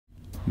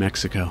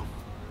Mexico.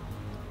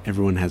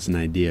 Everyone has an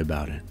idea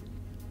about it,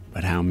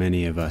 but how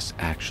many of us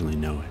actually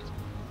know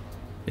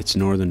it? Its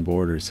northern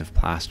borders have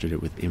plastered it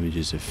with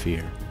images of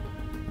fear,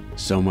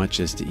 so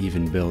much as to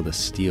even build a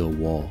steel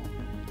wall.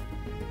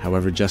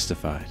 However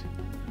justified,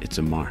 it's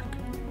a mark,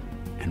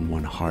 and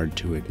one hard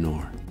to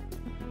ignore.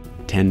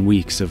 10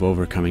 weeks of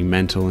overcoming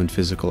mental and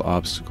physical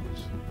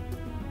obstacles.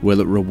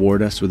 Will it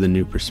reward us with a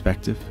new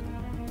perspective?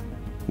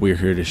 We're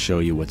here to show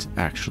you what's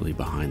actually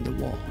behind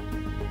the wall.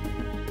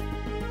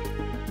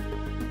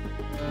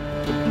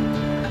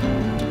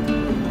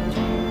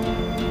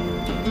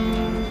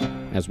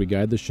 As we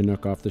guide the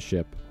Chinook off the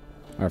ship,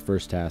 our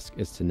first task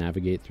is to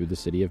navigate through the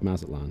city of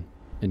Mazatlan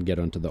and get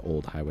onto the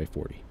old Highway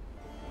 40.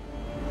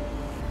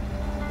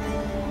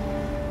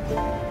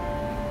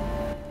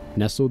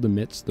 Nestled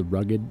amidst the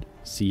rugged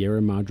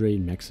Sierra Madre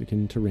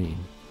Mexican terrain,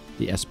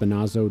 the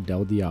Espinazo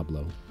del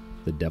Diablo,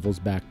 the Devil's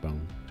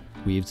Backbone,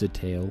 weaves a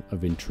tale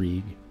of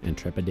intrigue and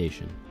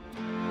trepidation.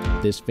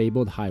 This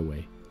fabled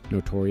highway,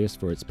 notorious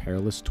for its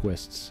perilous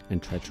twists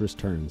and treacherous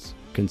turns,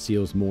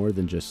 conceals more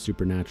than just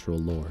supernatural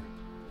lore.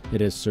 It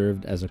has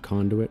served as a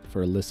conduit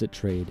for illicit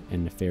trade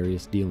and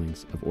nefarious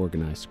dealings of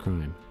organized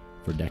crime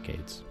for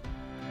decades.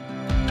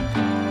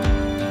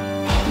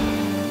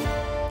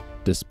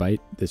 Despite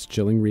this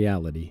chilling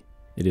reality,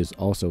 it is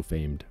also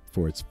famed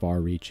for its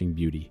far-reaching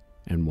beauty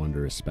and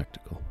wondrous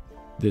spectacle.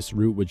 This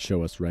route would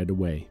show us right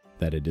away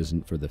that it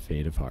isn't for the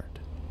faint of heart.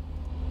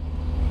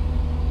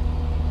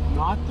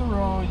 Not the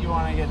road you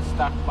want to get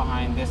stuck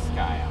behind this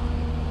guy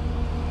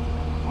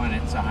on when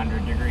it's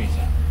 100 degrees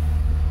out.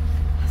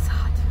 It's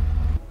hot.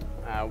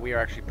 We are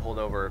actually pulled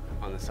over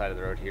on the side of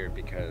the road here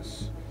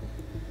because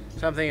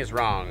something is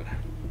wrong.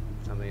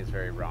 Something is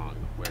very wrong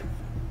with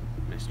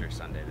Mr.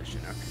 Sunday the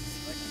Chinook.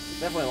 It's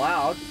definitely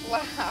loud.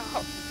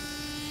 Wow.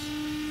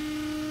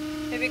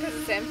 Maybe because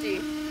it's empty.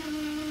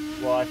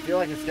 Well, I feel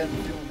like it's getting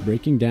fuel.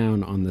 Breaking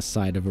down on the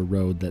side of a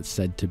road that's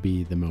said to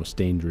be the most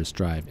dangerous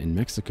drive in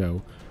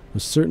Mexico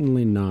was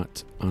certainly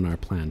not on our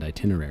planned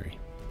itinerary.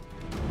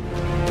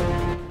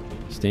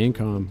 Staying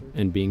calm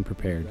and being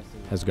prepared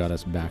has got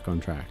us back on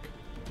track,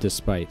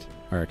 despite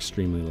our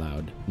extremely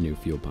loud new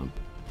fuel pump.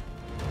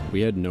 We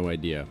had no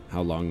idea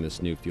how long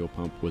this new fuel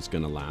pump was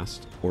going to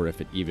last, or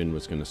if it even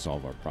was going to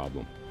solve our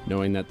problem.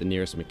 Knowing that the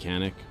nearest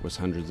mechanic was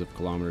hundreds of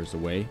kilometers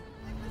away,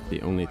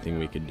 the only thing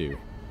we could do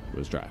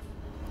was drive.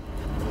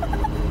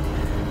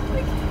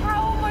 Like,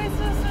 how am I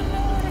supposed to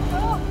know where to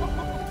go?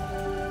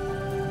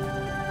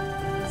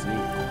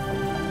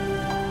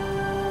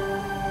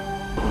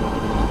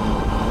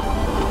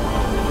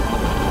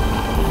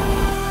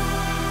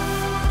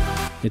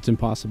 It's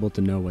impossible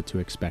to know what to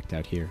expect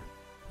out here.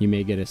 You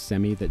may get a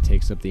semi that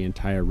takes up the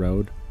entire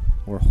road,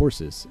 or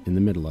horses in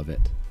the middle of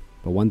it.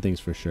 But one thing's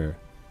for sure,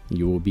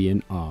 you will be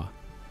in awe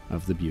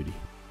of the beauty.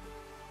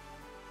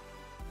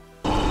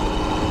 So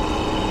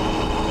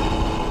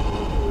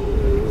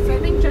I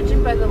think,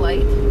 judging by the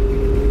light,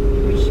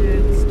 we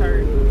should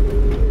start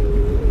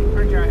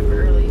our drive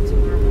early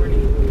tomorrow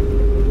morning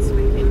so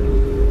we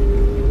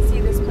can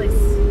see this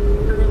place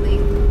early.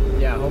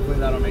 Yeah, hopefully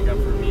that'll make up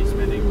for me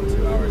spending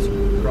 2 hours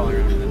crawling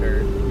around in the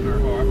dirt, or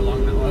however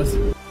long that was.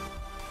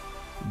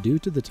 Due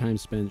to the time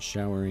spent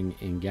showering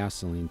in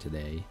gasoline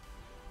today,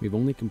 we've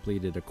only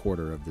completed a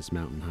quarter of this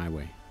mountain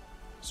highway.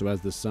 So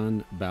as the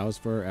sun bows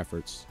for our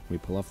efforts, we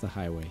pull off the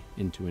highway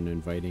into an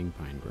inviting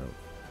pine grove.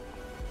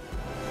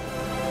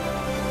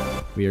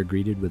 We are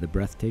greeted with a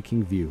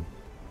breathtaking view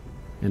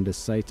and a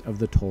sight of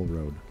the toll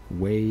road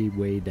way,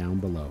 way down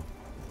below.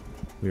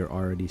 We are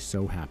already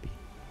so happy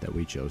that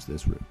we chose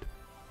this route.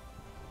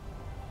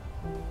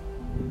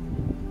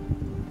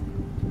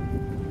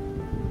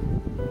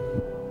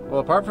 Well,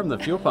 apart from the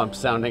fuel pump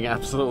sounding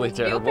absolutely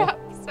terrible. Fuel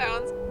pump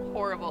sounds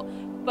horrible,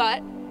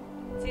 but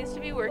it seems to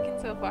be working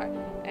so far.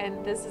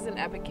 And this is an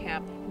epic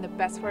camp, and the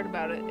best part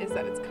about it is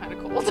that it's kind of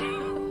cold.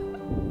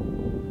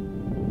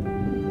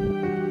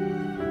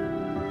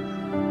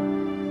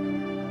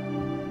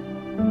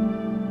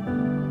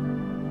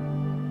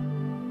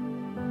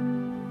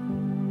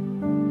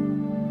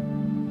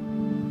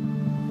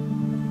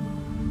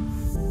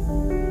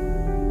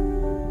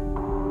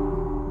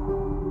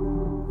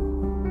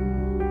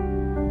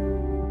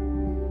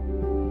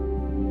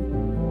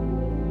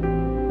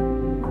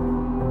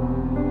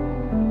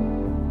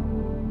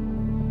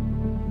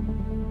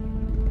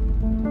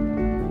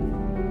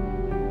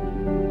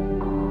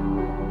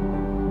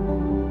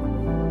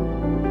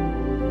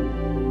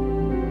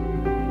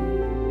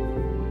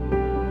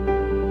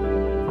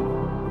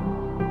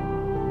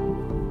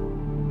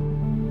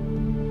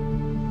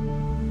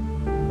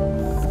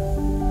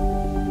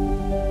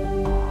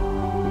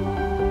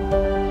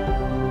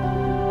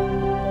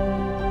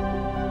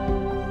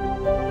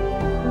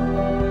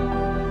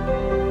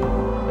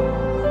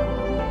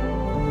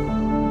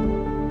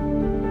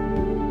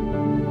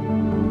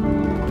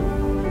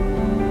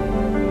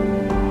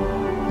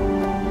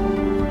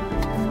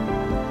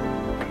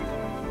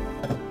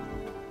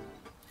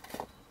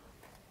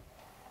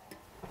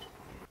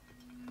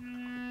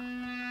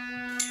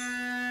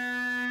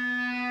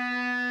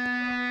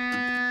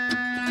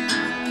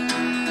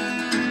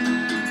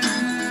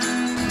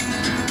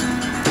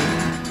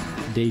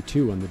 Day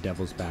 2 on the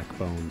Devil's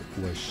Backbone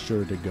was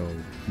sure to go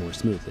more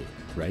smoothly,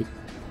 right?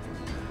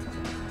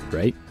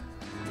 Right?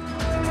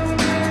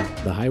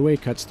 The highway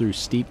cuts through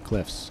steep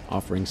cliffs,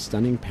 offering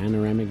stunning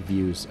panoramic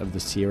views of the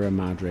Sierra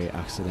Madre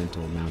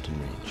Occidental mountain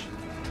range.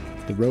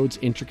 The road's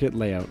intricate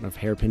layout of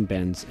hairpin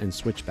bends and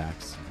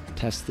switchbacks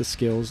tests the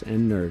skills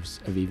and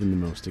nerves of even the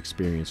most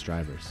experienced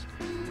drivers.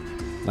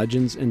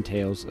 Legends and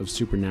tales of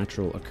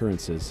supernatural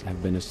occurrences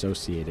have been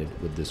associated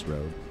with this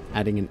road,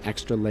 adding an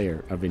extra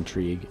layer of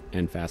intrigue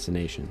and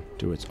fascination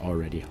to its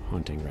already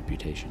haunting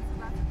reputation.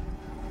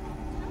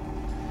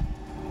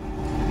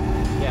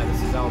 Yeah,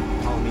 this is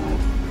Alameda.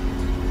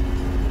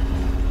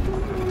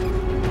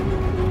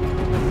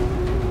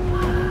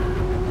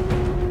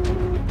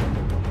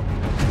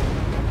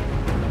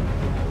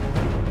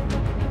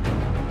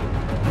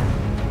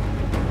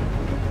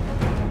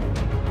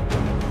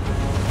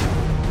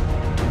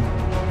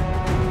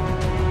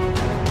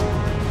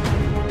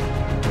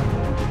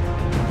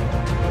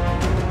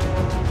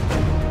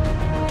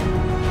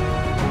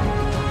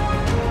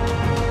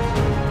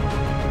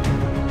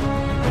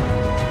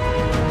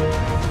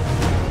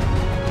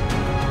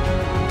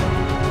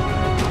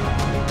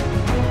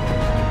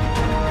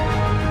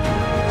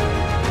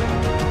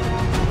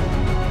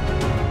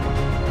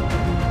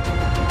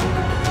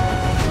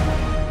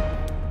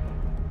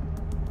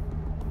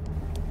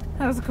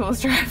 That was the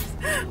coolest drive.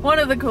 One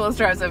of the coolest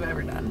drives I've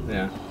ever done.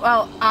 Yeah.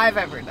 Well, I've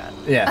ever done.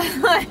 Yeah.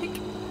 Like,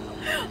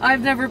 I've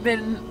never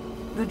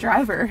been the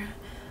driver.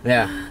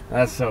 Yeah,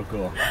 that's so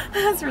cool.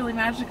 That's really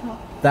magical.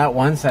 That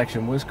one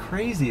section was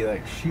crazy,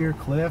 like sheer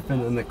cliff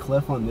and then the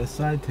cliff on this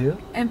side too.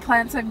 And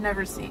plants I've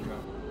never seen.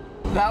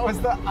 That was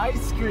the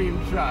ice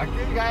cream truck.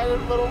 The guy had a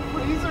little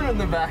freezer in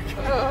the back.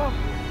 Oh,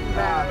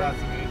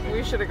 That's amazing.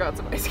 we should have got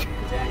some ice cream.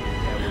 Dang it.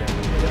 Yeah, we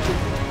definitely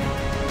did.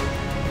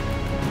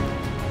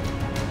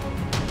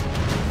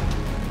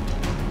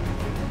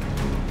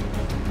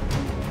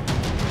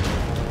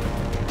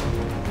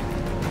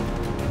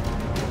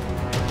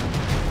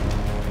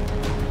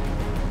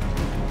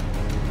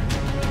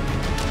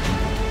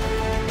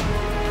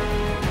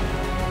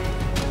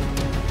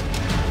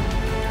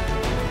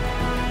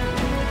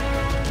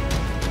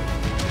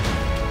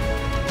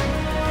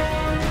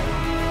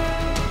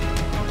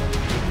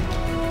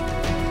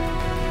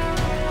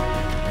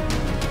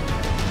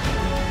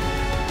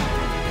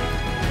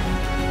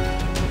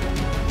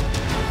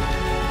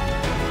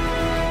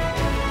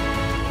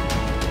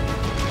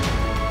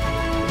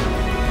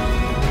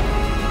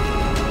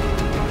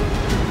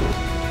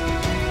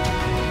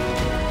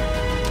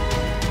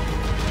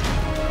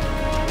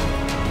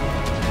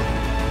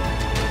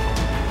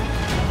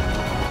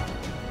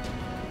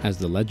 As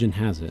the legend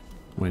has it,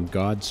 when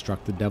God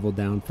struck the devil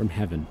down from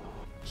heaven,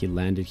 he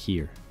landed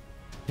here,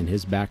 and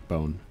his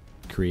backbone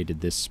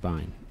created this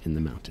spine in the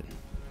mountain.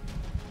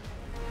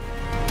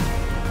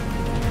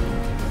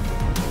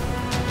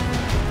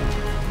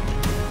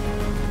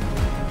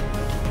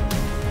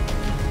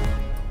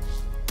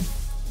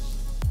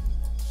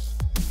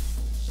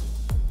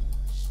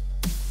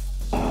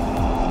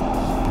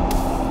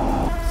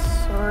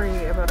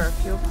 Sorry about our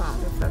fuel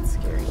pump if that's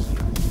scaring you.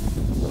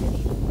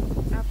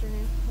 Good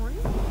afternoon, morning.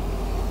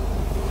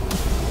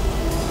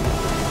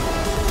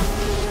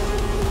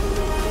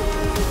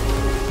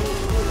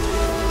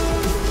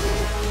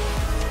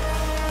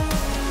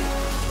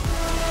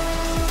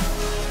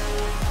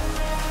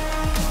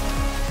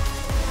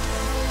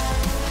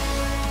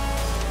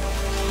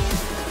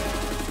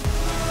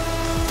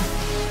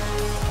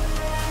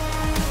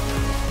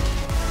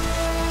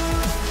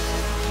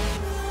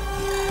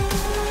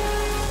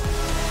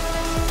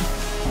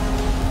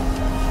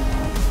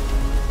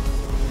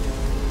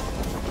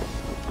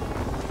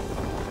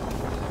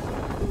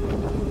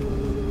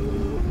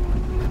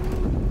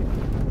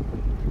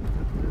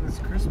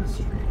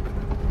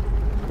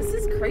 This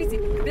is crazy.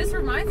 This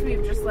reminds me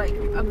of just like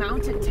a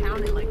mountain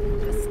town in like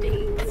the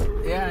States.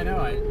 Yeah, I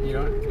know.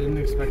 Didn't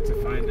expect to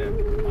find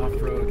an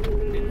off-road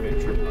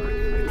adventure park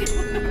in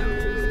the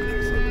mountains in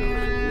Mexico.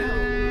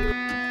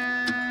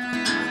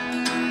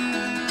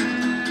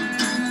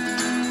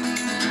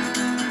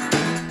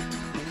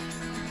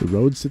 The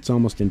road sits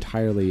almost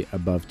entirely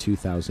above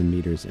 2,000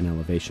 meters in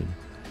elevation,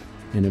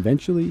 and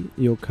eventually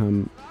you'll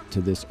come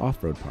to this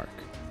off-road park.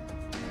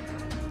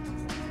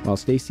 While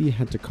Stacy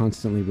had to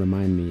constantly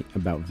remind me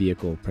about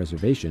vehicle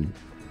preservation,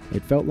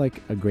 it felt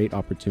like a great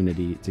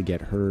opportunity to get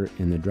her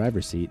in the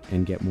driver's seat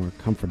and get more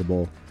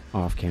comfortable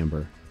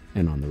off-camber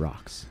and on the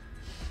rocks.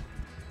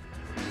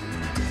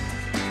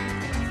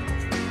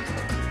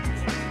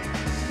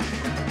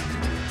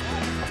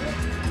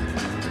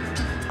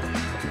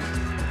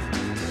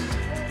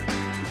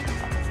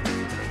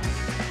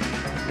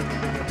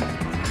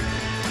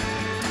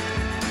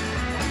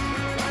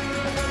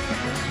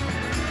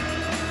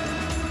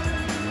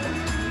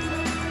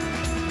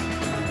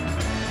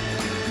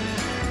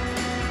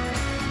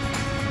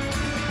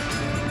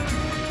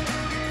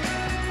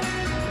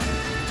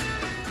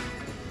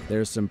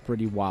 There's some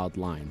pretty wild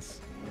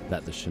lines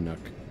that the Chinook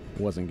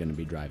wasn't going to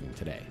be driving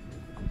today.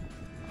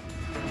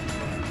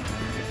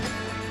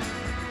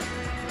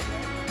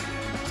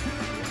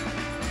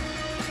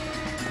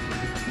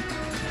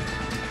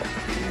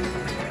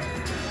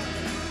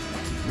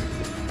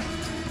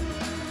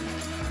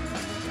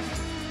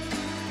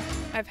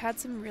 I've had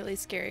some really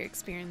scary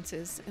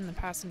experiences in the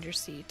passenger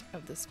seat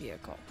of this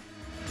vehicle.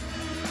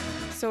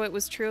 So it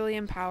was truly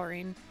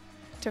empowering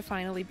to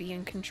finally be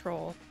in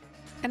control,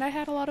 and I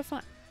had a lot of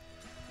fun.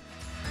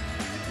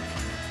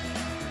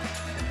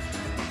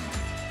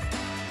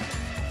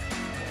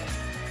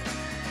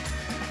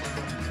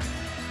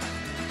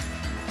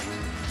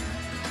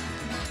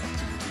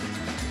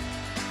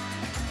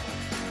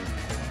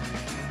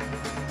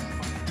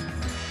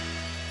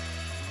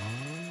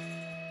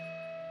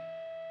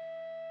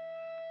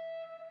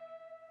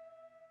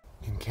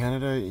 In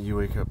Canada, you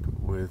wake up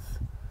with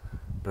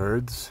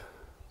birds.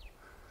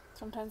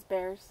 Sometimes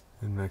bears.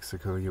 In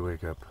Mexico, you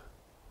wake up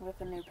With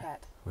a new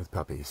pet. with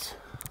puppies.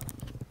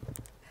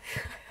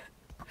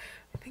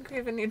 I think we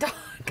have a new dog.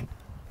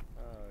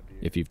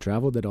 If you've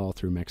traveled at all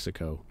through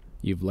Mexico,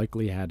 you've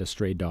likely had a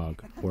stray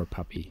dog or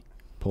puppy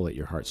pull at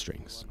your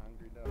heartstrings.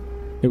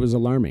 It was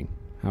alarming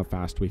how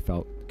fast we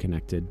felt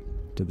connected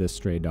to this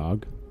stray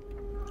dog,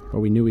 but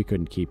we knew we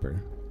couldn't keep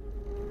her.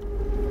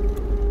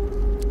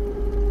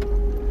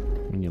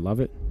 When you love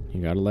it,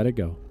 you gotta let it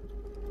go.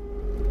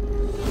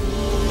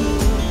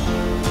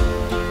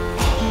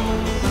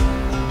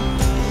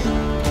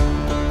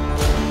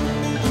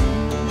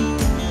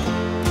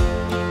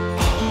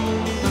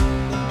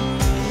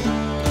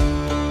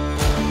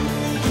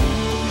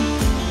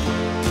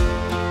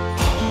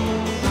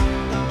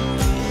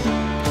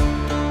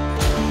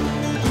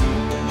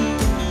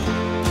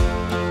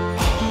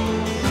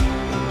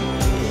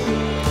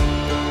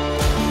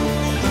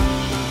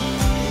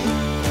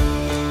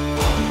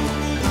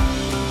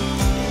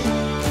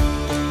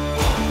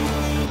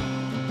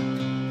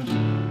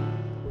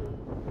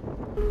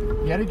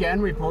 Yet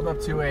again, we pulled up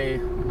to a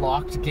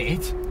locked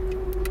gate,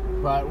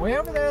 but way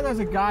over there's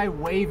a guy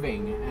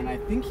waving, and I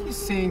think he's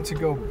saying to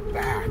go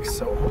back,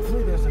 so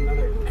hopefully there's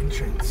another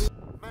entrance.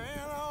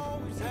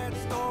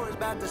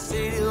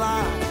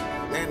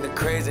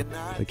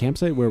 The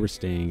campsite where we're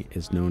staying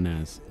is known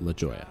as La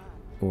Jolla,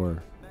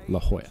 or La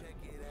Jolla,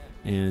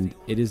 and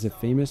it is a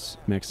famous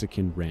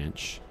Mexican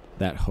ranch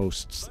that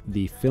hosts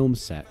the film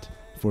set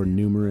for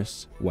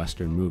numerous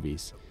Western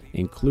movies,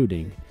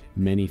 including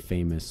many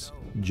famous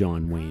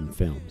John Wayne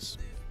films.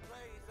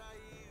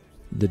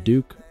 The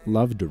Duke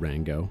loved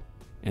Durango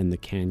and the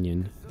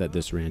canyon that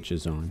this ranch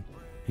is on,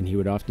 and he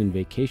would often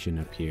vacation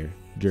up here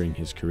during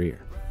his career.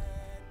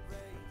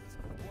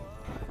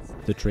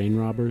 The Train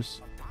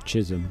Robbers,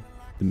 Chisholm,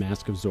 The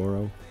Mask of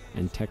Zorro,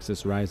 and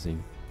Texas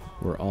Rising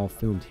were all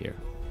filmed here.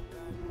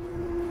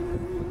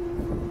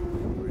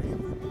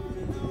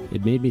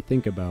 It made me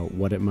think about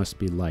what it must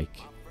be like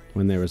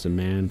when there was a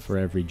man for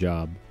every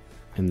job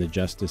and the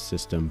justice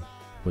system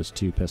was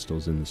two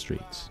pistols in the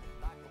streets.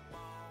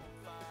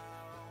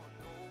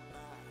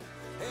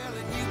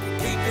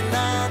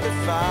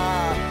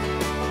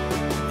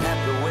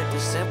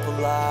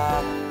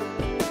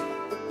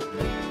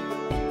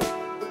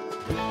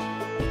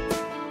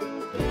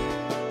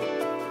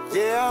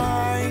 Yeah,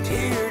 I ain't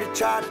here to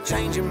try to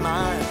change your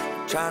mind,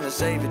 trying to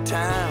save your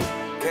time,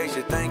 in case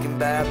you're thinking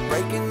about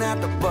breaking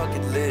out the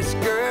bucket list.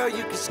 Girl,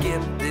 you can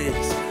skip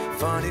this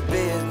funny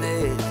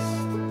business,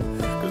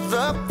 'cause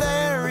up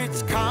there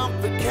it's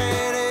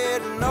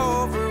complicated and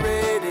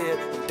overrated.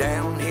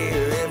 Down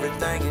here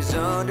everything is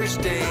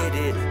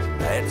understated.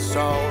 That's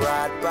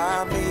alright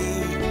by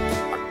me.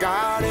 I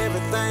got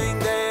everything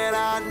that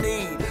I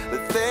need,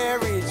 but there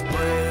is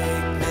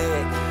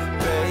breakneck,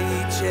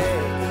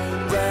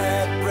 paycheck,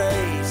 rat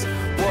race.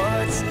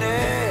 What's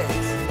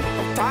next?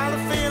 I'm tired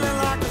of feeling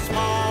like a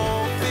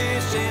small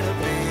fish in a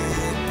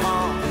big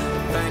pond.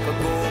 I think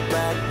I'll go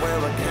back where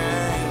I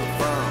came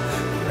from.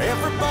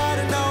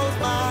 Everybody knows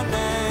my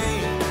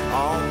name.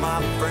 All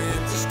my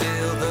friends are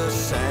still the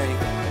same.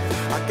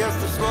 I guess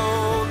the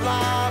slow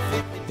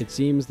life. It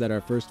seems that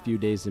our first few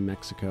days in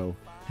Mexico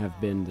have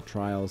been the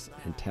trials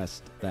and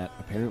tests that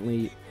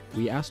apparently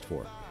we asked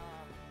for.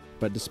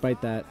 But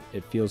despite that,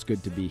 it feels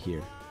good to be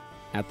here,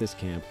 at this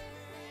camp,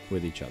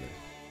 with each other.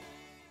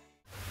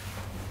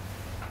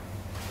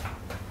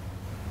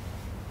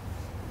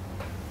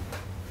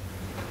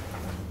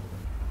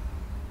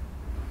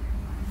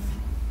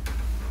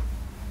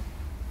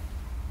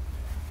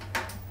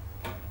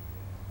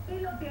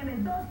 Tiene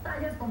dos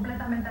tallas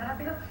completamente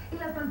rápido y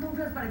las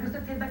pantuflas para que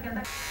usted sienta que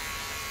anda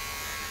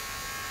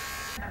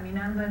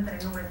caminando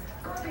entre nubes.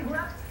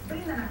 Configurados,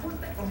 brindan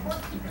ajuste, confort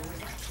y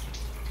seguridad.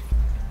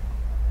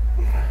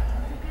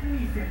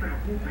 Ni se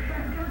preocupe,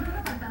 porque nos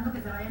está faltando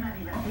que se vayan a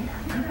divertir.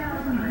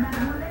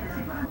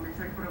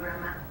 Comenzó el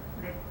programa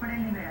de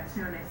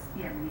preliberaciones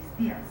y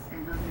amnistías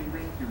en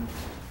 2021.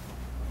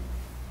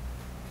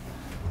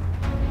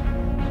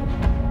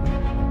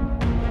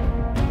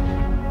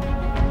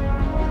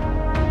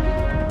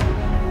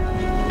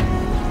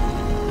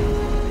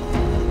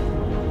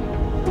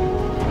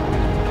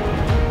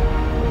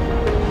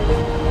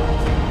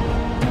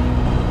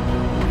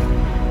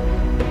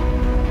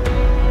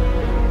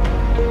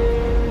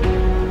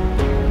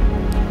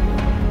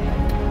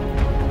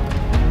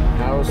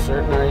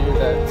 Certain are you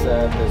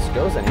that this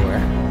goes anywhere?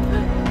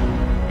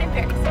 I'm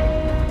very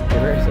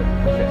sorry. Where is it?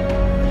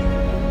 Okay.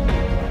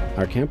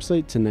 Our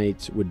campsite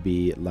tonight would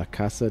be La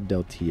Casa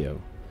del Tío,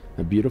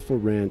 a beautiful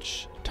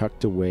ranch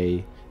tucked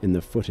away in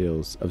the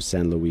foothills of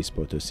San Luis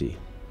Potosí.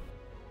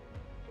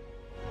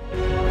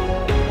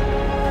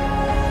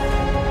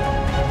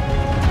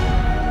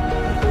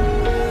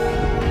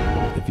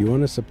 If you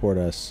want to support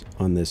us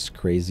on this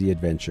crazy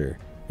adventure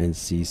and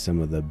see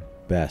some of the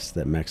best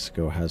that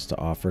Mexico has to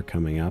offer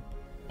coming up,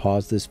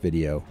 pause this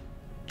video,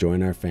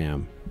 join our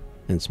fam,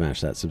 and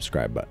smash that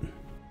subscribe button.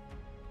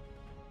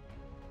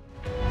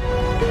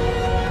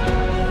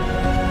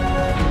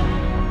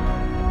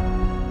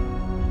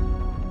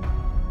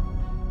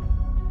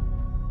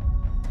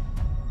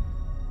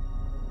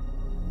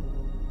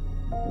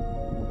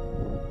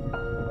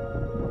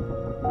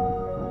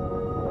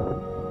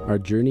 Our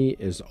journey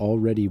is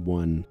already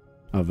one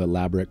of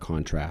elaborate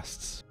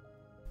contrasts,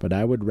 but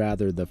I would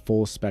rather the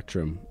full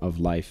spectrum of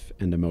life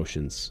and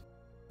emotions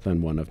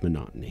than one of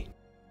monotony.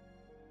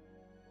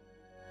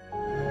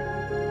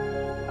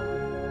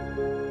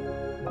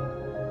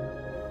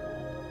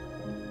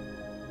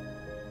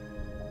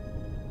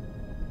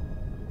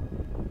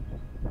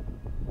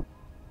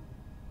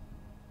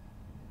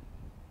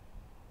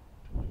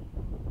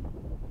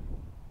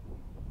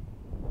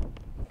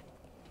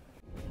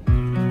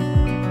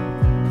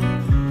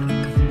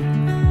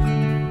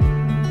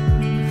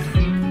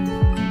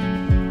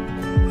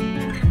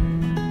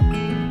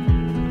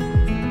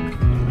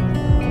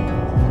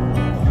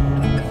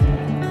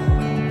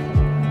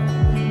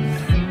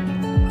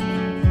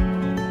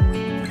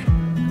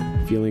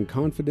 Feeling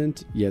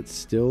confident yet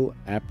still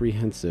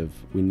apprehensive,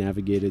 we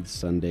navigated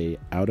Sunday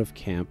out of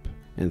camp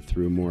and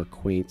through more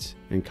quaint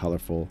and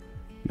colorful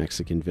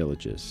Mexican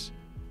villages.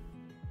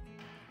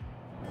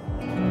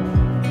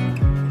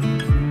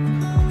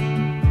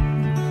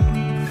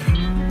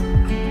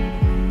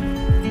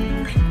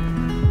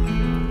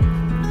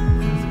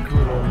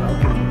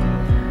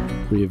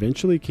 We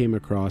eventually came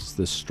across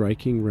the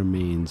striking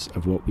remains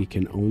of what we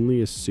can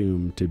only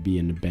assume to be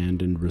an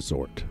abandoned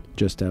resort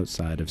just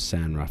outside of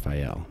San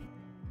Rafael.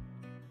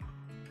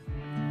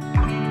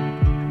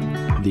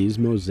 These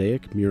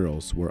mosaic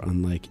murals were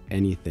unlike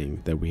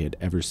anything that we had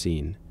ever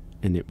seen,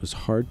 and it was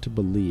hard to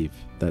believe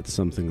that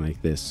something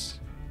like this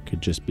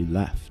could just be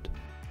left.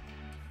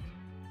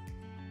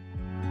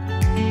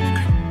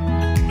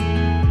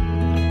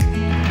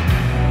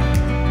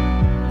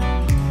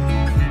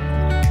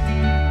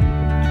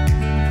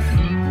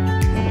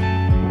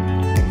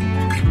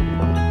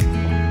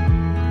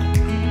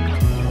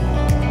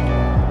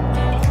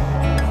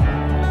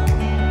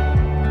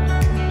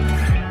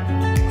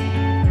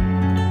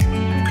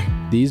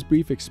 These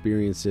brief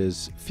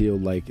experiences feel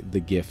like the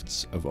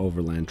gifts of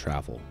overland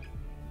travel.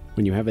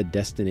 When you have a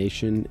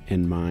destination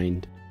in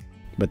mind,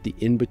 but the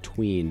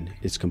in-between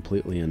is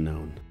completely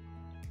unknown.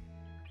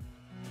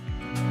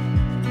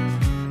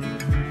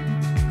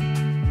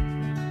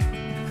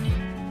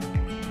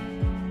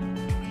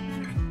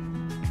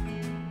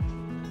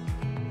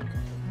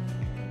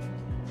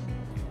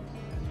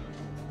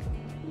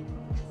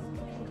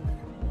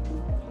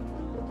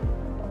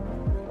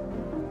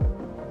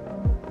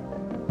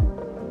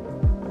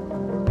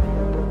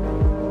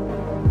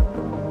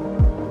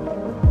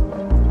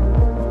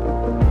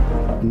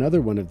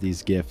 Another one of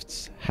these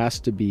gifts has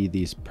to be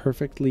these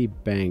perfectly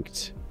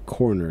banked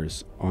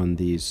corners on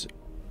these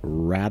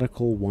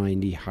radical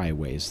windy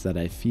highways that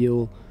I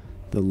feel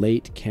the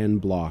late Ken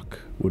Block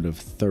would have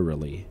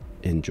thoroughly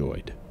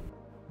enjoyed.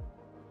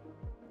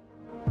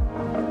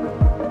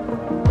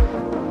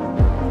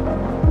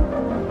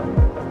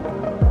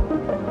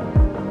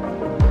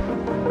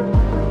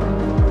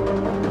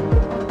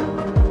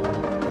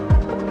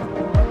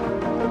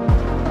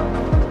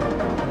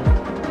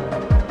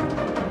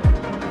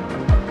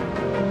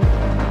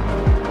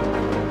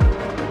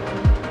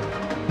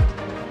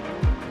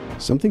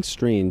 Something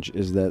strange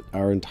is that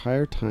our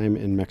entire time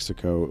in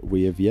Mexico,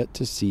 we have yet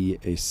to see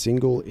a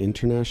single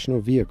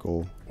international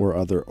vehicle or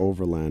other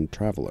overland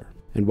traveler.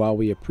 And while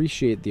we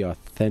appreciate the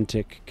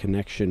authentic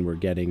connection we're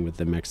getting with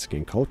the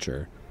Mexican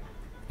culture,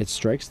 it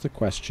strikes the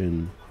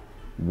question,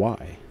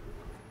 why?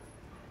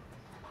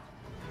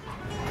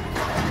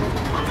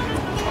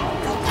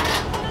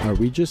 Are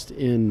we just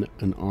in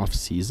an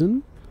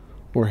off-season?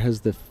 Or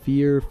has the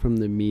fear from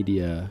the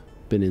media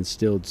been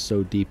instilled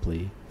so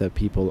deeply that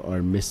people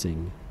are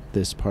missing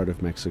this part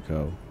of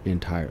Mexico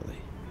entirely?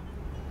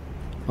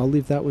 I'll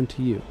leave that one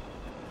to you.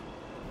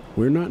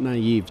 We're not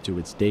naive to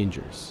its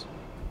dangers,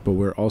 but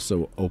we're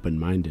also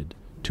open-minded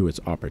to its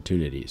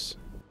opportunities.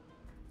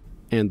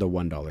 And the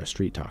 $1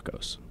 street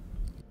tacos.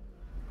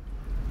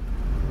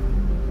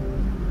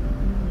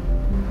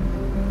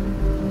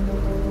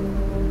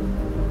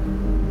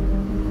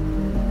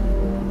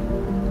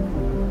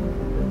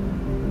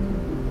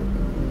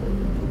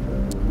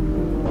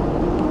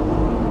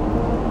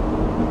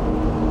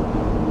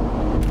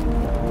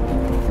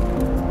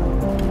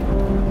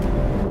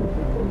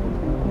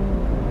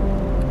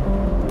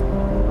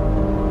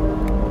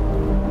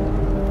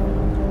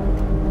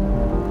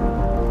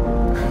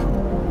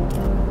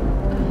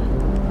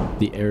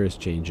 The air is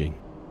changing.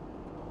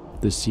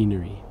 The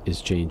scenery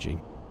is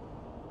changing.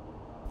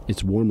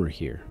 It's warmer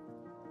here,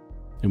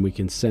 and we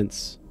can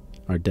sense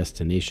our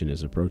destination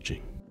is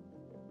approaching.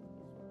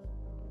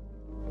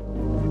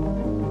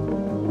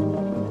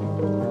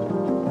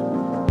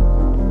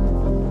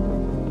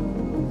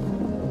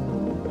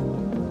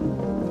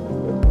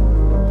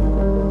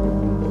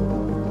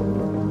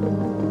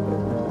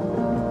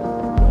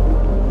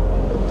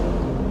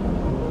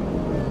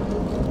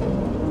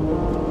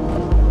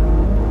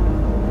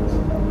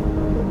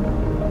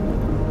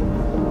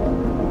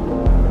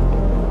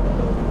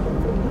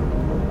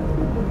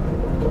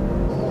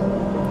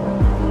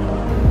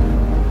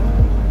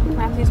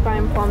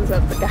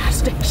 At the gas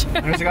station.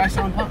 There's a guy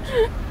selling plums.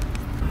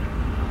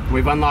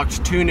 We've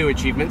unlocked 2 new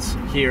achievements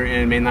here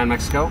in mainland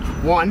Mexico.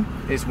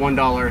 1 is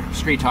 $1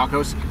 street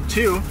tacos.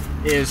 2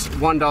 is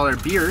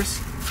 $1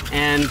 beers,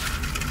 and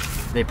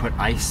they put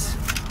ice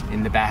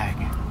in the bag.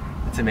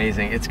 It's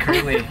amazing. It's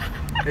currently,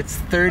 it's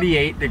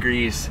 38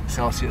 degrees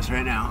Celsius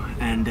right now,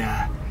 and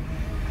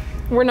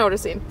we're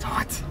noticing. It's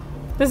hot.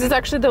 This is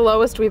actually the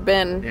lowest we've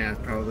been. Yeah,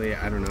 probably,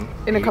 I don't know.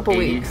 In a couple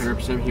weeks.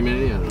 100%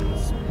 humidity, I don't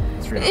know.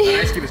 It's real. The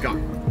ice cube is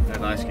gone.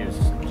 That ice cube is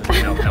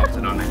just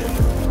melted on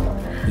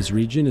it. This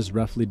region is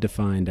roughly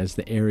defined as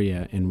the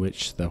area in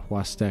which the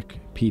Huastec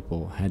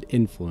people had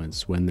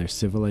influence when their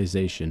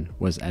civilization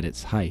was at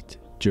its height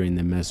during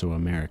the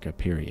Mesoamerica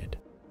period.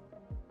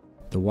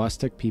 The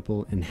Huastec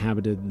people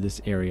inhabited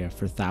this area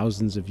for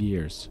thousands of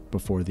years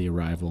before the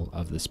arrival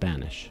of the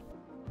Spanish.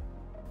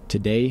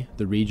 Today,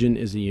 the region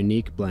is a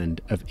unique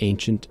blend of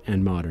ancient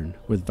and modern,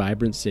 with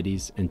vibrant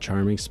cities and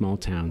charming small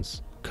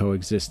towns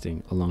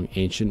coexisting along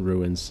ancient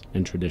ruins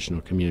and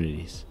traditional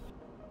communities.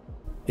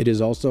 It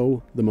is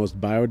also the most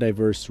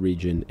biodiverse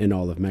region in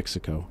all of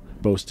Mexico,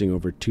 boasting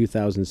over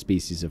 2,000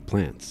 species of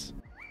plants.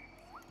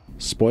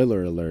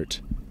 Spoiler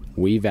alert,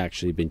 we've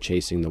actually been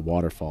chasing the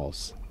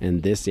waterfalls,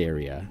 and this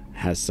area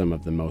has some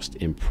of the most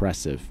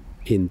impressive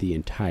in the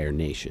entire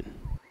nation.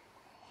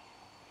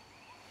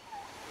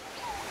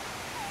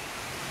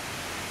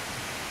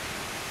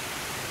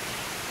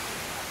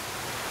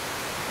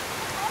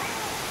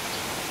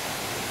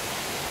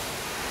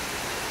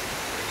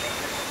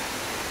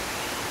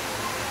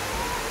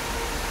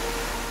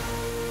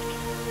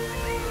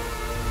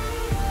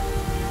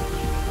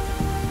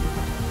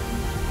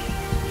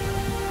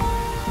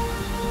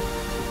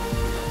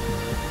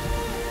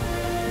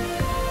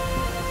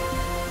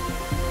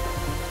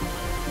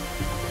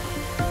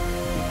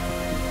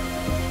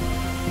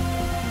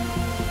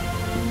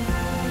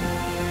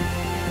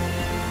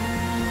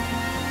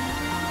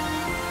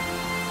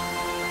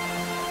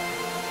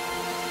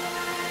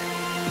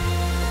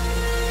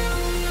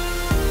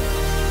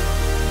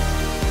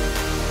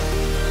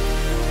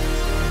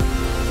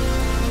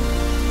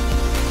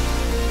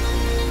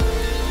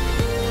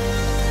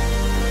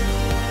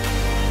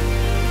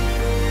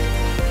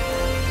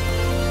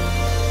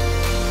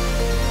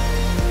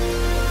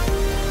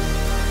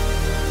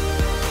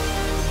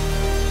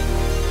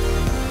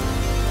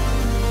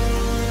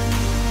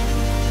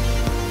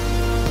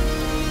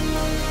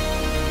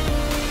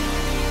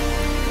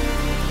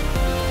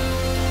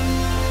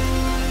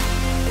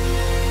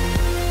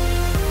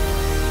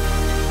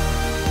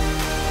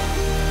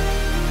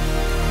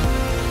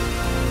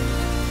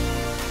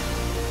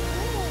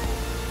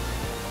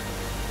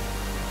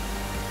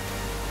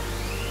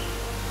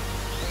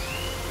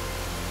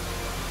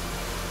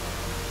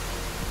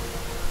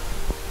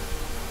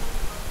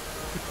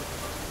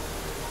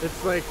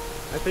 It's like,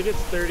 I think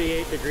it's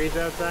 38 degrees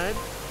outside.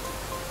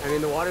 I mean,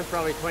 the water's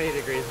probably 20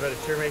 degrees, but it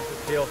sure makes it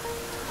feel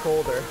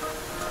colder.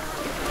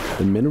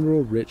 The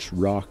mineral-rich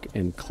rock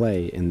and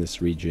clay in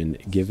this region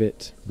give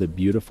it the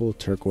beautiful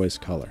turquoise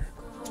color.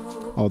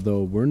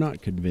 Although we're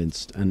not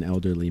convinced an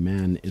elderly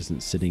man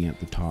isn't sitting at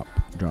the top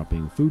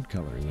dropping food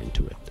coloring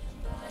into it.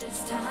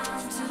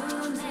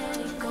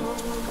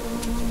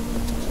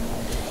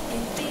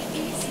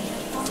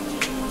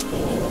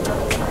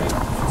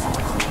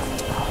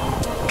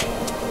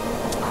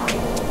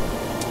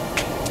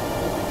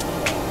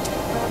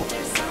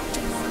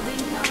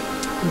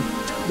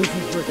 This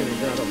is freaking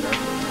incredible.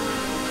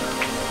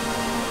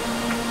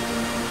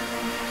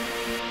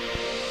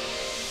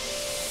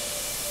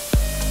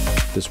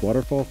 This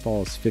waterfall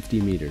falls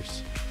 50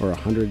 meters, or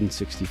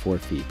 164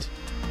 feet,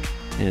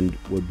 and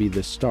would be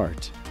the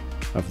start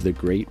of the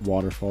Great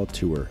Waterfall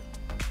Tour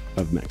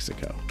of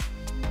Mexico.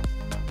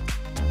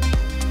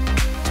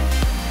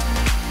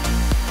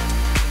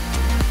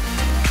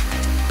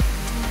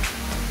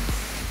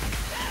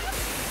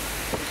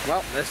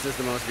 Well, this is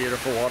the most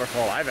beautiful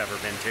waterfall I've ever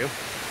been to.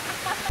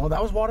 Well,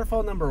 that was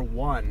waterfall number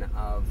 1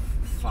 of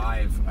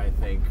 5, I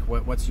think.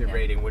 What's your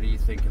rating? What do you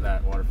think of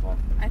that waterfall?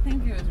 I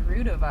think it was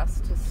rude of us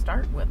to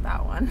start with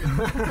that one.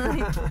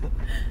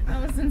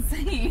 That was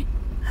insane.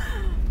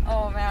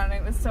 Oh man,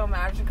 it was so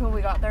magical.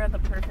 We got there at the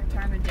perfect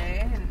time of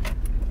day. And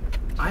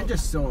I'm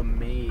just so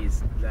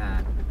amazed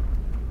that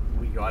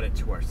we got it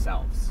to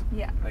ourselves.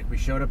 Yeah. Like, we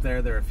showed up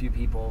there were a few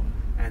people,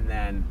 and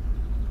then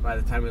by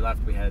the time we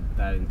left, we had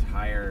that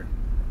entire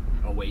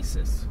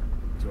oasis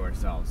to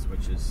ourselves,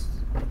 which is,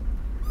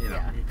 you know,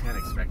 Yeah. you can't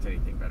expect expect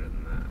anything better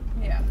than that.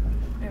 Yeah,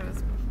 it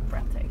was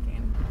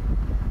breathtaking.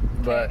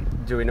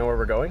 But do we know where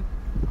we're going?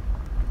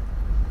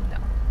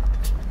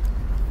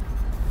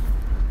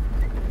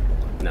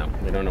 No,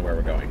 we don't know where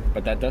we're going.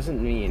 But that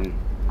doesn't mean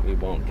we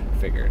won't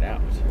figure it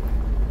out.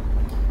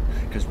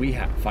 Because we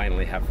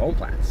finally have phone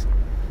plans.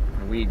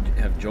 We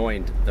have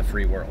joined the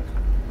free world.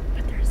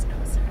 But there's no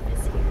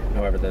service here.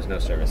 However, there's no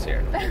service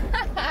here.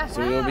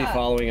 So we will be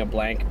following a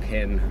blank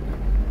pin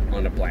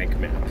on a blank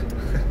map.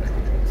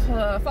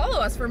 Follow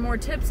us for more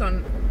tips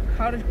on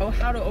how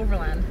to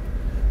overland.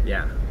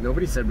 Yeah,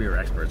 nobody said we were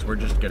experts. We're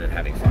just good at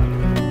having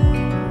fun.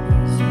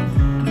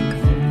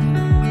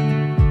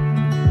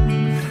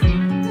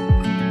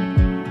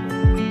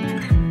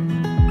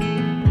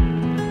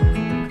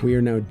 We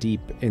are now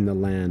deep in the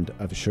land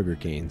of sugar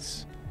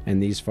canes,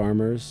 and these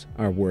farmers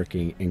are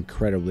working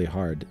incredibly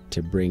hard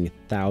to bring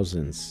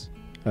thousands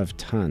of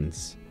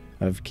tons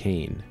of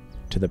cane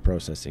to the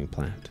processing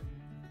plant.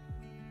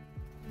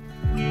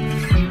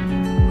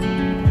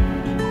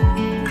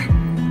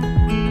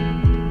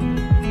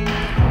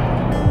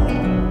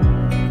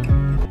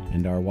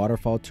 And our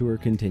waterfall tour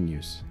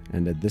continues,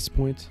 and at this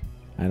point,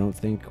 I don't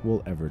think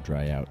we'll ever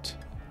dry out.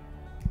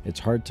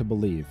 It's hard to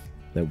believe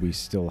that we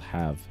still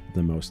have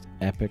the most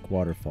epic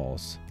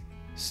waterfalls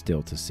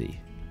still to see.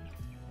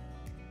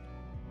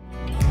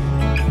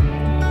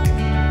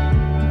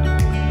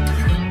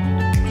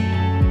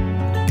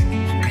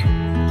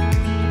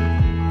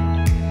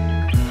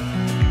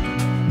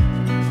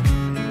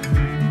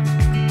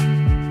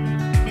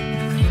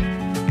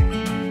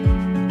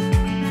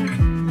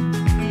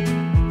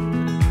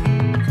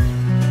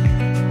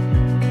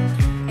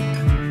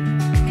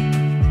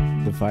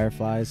 The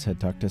fireflies had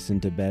tucked us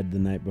into bed the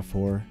night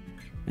before,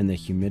 and the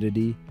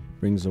humidity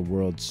brings a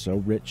world so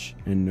rich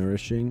and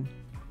nourishing,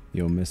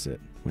 you'll miss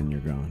it when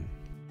you're gone.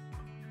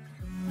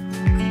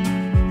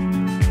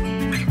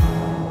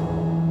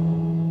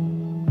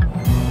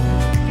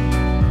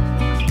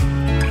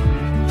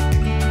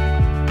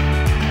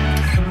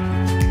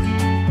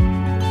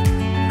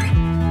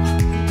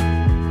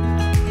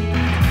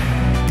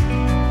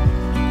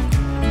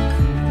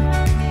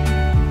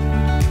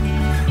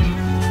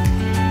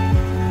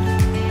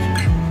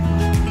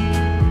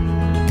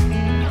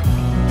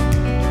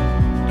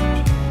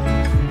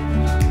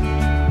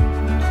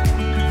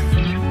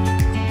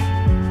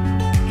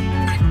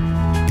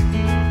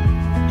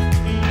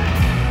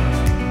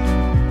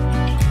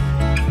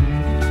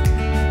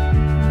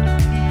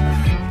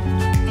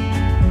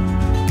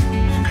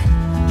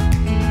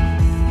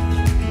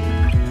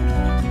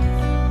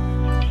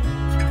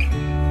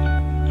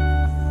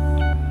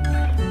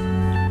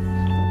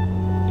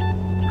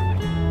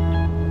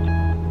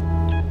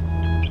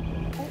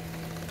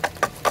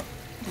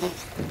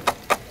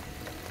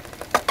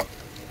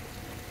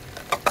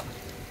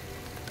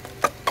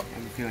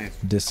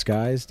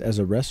 Disguised as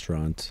a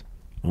restaurant,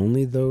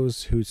 only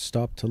those who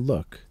stopped to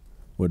look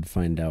would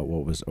find out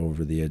what was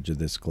over the edge of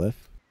this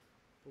cliff.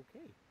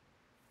 Okay.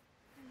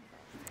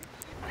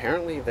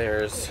 Apparently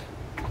there's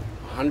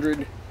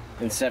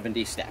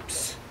 170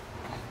 steps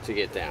to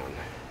get down,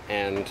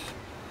 and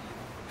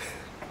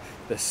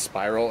this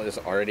spiral is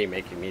already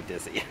making me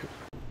dizzy.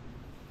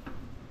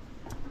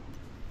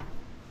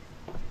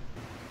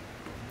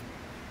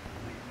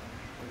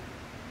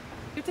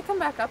 You have to come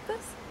back up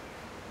this?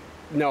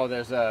 No,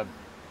 there's a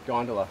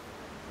gondola.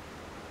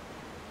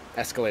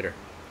 Escalator.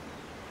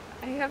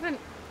 I haven't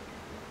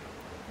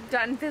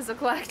done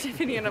physical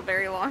activity in a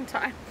very long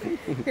time.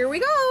 Here we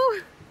go!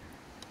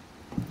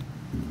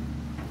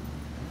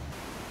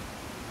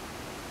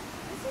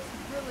 This is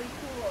really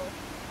cool.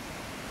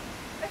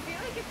 I feel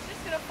like it's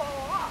just gonna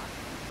fall off.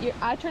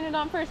 I turn it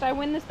on first. I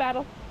win this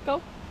battle.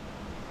 Go.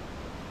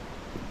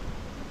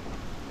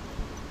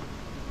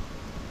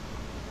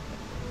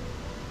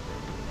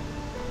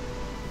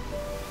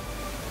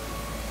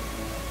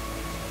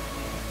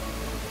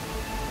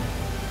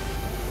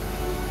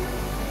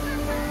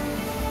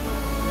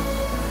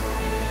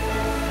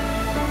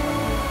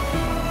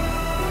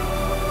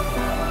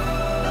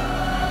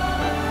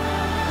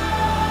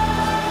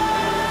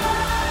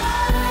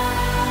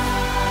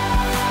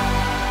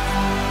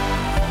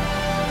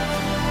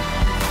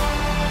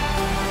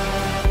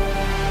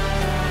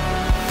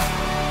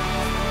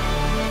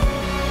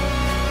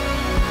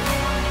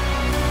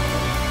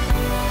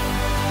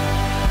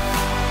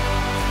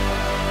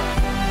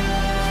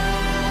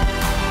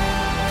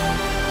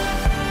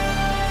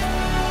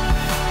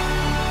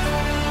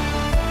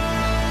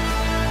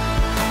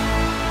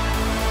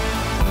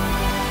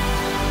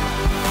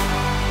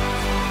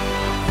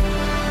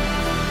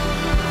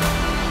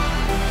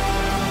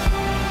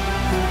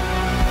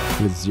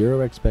 With zero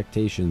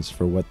expectations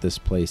for what this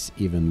place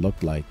even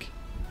looked like,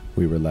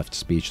 we were left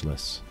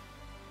speechless.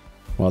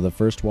 While the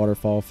first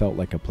waterfall felt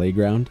like a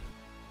playground,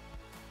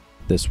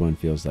 this one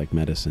feels like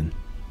medicine.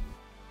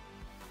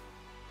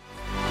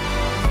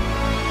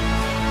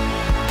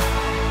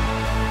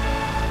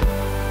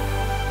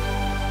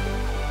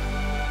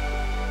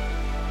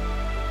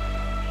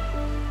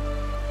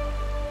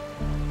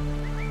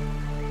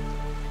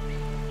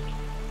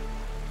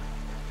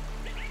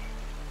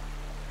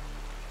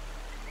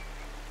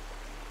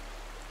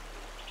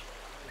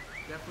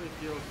 Definitely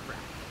feels fresh.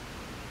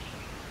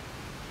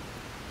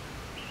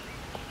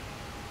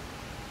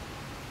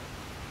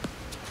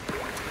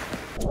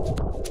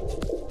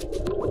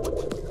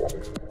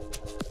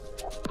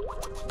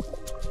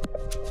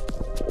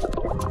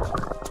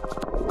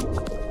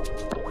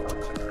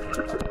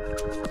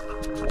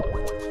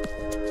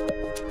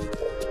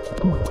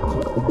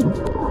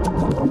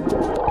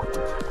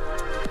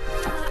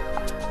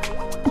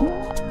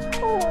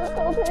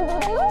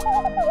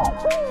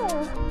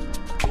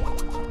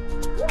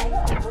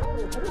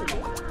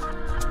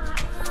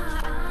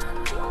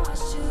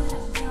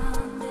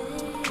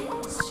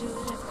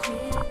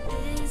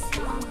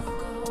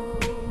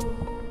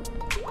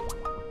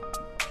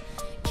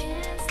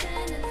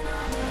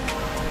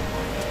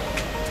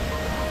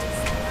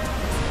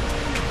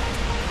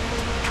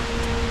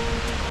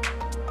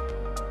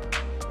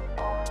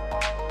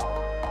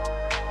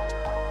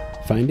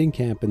 Finding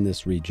camp in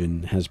this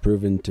region has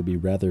proven to be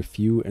rather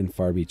few and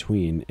far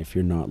between if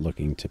you're not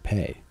looking to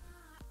pay.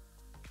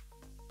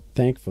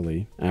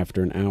 Thankfully,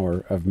 after an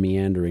hour of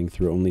meandering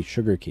through only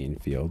sugarcane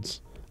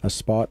fields, a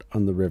spot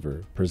on the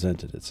river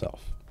presented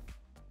itself.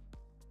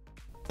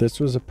 This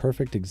was a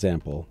perfect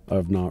example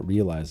of not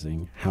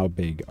realizing how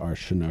big our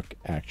Chinook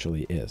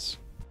actually is.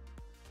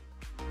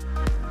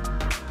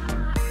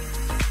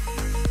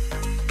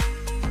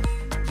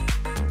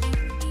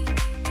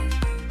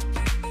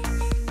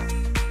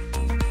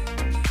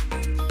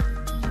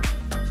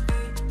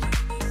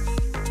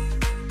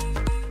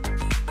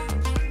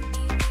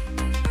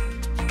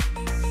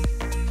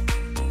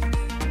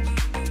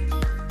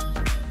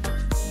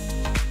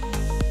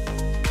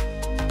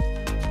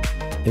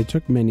 It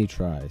took many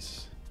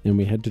tries, and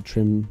we had to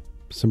trim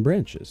some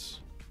branches.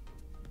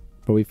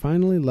 But we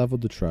finally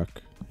leveled the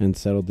truck and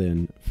settled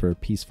in for a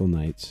peaceful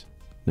night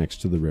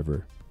next to the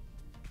river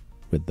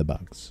with the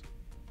bugs.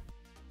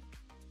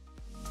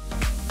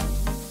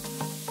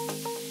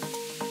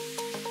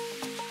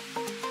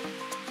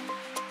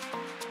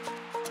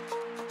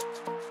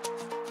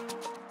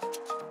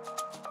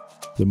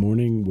 The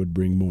morning would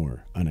bring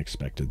more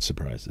unexpected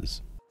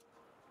surprises.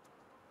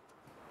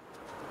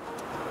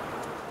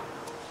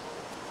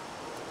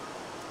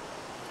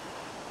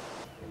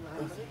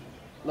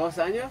 ¿Los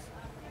años?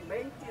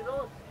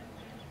 22.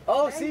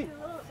 Oh, sí.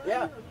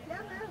 Yeah.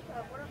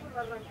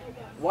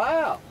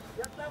 Wow.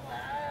 Yo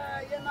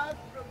estaba llenado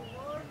de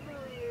gordo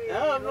y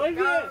Oh, muy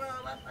bien.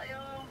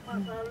 batallón para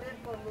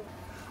salir con los...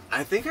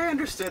 I think I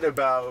understood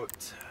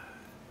about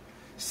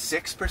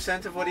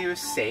 6% of what he was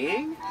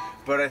saying,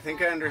 but I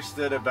think I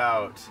understood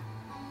about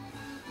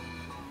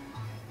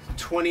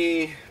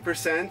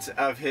 20%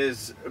 of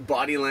his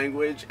body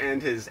language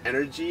and his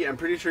energy. I'm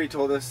pretty sure he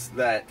told us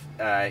that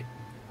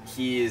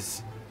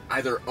he's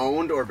either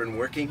owned or been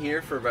working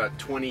here for about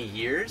 20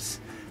 years,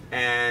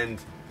 and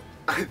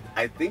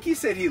I think he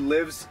said he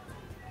lives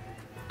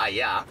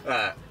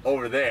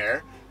over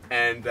there,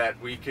 and that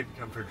we could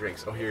come for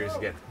drinks. Oh, here he is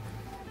again.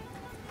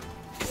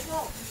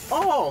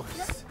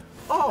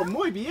 Oh,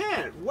 muy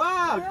bien.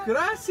 Wow,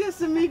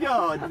 gracias,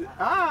 amigo.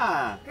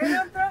 Ah,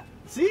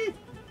 sí.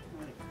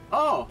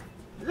 Oh,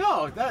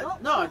 no,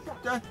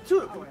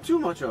 too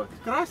mucho.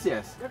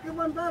 Gracias. Ya que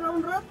mandar a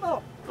un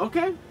rato.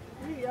 Okay.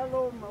 Sí, ya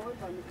luego me voy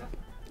para mi casa.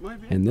 Muy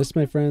bien. And this,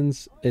 my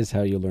friends, is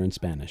how you learn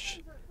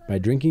Spanish. By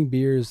drinking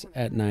beers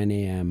at 9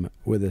 a.m.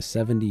 with a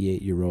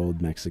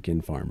 78-year-old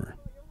Mexican farmer.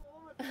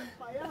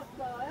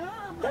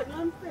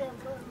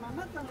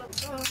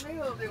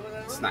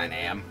 It's 9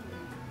 a.m.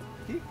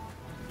 ¿De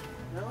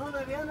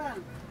dónde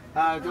vienen?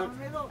 Good.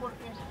 Conmigo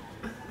porque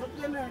no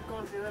tienen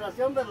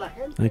consideración de la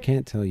gente. I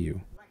can't tell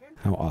you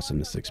how awesome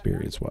this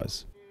experience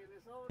was.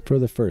 For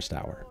the first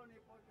hour.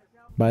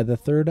 By the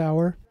third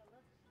hour,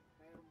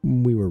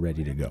 we were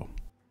ready to go.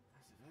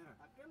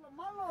 Aquí los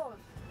malos.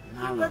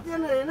 Usted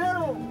tiene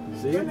dinero,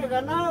 tiene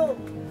ganado.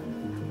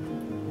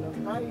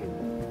 Está ahí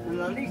en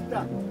la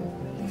lista.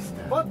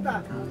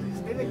 Cota,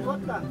 tiene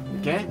cota.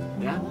 Okay,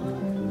 yeah.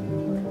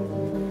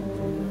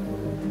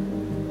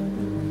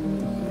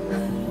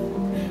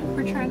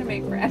 We're trying to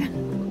make bread.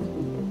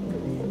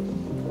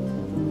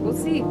 We'll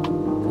see.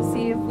 We'll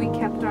see if we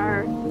kept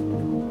our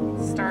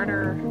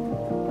starter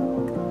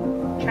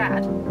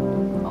Chad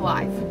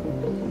alive.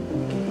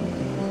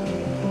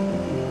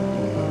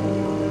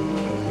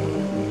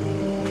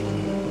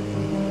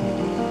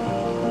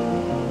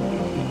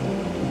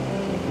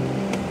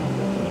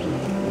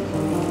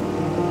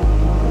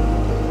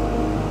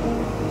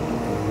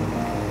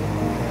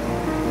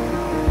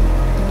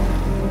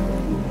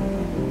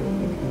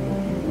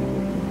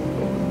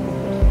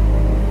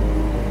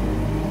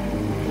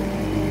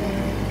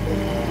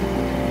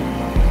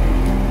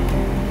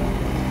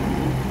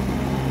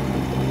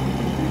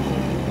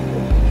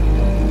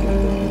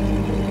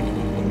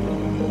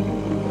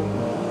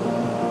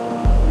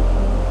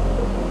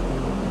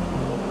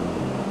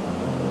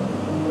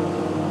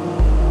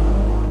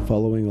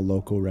 Following a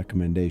local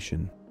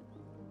recommendation,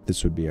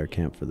 this would be our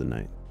camp for the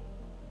night.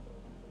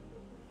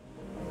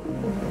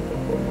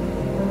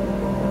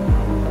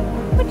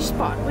 Which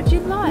spot would you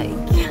like?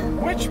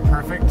 Which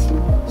perfect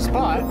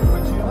spot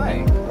would you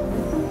like?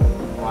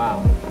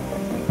 Wow.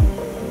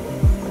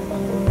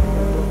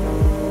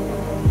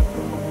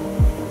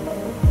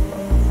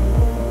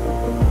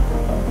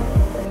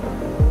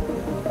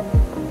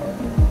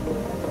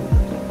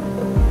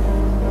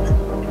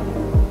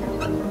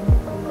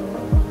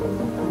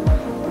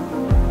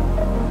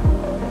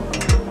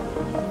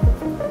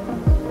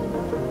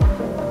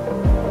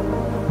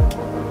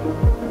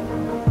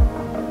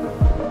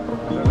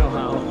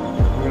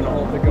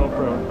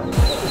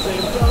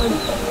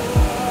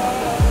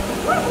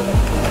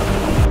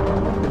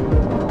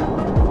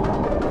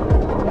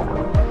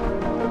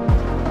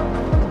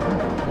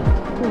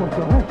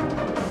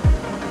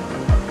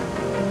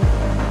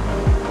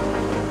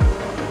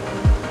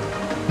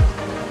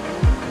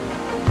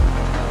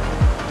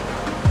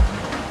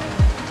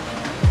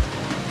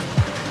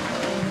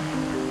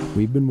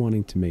 We've been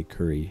wanting to make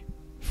curry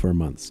for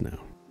months now.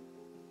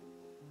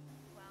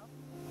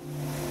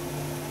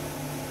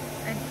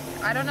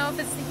 I don't know if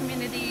it's the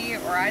humidity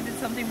or I did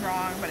something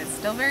wrong, but it's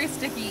still very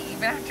sticky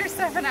even after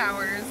 7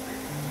 hours.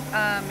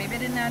 Maybe I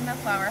didn't add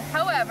enough flour.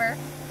 However,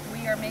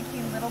 we are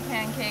making little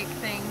pancake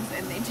things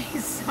and they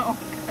taste so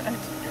good.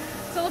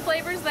 So the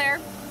flavor's there.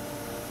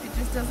 It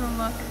just doesn't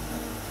look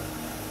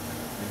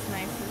as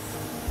nice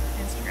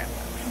as Instagram does.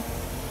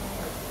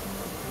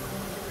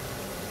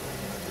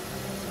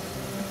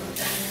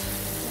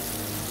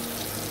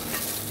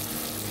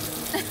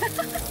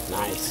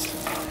 Nice.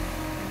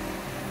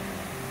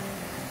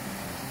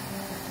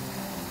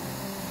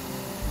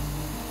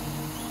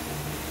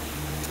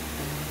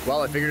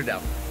 Well, I figured it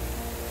out.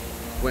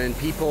 When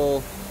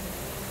people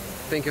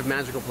think of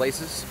magical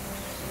places,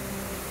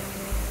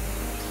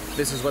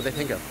 this is what they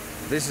think of.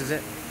 This is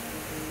it.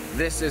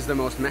 This is the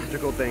most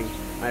magical thing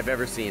I've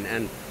ever seen.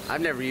 And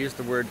I've never used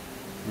the word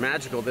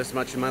magical this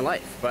much in my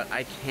life, but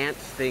I can't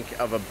think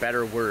of a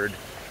better word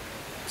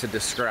to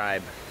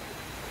describe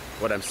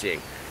what I'm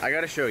seeing. I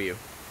gotta show you,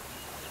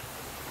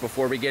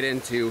 before we get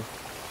into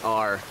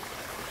our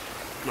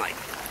like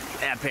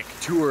epic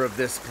tour of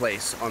this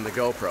place on the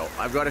GoPro,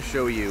 I've got to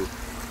show you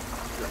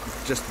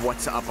just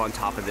what's up on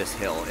top of this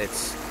hill.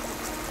 It's,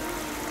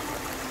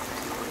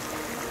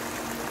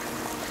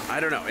 I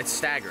don't know, it's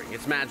staggering,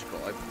 it's magical.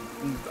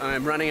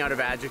 I'm running out of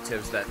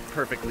adjectives that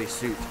perfectly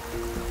suit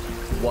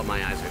what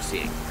my eyes are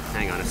seeing.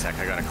 Hang on a sec,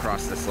 I gotta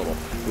cross this little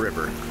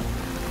river.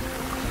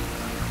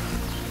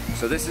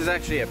 So this is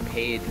actually a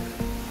paid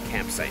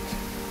campsite.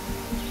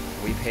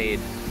 We paid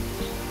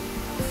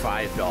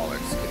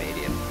 $5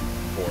 Canadian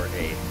for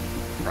a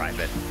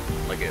private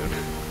lagoon.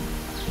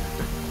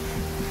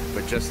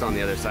 But just on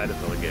the other side of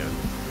the lagoon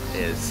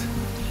is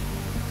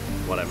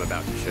what I'm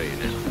about to show you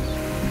now.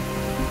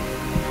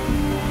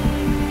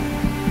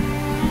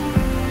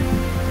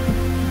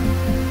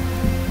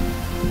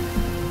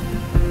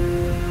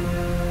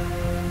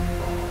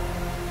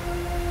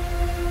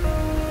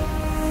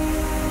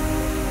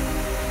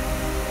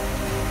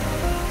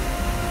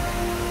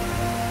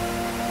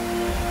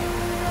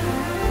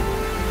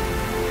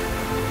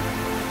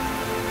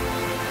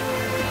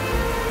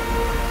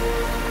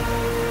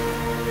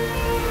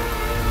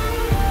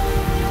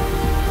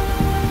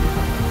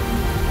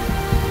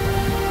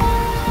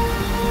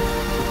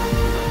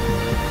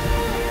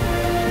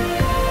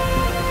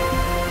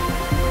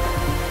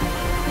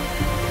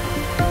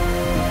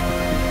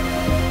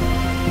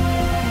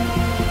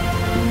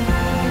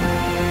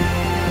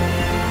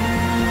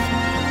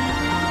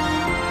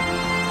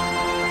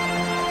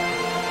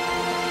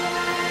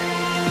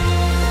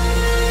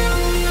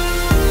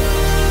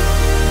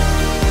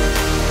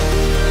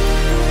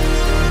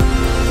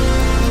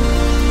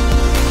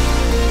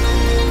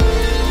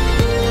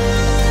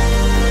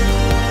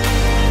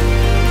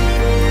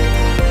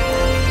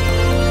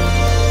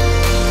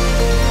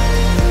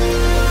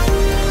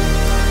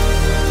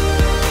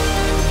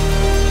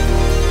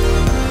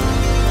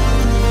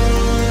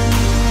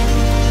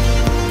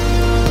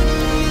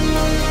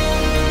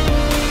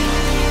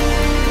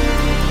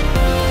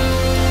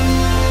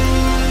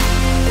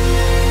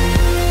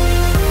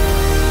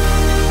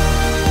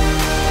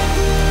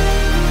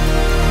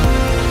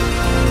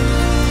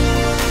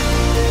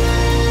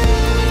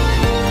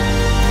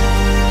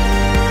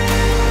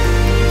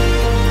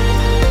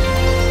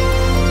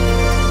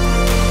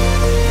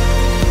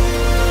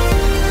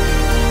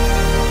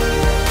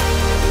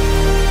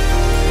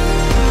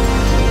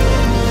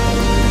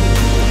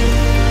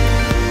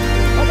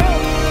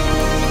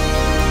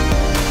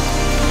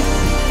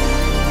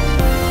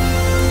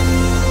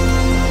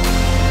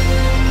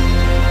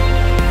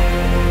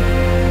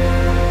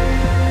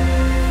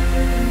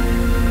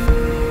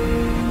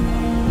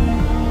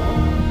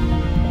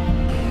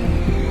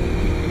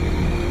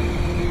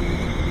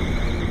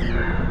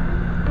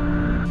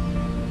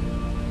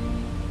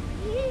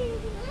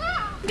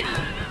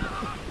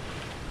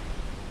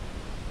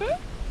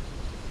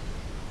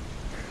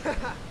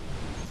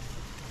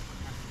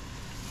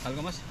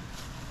 ¿Algo más?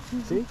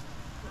 ¿Sí?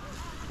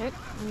 Okay,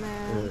 and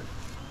then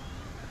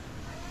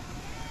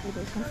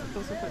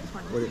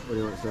What do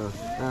you want, so?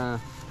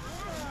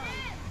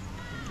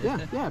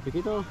 Yeah,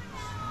 piquito.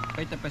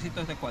 20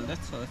 pesitos de cuál de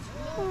estos.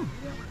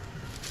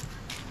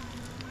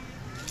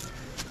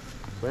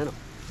 Bueno,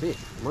 sí,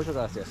 muchas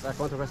gracias. ¿A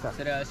cuánto cuesta?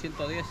 Será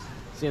 110.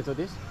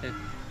 110? Sí.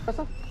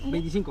 ¿Cuánto?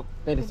 25.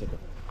 25.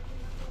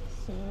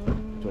 So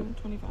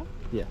 25.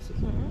 Yes.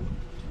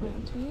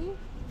 20.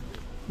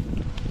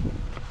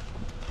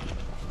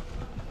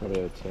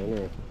 Probably a 10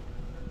 or...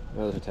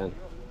 No, those are 10.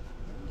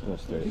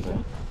 That's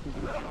 30.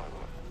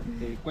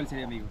 ¿Cuál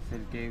sería, amigos?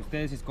 El que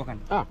ustedes escojan.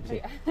 Ah, sí.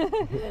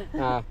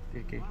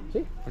 ¿El que?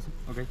 Sí. ¿Eso?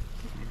 Ok.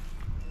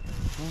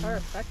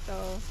 Perfecto.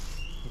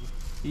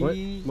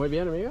 Y... Muy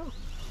bien, amigo.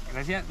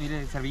 Gracias.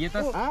 Mire,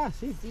 servilletas. Ah,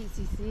 sí. Sí.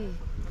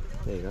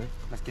 There you go.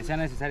 Las que sean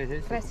necesarias,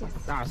 ¿eh? Gracias.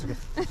 Ah, it's okay.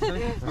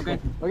 Ok.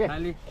 Okay.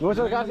 Dale.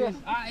 Muchas gracias.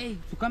 Ah,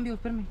 su cambio,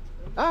 espérame.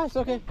 Ah, it's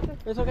okay.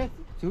 It's okay.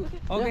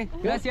 Ok, Yeah,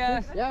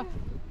 gracias. Yeah.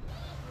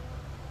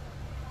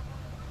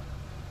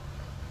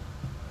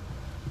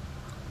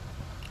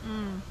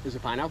 Is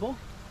it pineapple?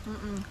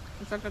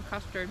 It's like a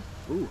custard.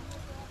 Ooh.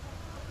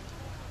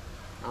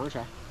 I want to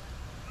try.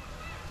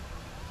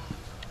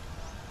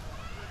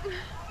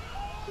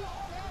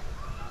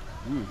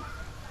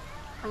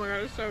 Oh my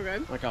god, it's so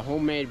good. Like a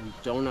homemade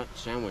donut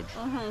sandwich.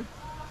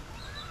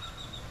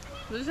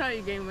 This is how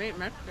you gain weight in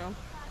Mexico.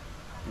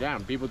 Yeah,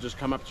 and people just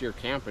come up to your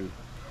camp and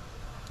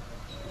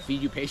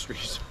feed you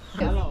pastries.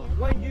 Hello.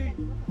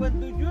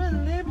 When do you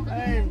live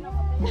in?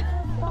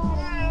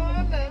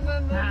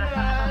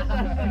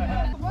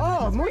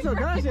 Oh, muchas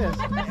gracias.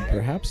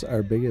 Perhaps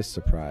our biggest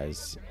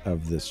surprise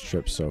of this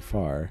trip so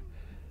far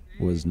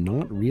was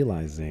not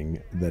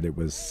realizing that it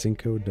was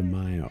Cinco de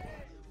Mayo.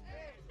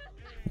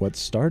 What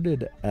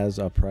started as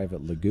a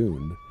private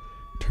lagoon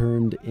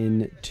turned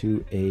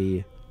into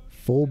a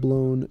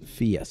full-blown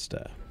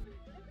fiesta.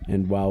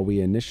 And while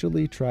we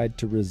initially tried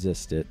to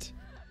resist it,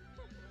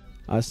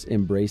 us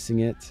embracing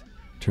it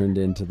turned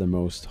into the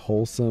most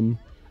wholesome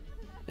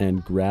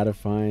and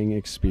gratifying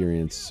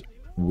experience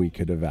we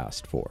could have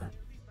asked for.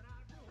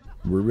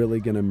 We're really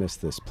gonna miss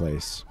this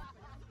place.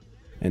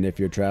 And if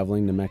you're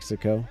traveling to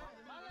Mexico,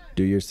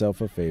 do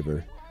yourself a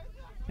favor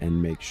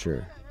and make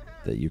sure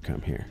that you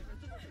come here.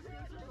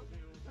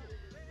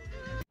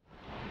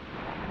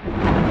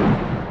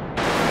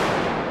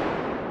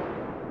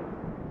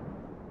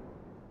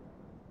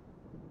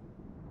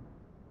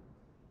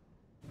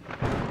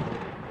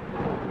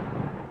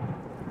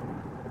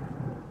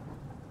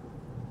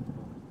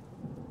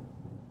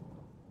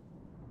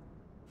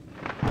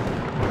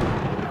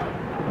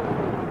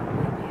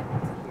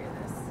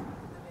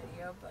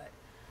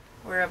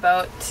 We're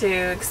about to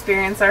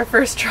experience our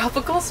first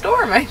tropical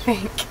storm, I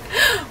think.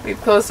 We've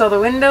closed all the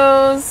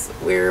windows,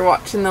 we were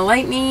watching the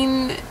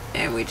lightning,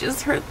 and we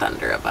just heard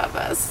thunder above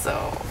us,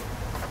 so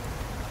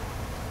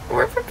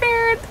we're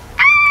prepared.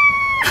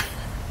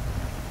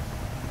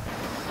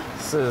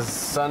 This is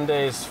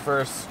Sunday's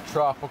first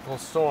tropical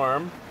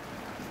storm.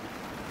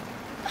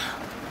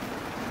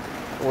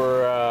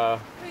 We're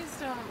Please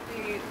don't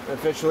be.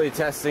 officially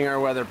testing our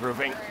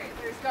weatherproofing. Alright,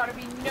 there's gotta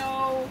be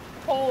no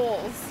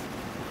holes.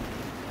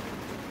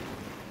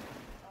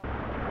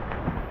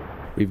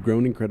 We've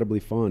grown incredibly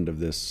fond of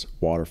this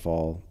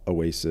waterfall,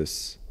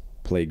 oasis,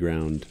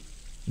 playground,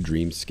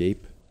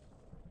 dreamscape,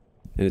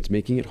 and it's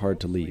making it hard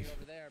to leave.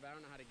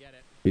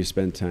 We've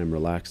spent time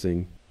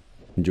relaxing,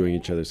 enjoying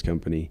each other's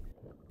company,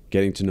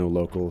 getting to know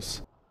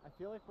locals, I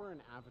feel like we're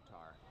an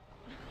avatar.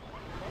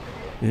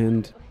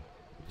 and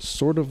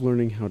sort of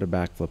learning how to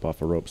backflip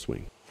off a rope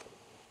swing.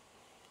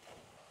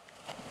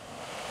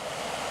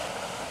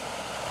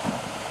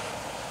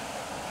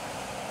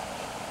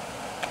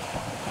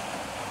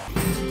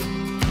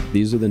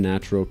 These are the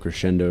natural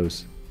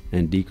crescendos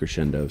and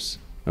decrescendos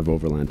of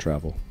overland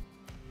travel.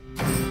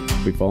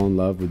 We fall in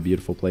love with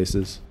beautiful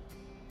places,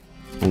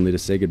 only to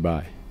say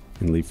goodbye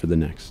and leave for the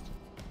next.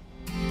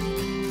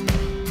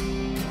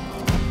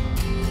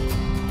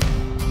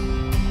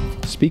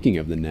 Speaking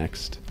of the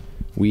next,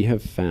 we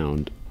have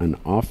found an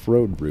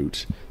off-road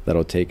route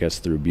that'll take us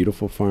through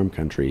beautiful farm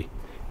country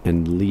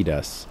and lead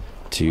us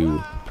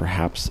to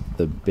perhaps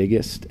the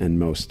biggest and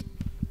most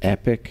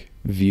epic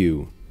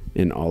view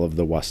in all of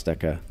the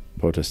Huasteca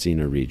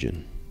Potosina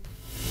region.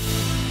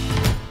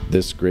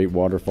 This great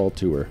waterfall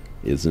tour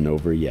isn't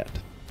over yet.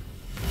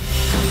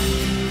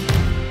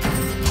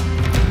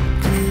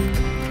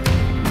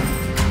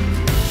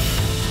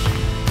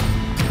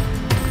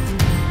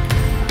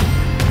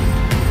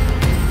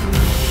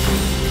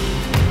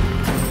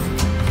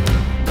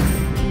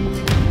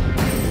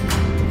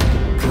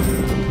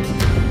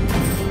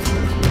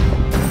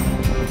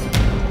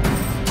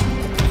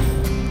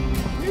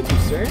 Thank you,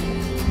 sir.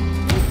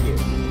 Thank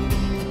you.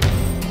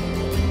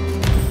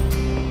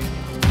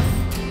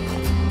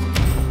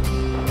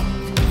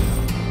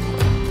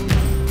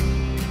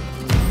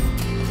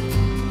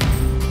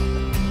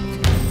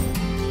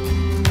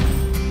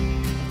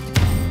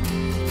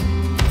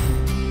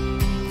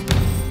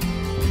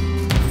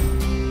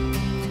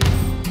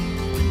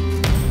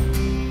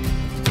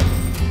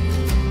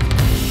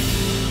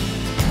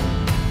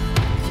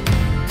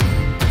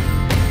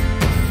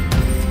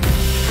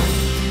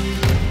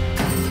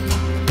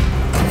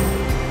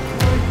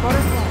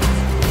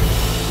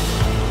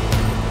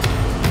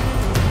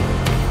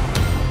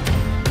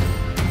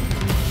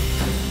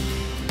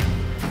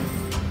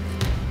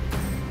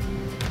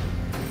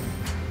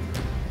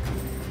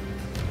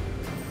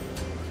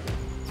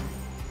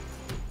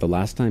 The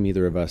last time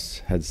either of us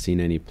had seen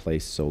any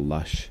place so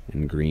lush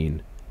and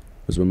green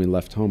was when we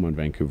left home on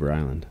Vancouver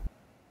Island.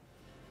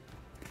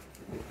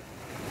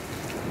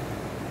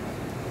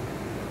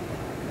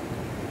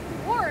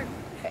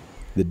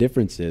 The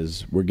difference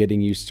is we're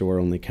getting used to our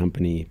only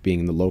company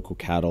being the local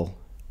cattle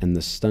and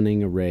the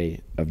stunning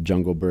array of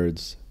jungle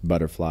birds,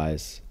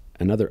 butterflies,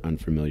 and other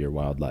unfamiliar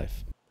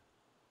wildlife.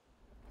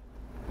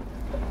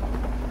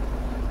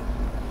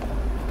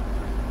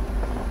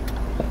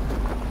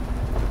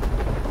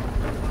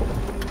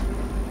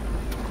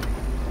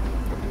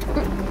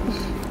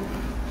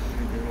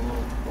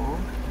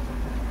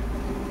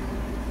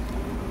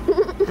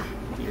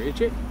 Can you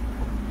reach it?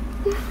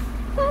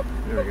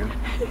 There we go.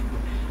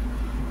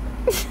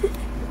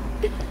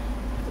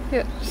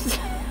 Yes.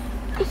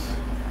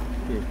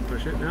 Can you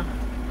push it now?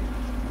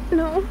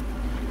 No.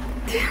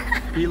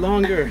 Be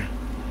longer.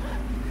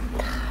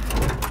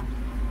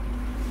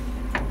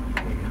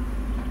 There you go.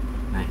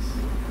 Nice.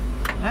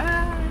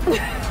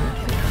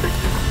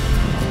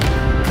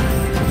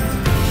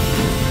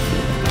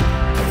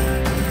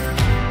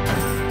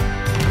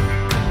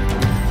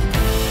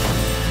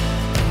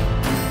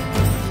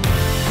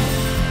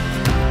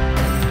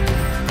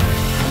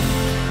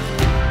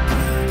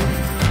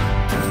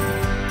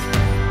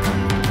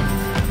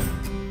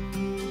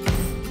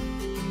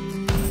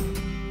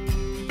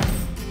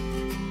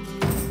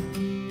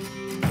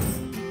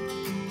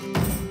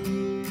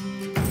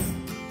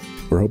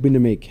 We're hoping to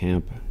make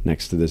camp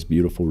next to this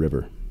beautiful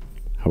river.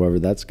 However,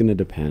 that's going to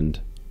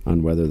depend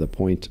on whether the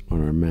point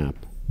on our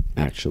map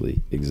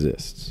actually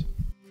exists.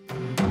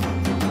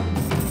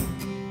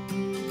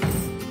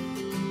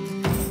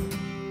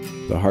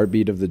 The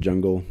heartbeat of the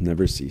jungle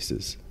never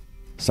ceases.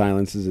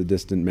 Silence is a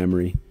distant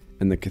memory,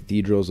 and the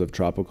cathedrals of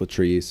tropical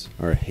trees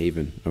are a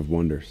haven of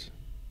wonders.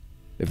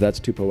 If that's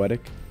too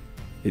poetic,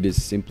 it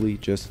is simply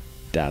just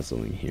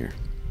dazzling here.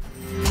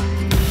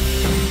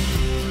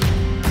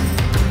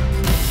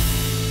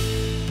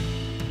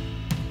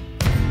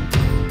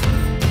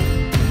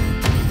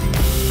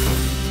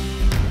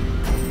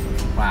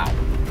 Wow.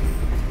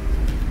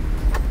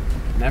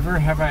 Never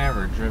have I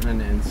ever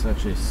driven in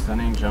such a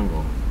stunning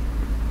jungle.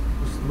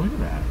 Just look at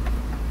that.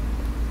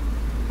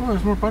 Oh,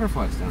 there's more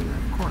butterflies down there,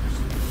 of course.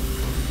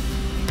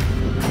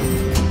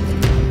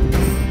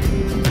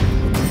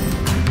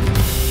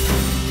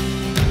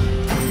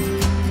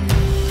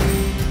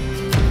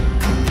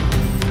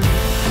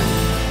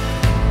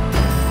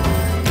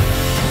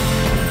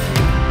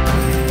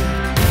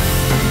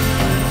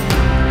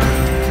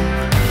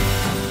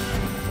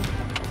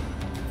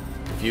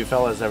 If you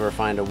fellas ever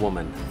find a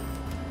woman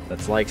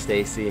that's like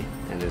Stacy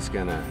and is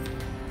gonna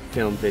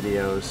film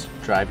videos,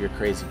 drive your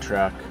crazy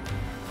truck,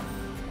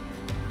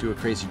 do a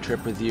crazy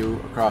trip with you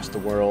across the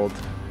world,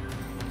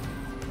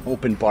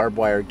 open barbed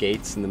wire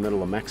gates in the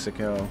middle of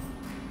Mexico,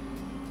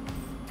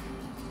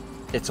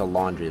 it's a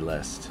laundry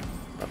list.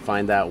 But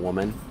find that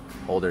woman,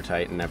 hold her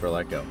tight and never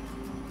let go.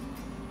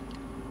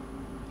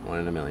 1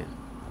 in a million.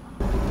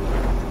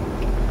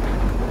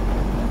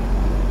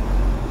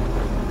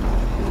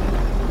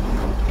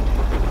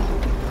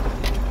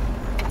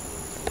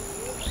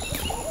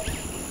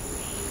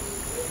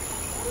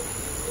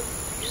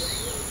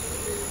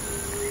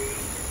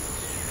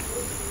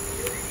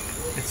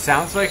 It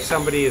sounds like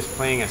somebody is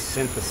playing a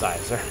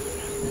synthesizer.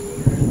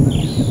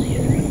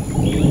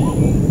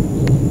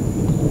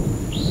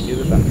 Cue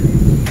the thunder.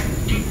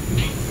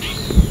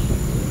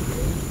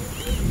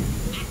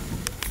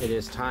 It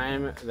is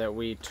time that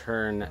we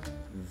turn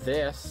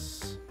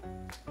this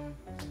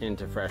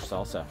into fresh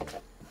salsa.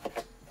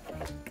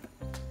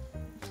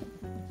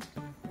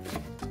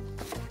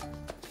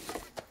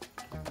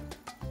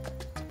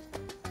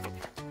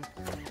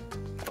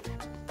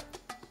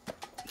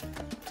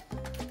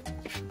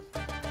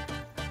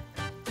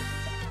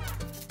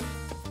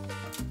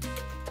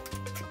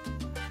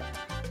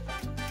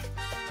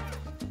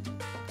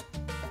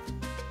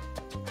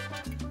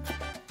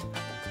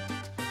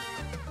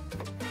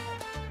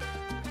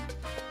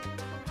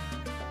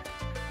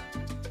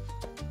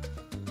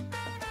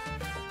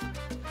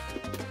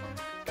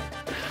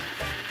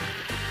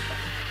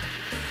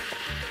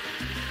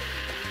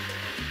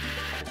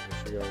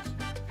 Goes.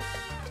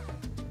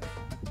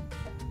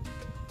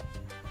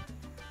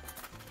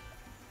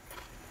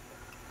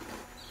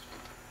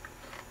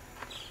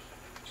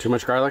 Too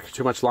much garlic,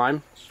 too much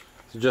lime?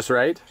 Is it just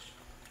right?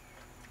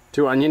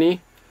 Too oniony?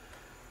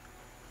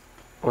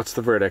 What's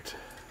the verdict?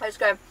 That's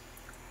good.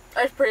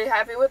 I was pretty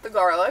happy with the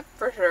garlic,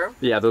 for sure.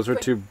 Yeah, those were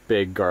two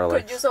big garlics.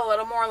 Could use a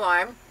little more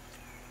lime.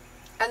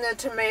 And the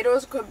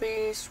tomatoes could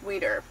be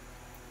sweeter.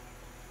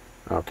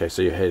 Okay,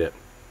 so you hate it.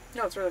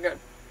 No, it's really good.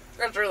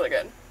 It's really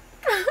good.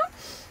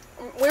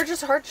 We're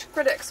just harsh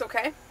critics,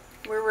 okay?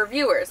 We're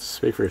reviewers.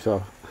 Speak for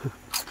yourself.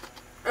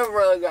 It's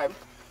really good.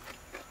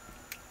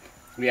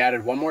 We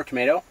added 1 more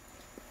tomato,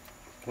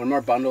 1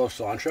 more bundle of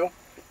cilantro,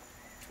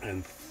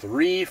 and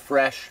 3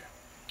 fresh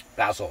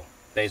basil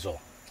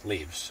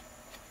leaves.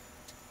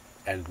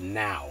 And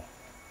now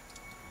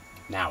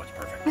it's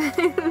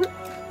perfect.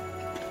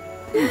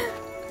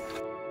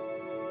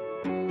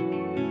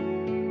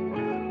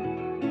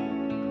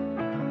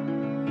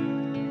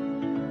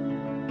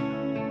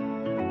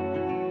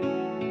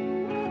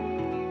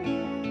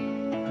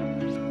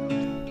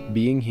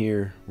 Being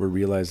here, we're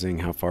realizing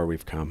how far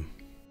we've come.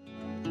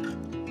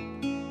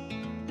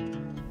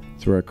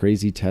 Through our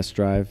crazy test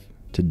drive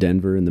to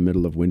Denver in the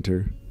middle of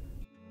winter,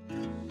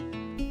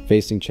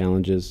 facing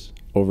challenges,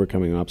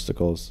 overcoming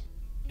obstacles,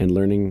 and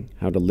learning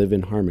how to live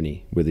in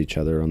harmony with each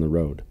other on the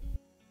road.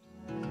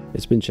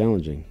 It's been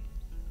challenging,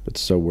 but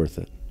so worth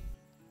it.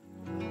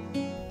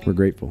 We're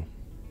grateful.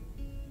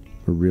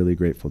 We're really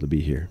grateful to be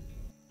here.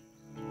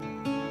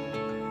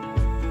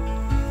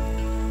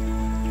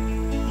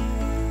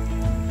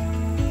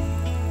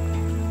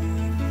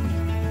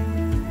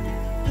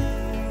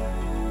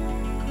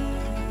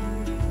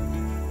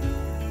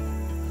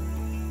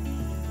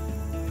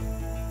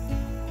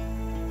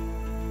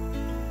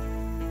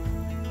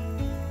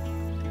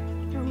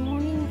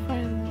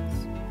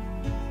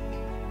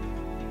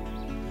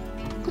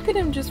 Look at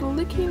him just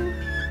licking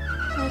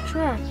our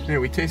trash. Yeah,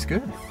 we taste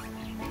good.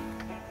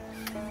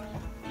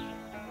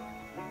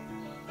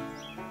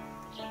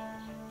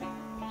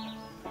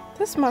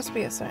 This must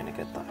be a sign of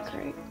good luck,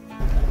 right?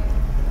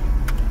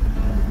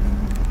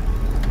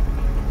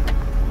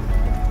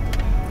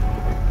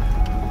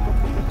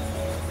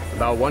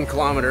 About 1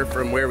 kilometer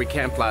from where we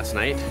camped last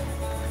night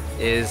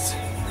is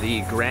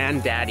the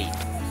Granddaddy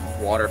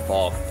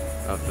waterfall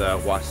of the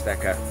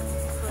Huasteca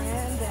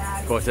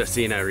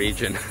Potosina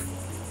region.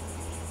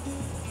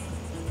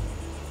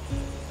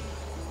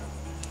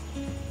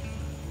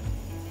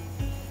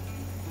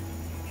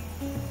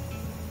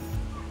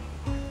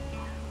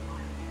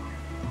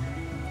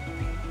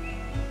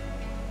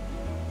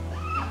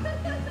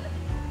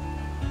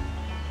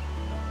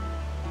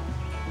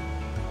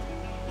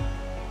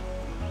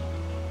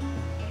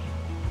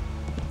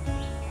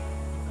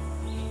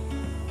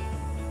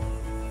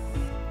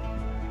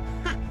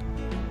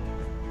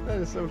 That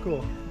is so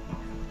cool.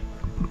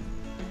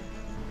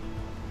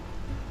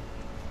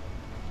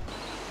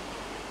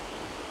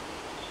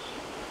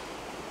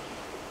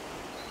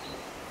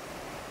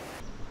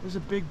 There's a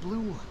big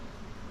blue one.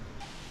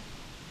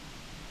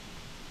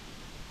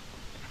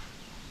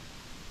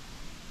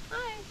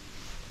 Hi.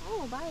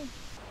 Oh, bye.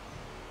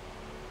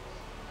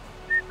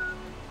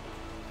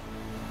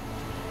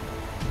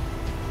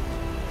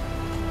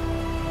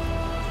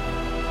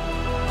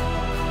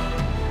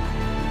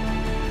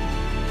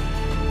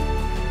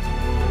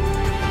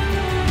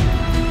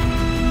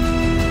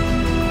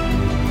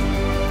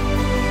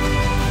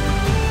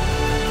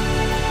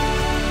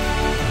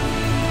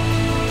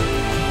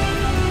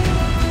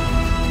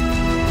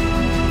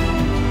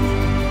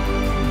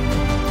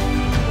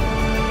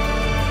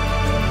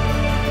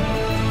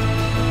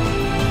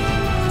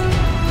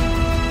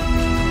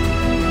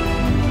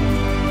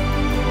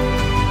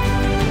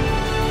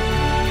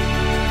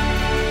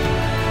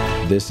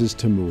 This is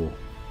Tamul,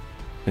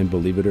 and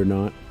believe it or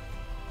not,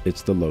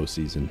 it's the low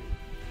season.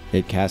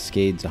 It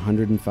cascades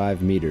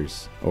 105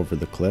 meters over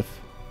the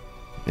cliff,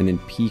 and in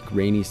peak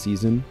rainy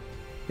season,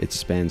 it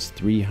spans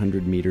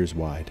 300 meters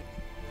wide.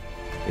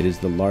 It is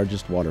the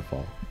largest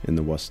waterfall in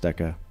the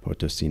Huasteca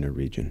Potosina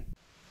region.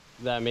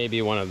 That may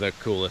be one of the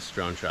coolest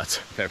drone shots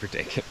I've ever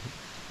taken.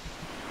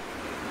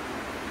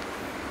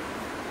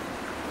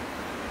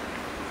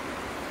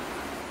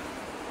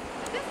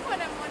 At this point,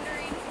 I'm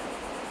wondering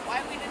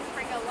why we didn't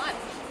bring a lunch.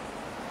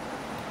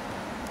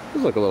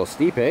 This looks a little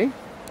steep, eh?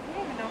 I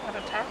don't even know how to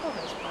tackle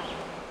this one.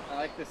 I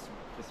like this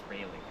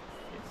railing.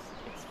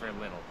 It's for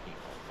little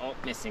people. Oh,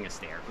 missing a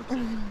stair.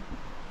 Oops.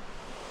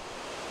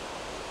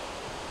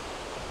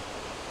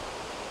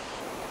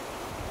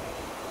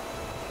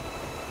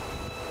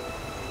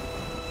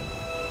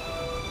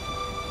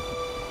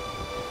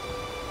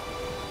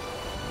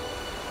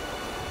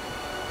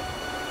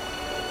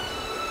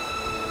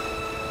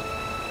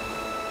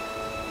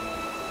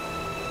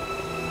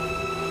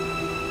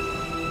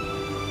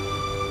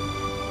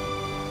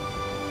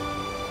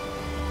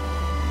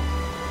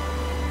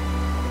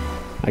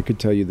 I could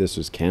tell you this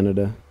was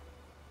Canada,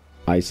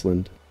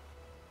 Iceland,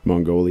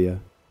 Mongolia,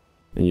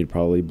 and you'd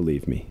probably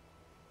believe me.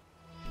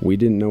 We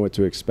didn't know what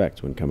to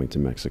expect when coming to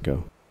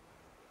Mexico.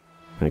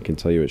 I can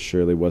tell you it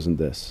surely wasn't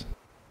this.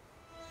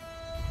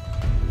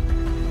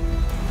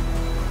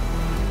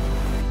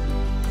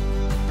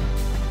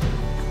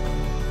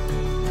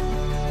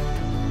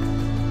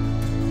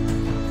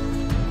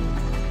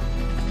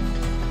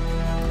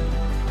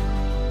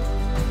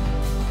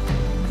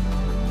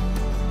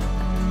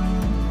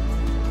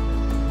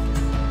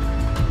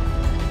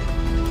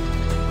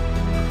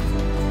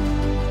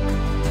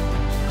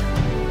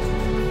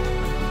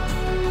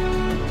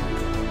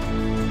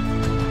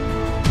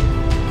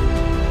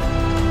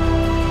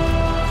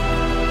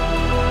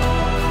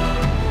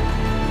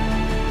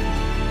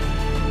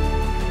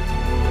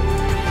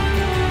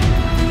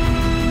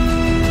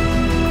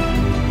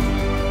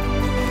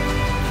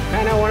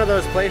 One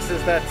of those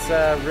places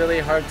that's really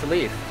hard to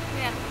leave.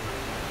 Yeah.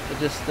 But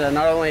just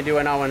not only do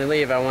I not want to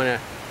leave, I want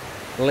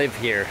to live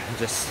here.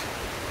 Just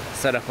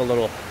set up a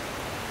little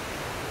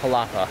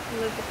palapa.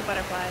 Live with the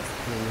butterflies.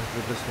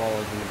 With the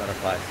swallows and the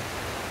butterflies.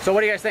 So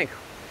what do you guys think?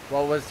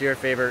 What was your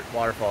favorite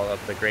waterfall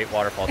of the Great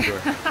Waterfall Tour?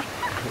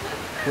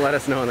 Let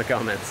us know in the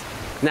comments.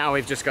 Now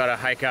we've just got to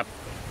hike up,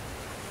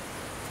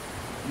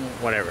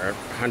 whatever,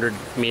 100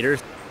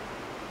 meters.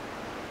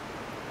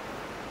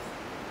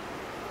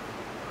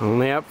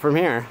 Only up from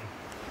here.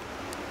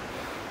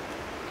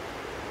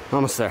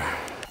 Almost there.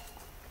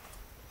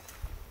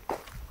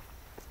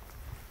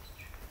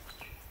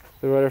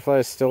 The butterfly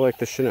is still like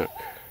the Chinook.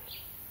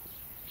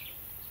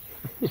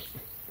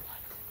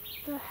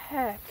 The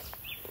heck?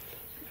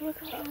 Look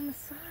on the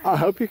side. I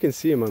hope you can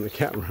see him on the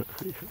camera.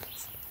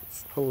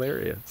 It's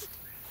hilarious.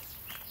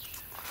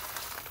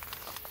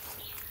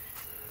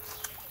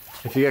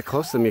 If you get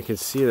close to them, you can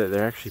see that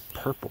they're actually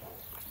purple.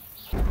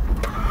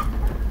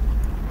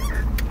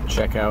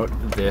 Check out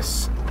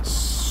this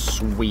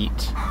sweet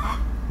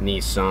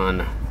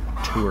Nissan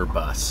tour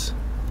bus.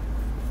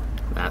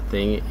 That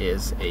thing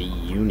is a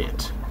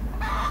unit.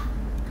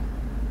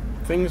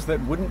 Things that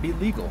wouldn't be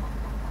legal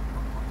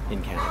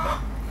in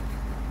Canada.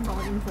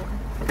 Volume 4.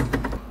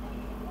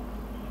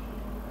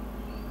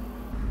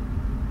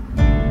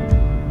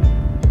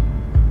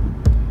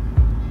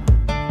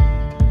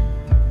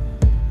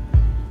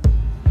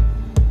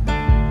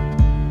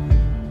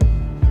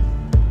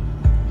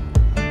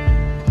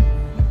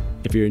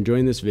 If you're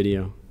enjoying this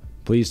video,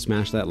 please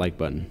smash that like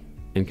button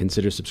and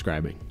consider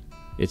subscribing.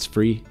 It's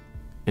free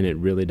and it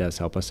really does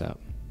help us out.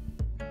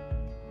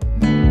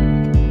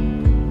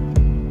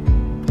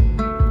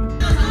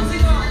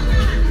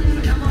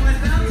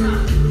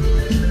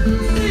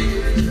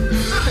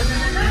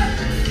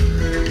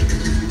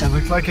 It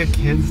looked like a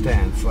kid's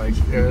dance, like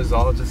it was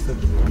all just a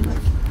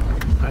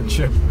bunch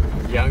of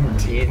young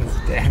teens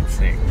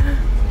dancing.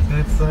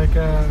 It's like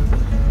a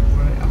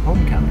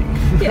homecoming.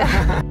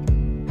 Yeah.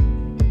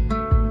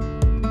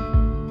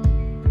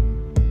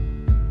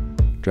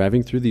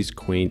 Driving through these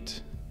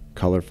quaint,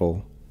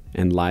 colorful,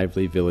 and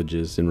lively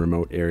villages in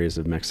remote areas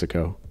of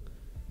Mexico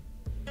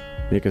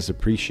make us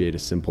appreciate a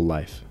simple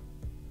life,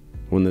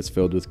 one that's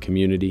filled with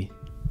community,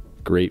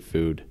 great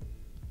food,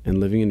 and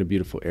living in a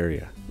beautiful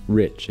area,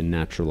 rich in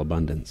natural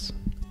abundance.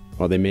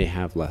 While they may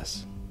have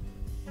less,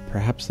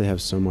 perhaps they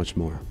have so much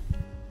more.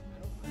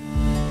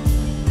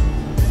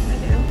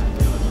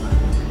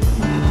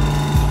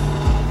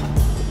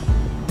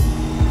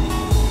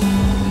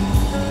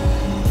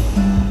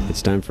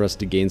 It's time for us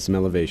to gain some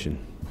elevation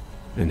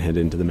and head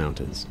into the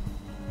mountains.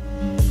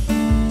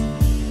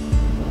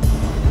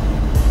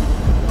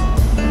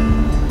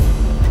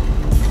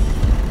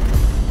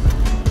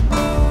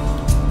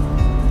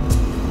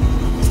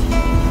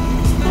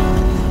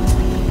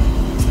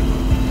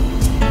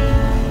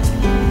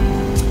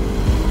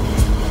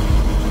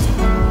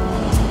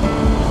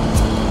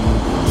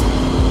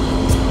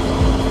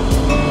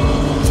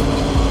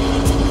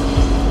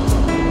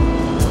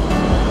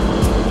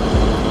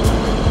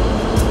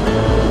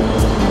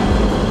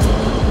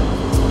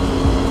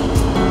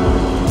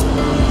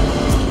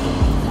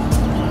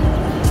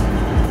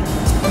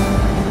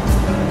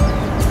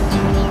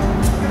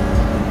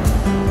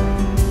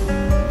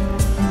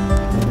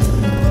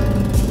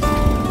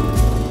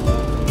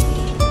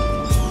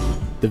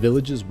 The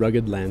village's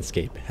rugged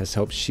landscape has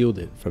helped shield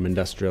it from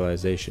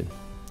industrialization.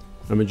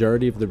 A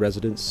majority of the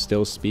residents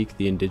still speak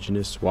the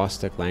indigenous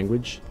Huastec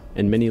language,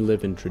 and many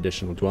live in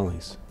traditional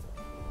dwellings.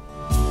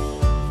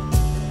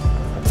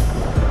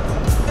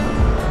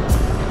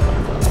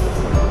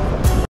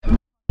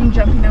 I'm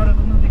jumping out of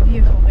a moving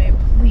vehicle, babe.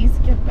 Please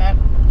get that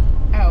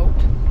out.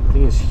 The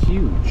thing is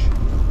huge.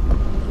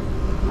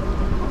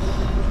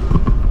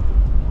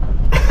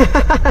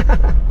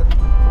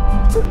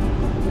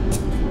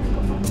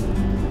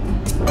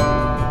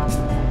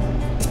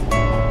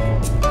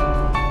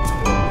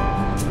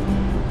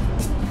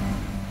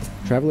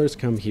 Travelers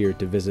come here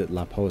to visit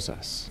La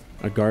Posas,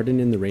 a garden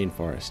in the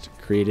rainforest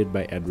created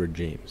by Edward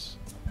James.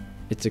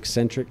 Its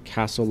eccentric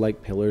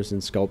castle-like pillars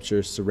and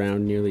sculptures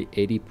surround nearly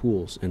 80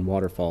 pools and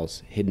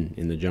waterfalls hidden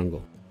in the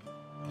jungle.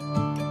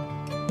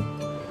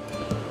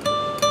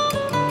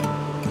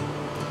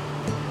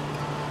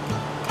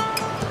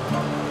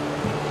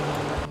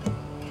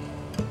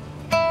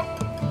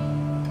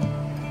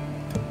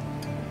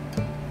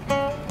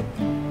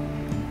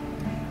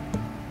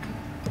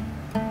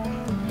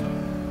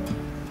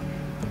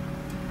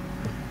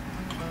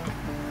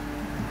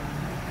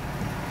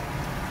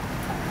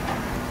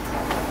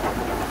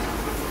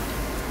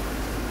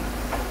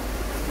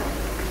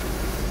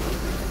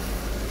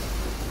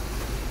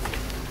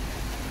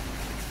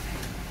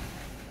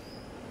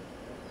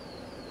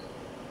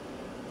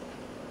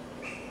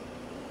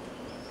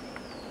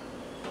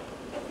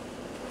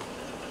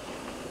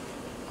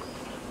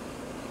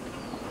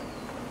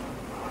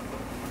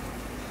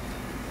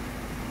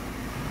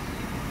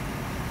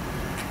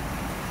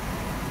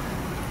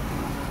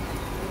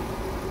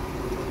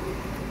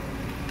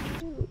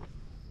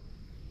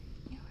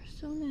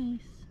 So nice.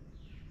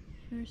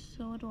 You're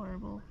so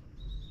adorable.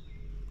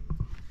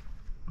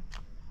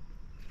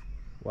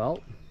 Well,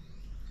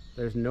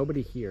 there's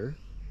nobody here,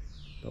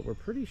 but we're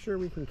pretty sure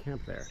we can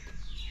camp there.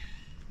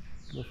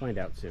 We'll find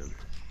out soon.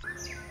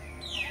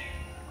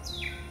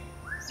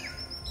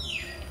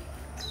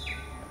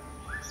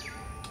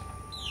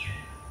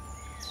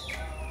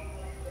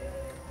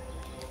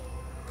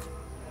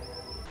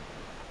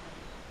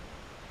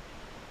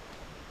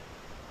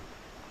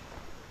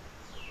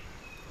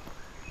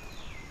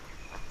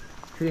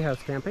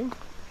 treehouse camping.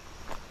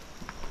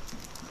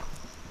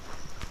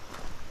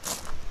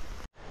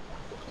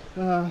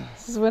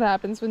 This is what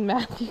happens when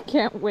Matthew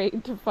can't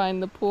wait to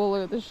find the pool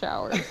or the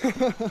shower.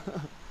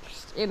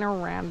 Just in a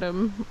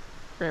random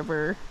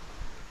river.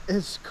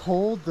 It's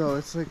cold though.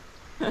 It's like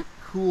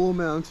cool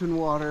mountain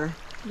water.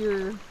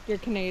 Your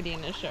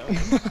Canadian is showing.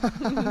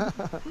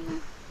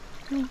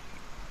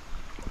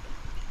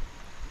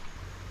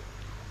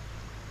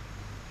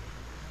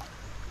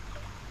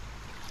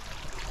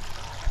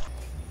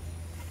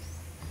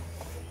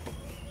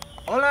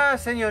 Hola,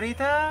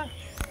 señorita.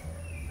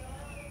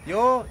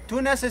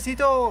 ¿Tú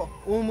necesito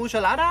un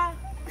muchalada?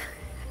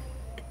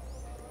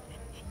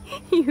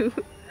 You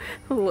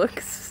look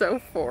so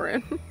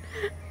foreign.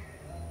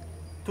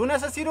 ¿Tú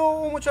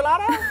necesito un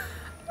muchalada?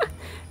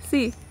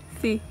 Sí,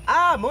 sí.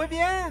 Ah, muy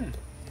bien.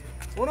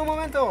 Un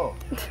momento.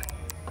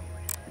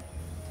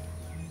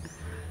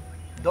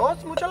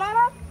 ¿Dos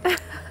muchaladas?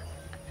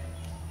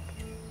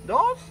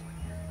 ¿Dos?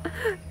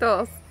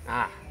 Dos.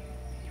 Ah,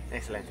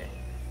 excelente.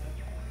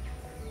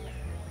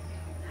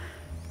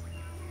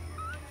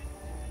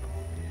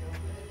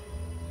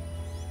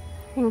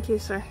 Thank you,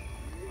 sir.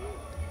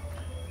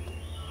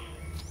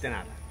 De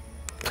nada.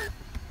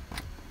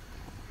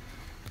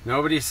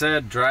 Nobody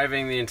said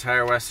driving the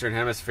entire Western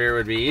Hemisphere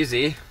would be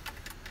easy.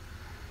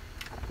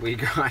 We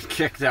got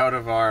kicked out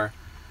of our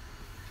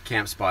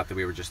camp spot that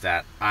we were just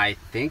at. I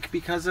think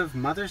because of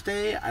Mother's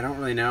Day. I don't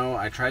really know.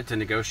 I tried to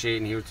negotiate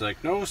and he was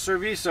like, no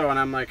serviso. And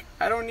I'm like,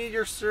 I don't need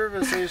your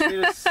service. I just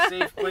need a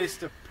safe place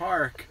to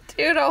park.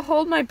 Dude, I'll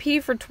hold my pee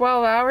for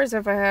 12 hours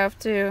if I have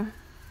to.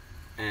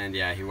 And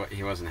yeah,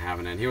 he wasn't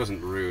having it. He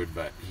wasn't rude,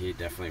 but he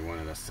definitely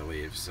wanted us to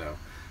leave. So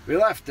we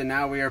left, and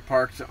now we are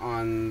parked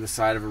on the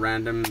side of a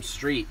random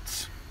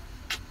street.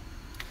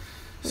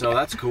 So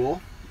that's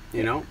cool,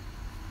 you know.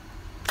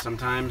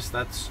 Sometimes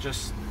that's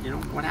just, you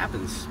know, what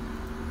happens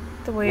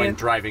The way when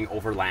driving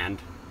overland.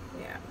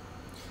 Yeah.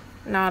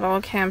 Not all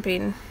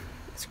camping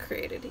is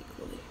created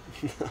equally.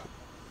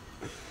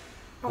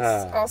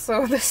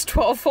 Also, this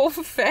 12-volt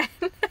fan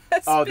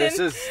has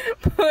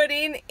been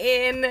putting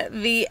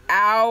in the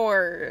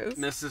hours.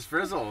 Mrs.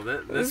 Frizzle,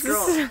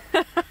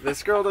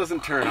 this girl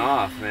doesn't turn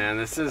off, man.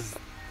 This is,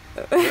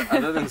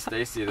 other than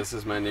Stacy, this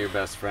is my new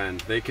best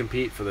friend. They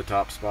compete for the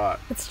top spot.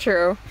 It's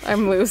true.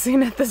 I'm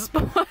losing at this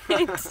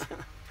point.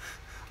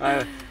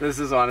 This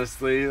is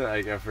honestly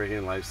like a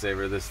freaking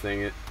lifesaver. This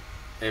thing,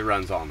 it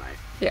runs all night.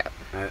 Yeah.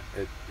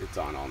 It's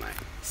on all night.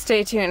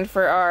 Stay tuned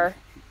for our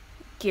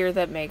gear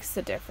that makes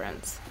the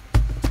difference.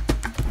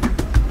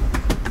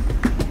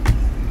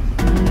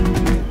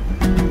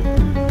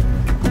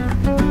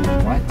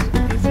 What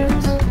is it?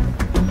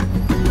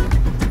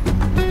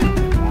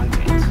 Want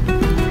it?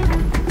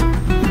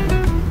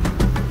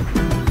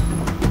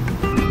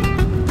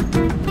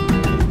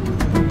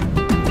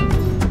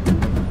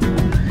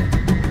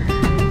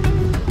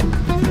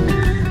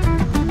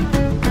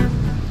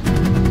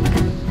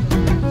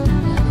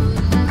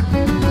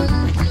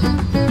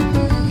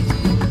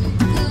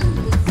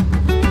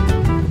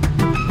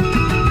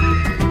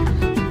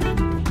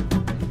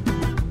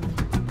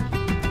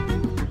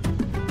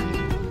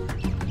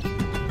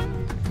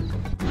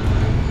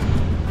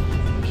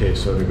 Okay,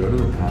 so to go to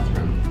the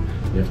bathroom,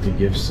 you have to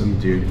give some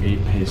dude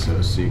 8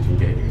 pesos so you can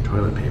get your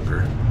toilet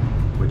paper,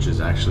 which is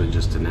actually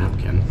just a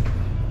napkin.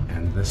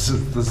 And this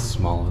is the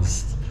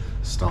smallest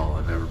stall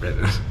I've ever been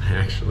in,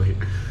 actually.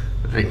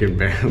 I can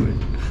barely,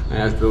 I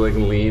have to like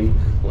lean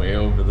way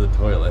over the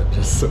toilet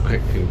just so I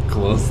can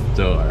close the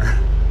door.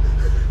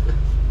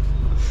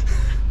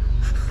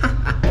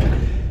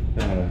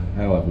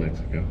 I love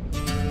Mexico.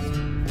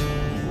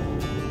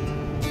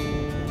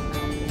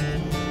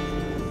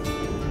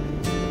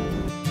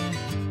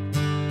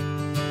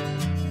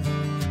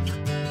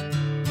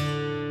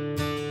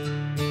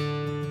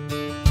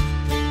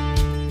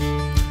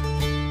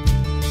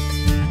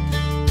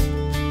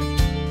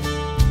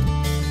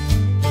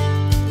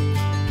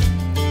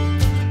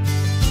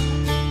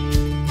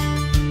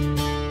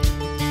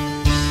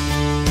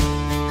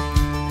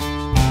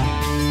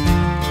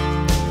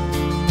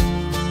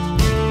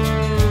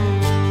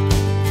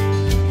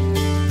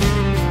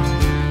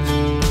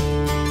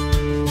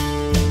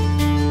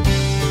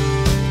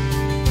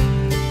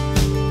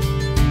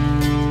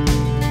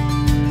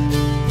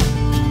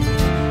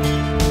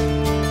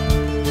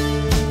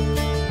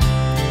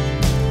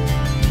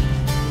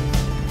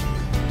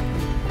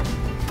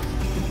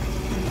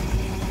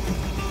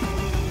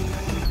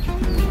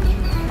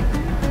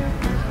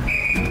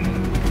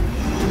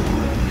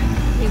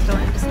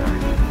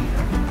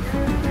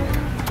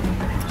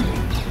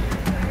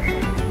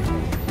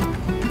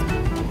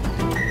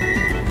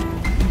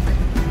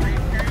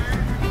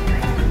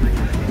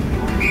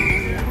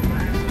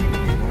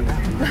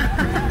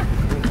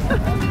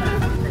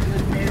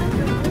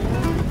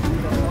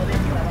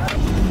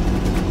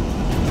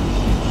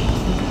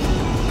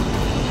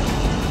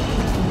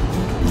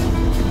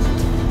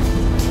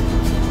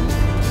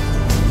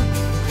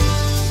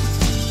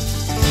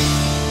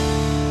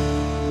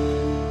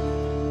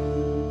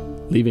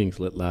 Leaving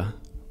Tlitla,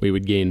 We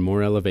would gain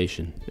more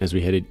elevation as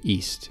we headed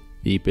east,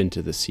 deep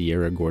into the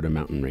Sierra Gorda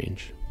mountain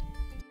range.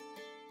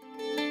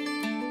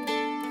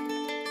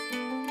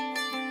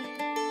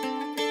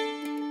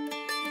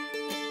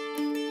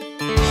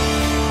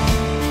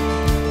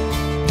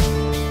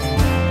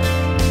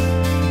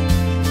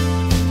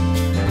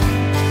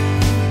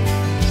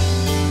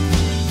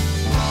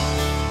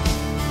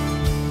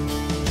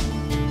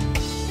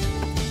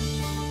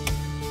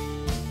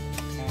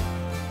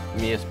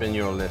 Mi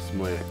español es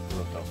muy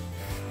roto.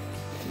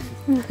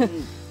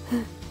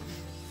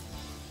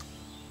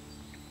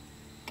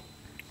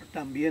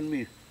 También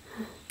mi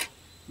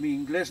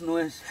inglés no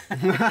es.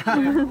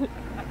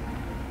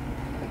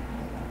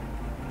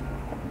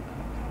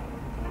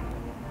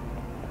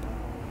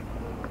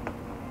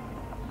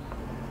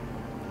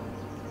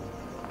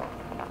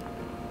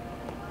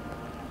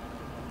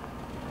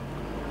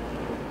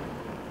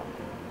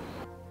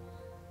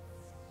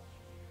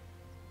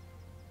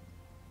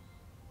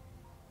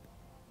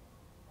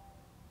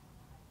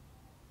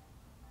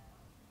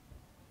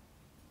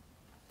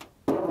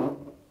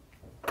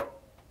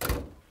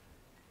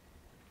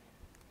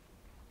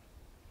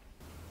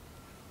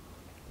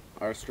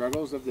 Our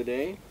struggles of the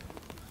day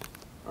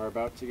are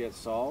about to get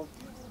solved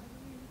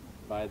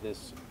by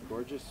this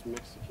gorgeous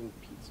Mexican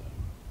pizza.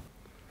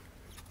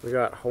 We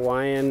got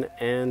Hawaiian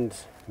and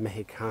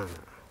Mexicana.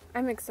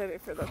 I'm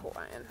excited for the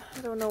Hawaiian.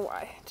 I don't know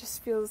why. It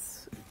just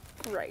feels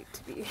right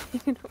to be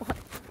Hawaiian.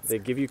 They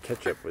give you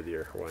ketchup with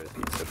your Hawaiian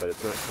pizza, but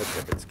it's not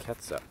ketchup, it's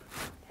ketchup.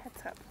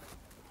 Ketchup.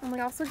 And we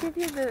also give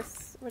you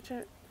this, which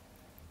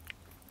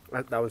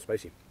That was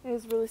spicy.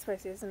 is really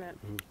spicy, isn't it?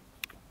 Mm-hmm.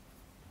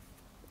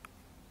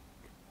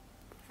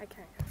 I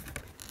can't.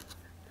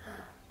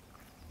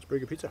 It's a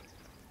pretty good pizza.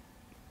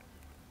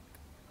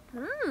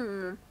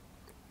 Mmm.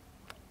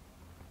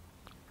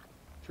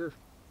 Cheers.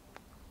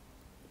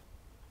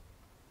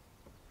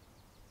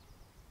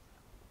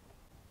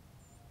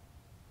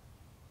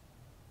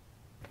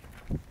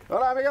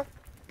 Hola, amigo.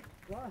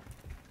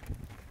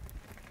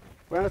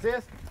 Buenos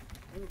dias.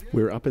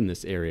 We're up in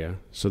this area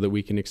so that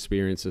we can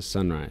experience a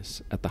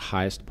sunrise at the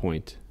highest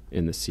point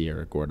in the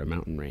Sierra Gorda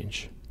mountain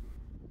range.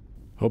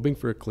 Hoping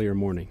for a clear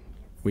morning,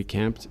 we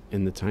camped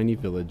in the tiny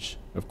village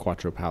of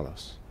Cuatro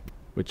Palos,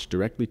 which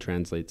directly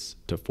translates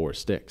to 4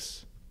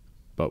 sticks,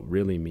 but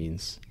really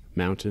means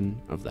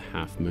Mountain of the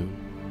Half Moon.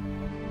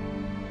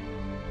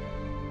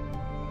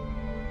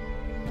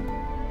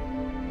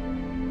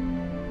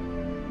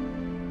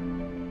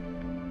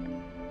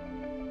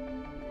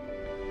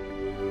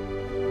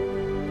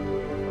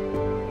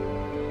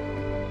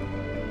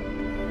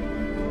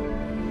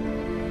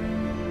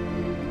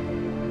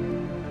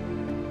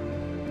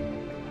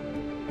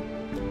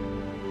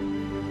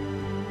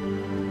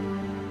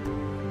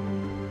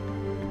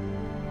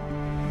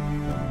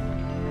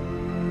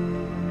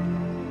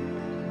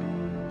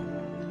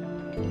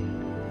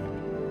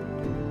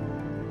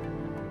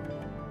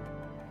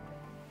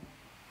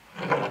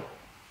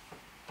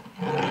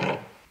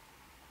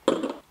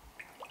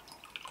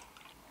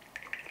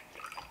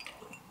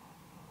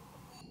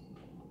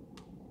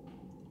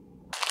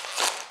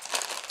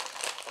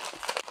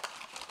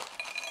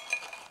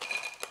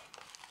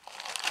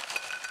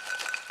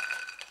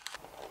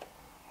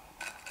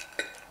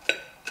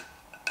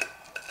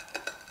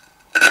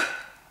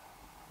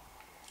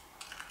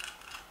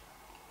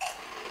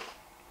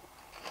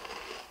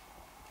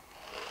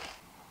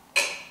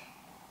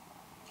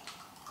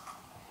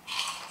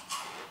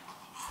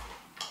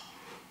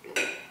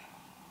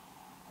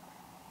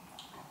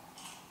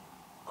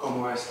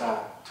 ¿Cómo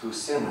está tu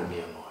cena, mi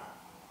amor?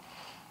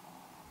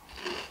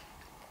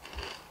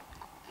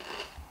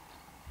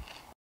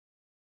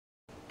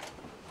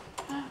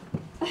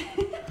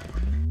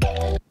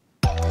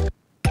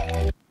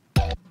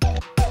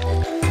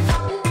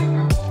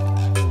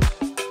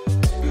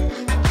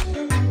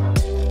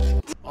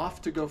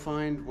 Off to go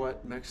find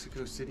what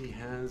Mexico City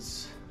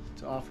has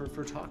to offer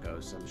for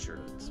tacos. I'm sure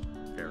it's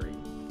very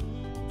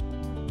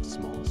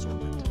small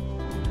assortment.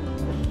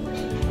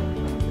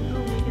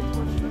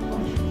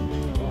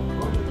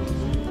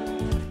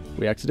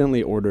 We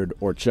accidentally ordered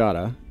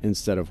horchata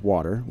instead of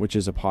water, which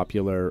is a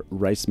popular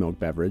rice milk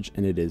beverage,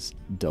 and it is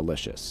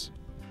delicious.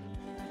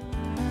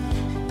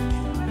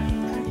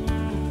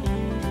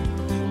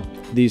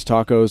 These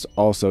tacos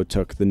also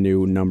took the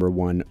new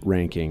 #1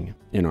 ranking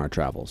in our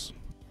travels.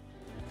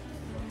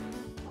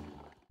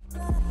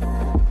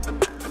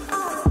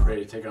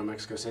 Ready to take on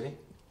Mexico City?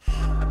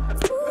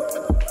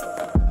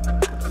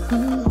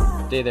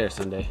 Stay there,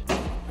 Sunday.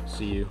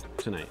 See you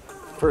tonight.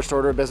 First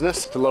order of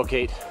business, to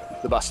locate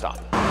the bus stop.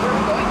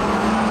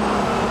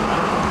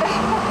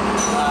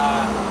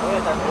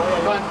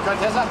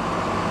 Contessa?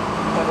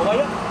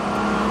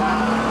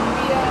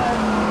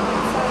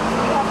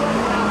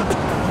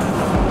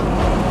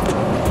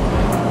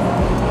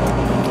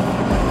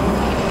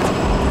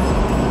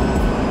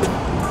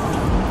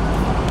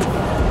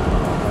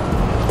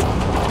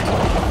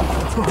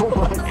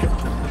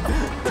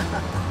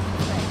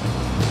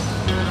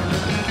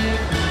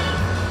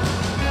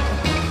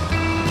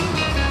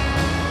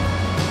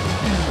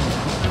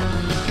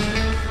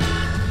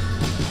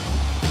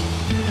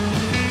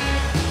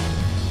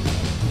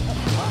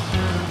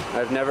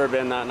 never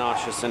been that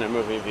nauseous in a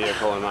moving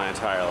vehicle in my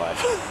entire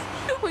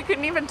life. We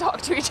couldn't even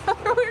talk to each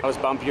other. I was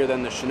bumpier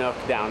than the Chinook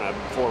down a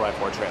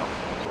 4x4 trail.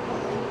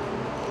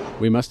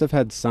 We must have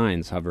had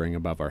signs hovering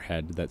above our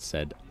head that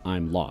said,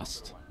 "I'm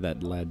lost,"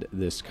 that led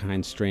this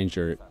kind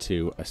stranger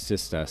to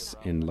assist us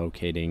in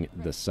locating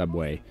the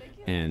subway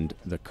and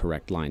the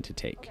correct line to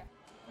take.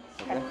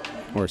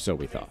 Or so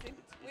we thought.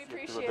 We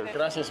appreciate it.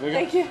 Gracias, amiga.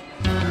 Thank you.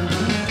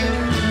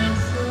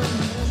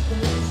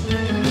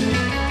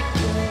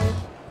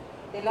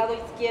 Del lado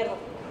izquierdo.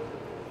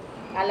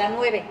 A la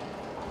 9.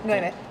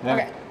 9.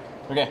 Okay.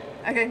 Okay.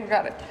 Okay,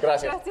 got it.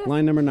 Gracias.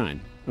 Line number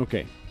 9.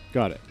 Okay,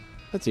 got it.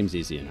 That seems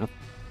easy enough.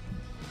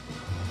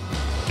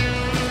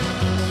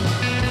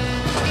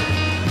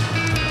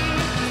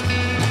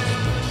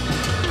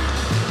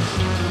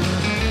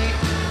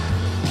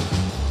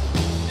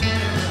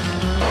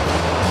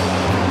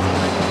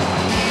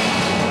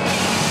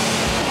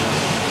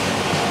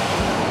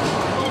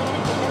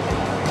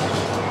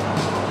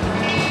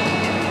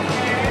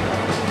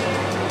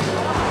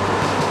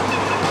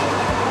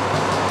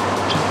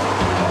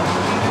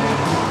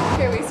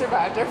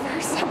 Our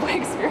first subway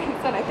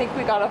experience, and I think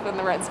we got off in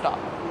the red stop.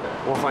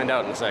 We'll find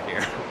out in a sec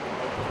here.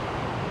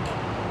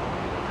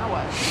 Now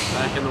what?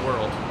 Back in the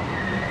world.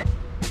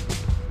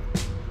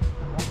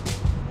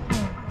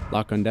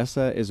 La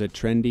Condesa is a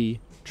trendy,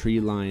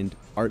 tree-lined,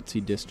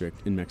 artsy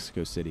district in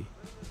Mexico City,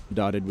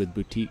 dotted with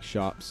boutique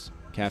shops,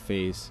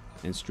 cafes,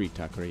 and street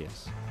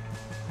taquerias.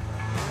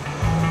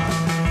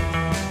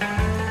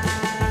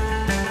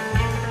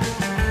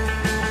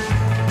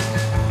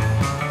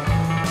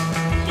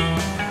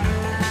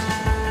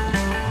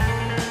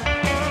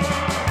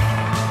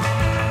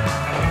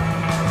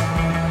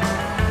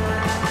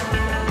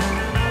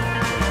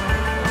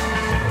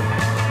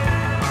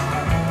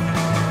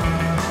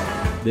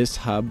 This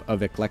hub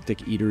of eclectic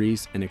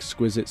eateries and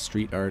exquisite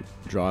street art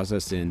draws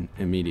us in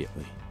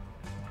immediately.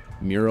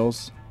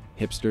 Murals,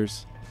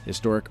 hipsters,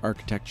 historic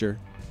architecture,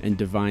 and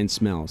divine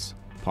smells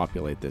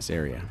populate this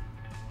area.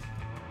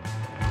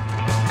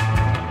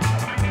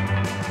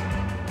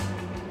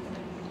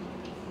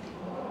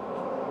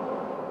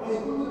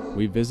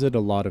 We visit a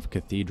lot of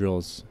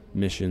cathedrals,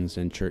 missions,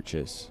 and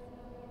churches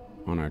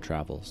on our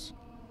travels.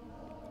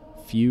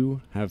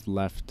 Few have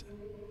left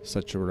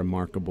such a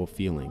remarkable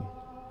feeling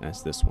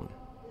as this one.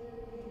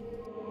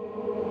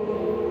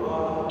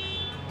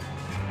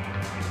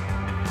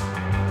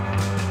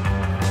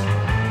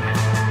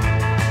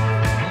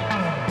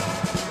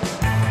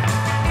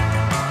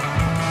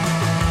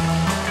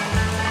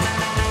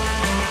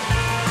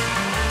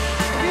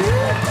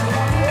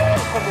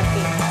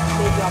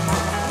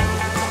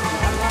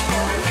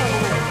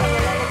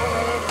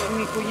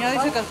 Mi cuñado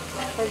dice que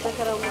falta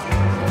que era una.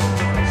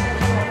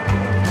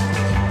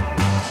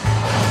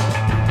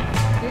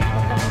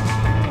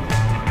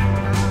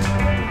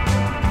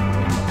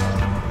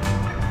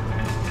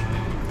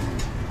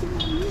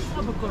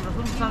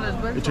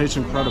 It tastes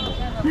incredible.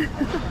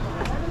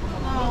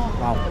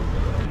 Wow.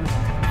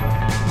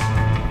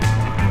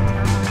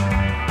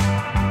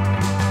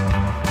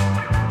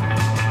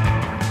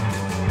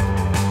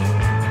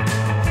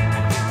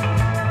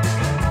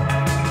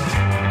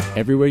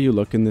 Everywhere you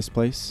look in this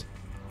place,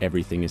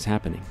 everything is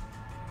happening.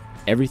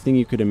 Everything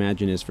you could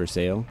imagine is for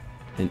sale,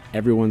 and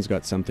everyone's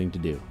got something to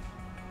do.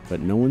 But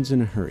no one's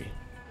in a hurry.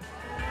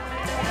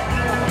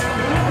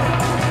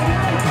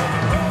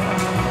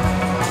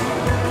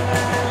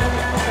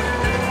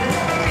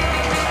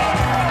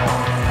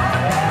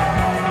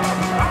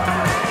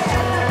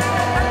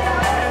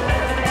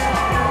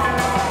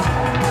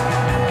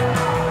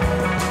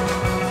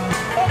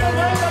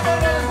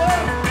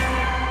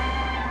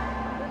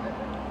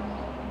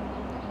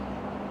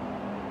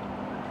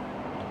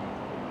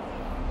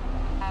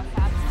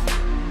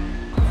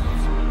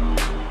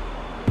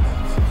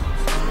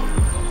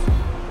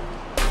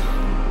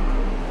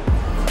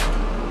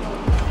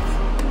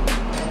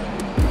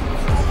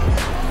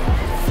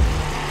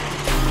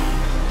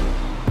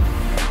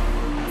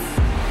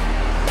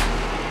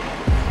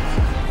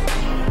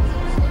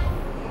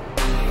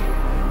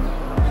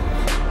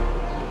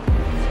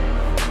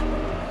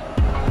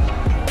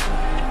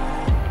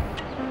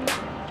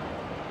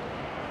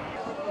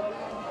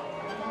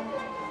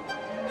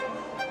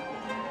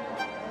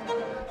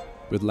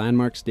 With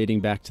landmarks dating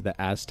back to the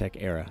Aztec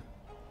era,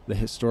 the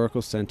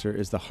historical center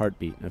is the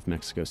heartbeat of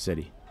Mexico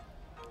City.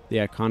 The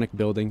iconic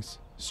buildings,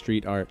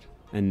 street art,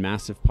 and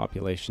massive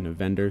population of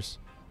vendors,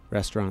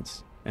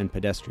 restaurants, and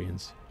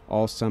pedestrians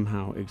all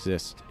somehow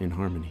exist in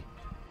harmony.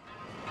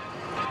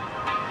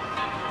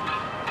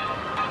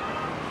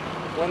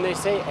 When they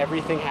say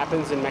everything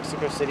happens in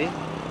Mexico City,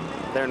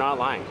 they're not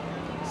lying.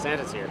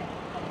 Santa's here.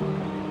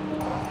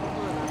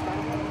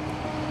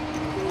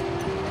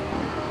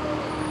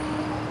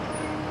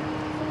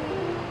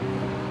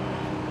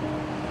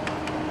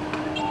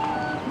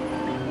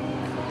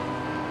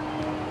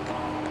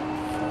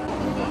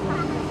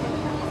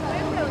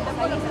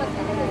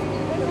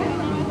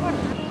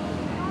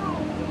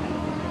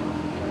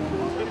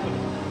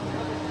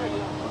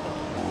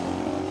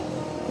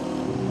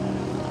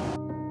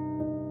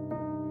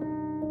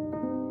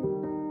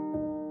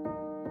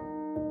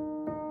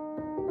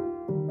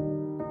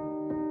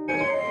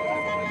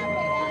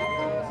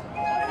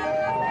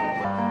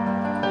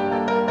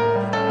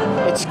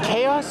 It's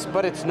chaos,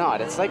 but it's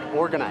not. It's like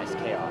organized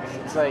chaos.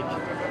 It's like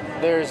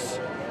there's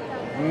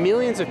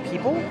millions of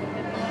people,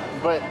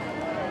 but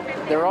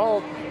they're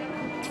all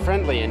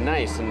friendly and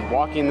nice and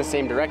walking in the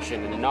same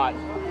direction and not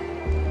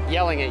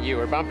yelling at you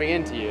or bumping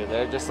into you.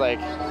 They're just like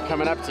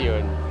coming up to you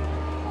and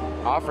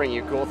offering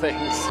you cool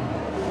things.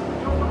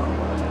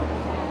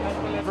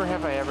 Never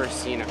have I ever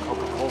seen a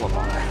Coca-Cola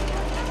bar.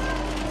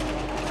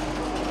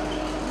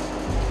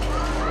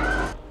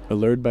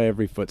 Allured by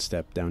every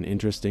footstep down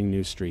interesting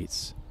new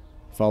streets,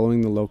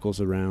 following the locals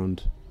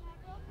around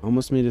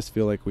almost made us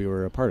feel like we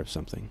were a part of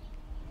something.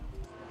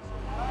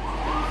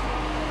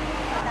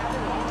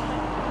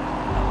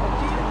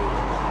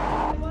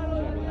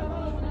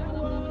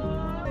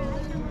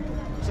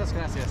 Muchas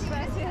gracias.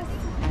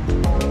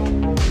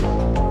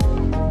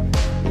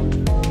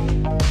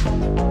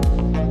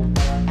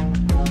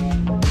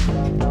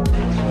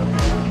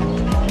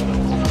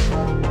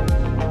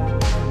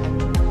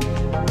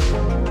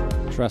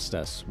 Trust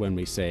us when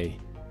we say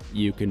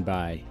you can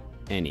buy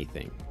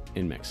anything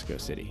in Mexico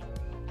City.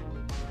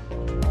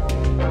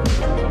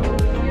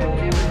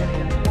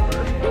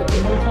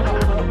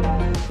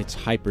 It's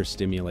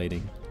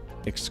hyper-stimulating,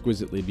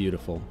 exquisitely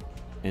beautiful,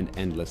 and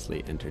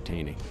endlessly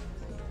entertaining.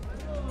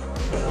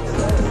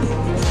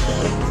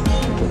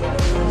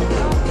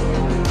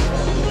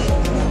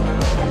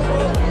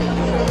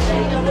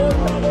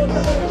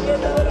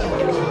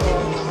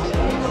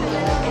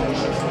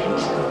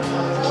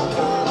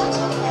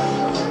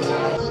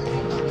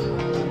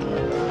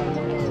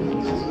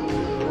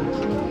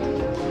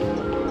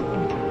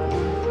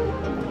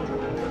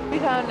 We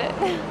found it.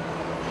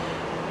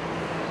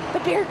 The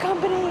beer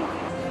company.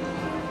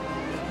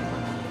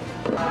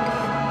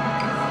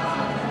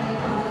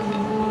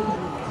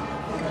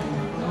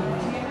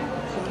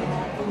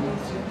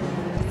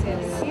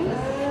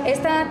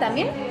 ¿Esta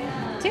también?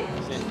 Sí.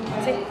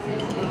 Sí.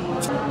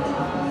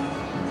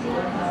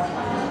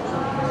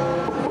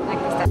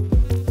 Aquí está.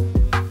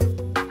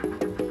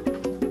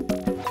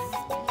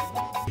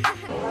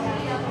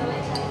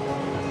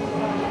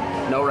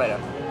 No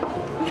write-up.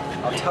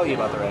 I'll tell you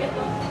about the write-up.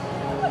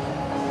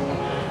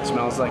 It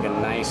smells like a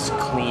nice,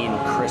 clean,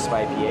 crisp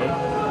IPA.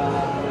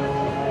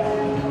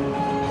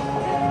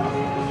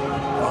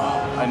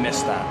 Oh, I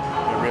missed that.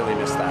 I really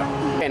missed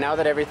that. Okay, now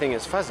that everything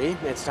is fuzzy,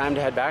 it's time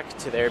to head back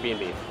to the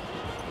Airbnb.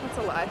 That's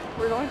a lie.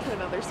 We're going to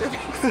another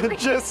serving.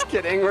 Just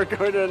kidding, we're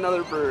going to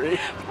another brewery.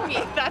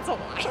 That's a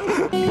lie.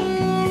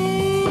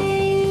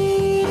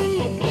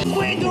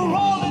 When the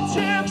rolling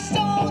chips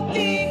don't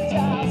keep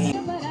us.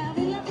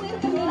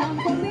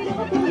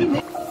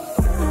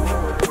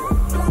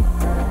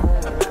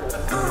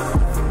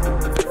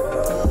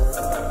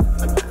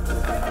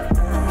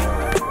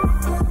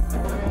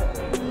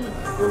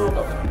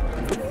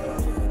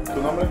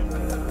 ¿Tu nombre?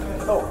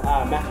 Oh,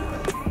 Matthew.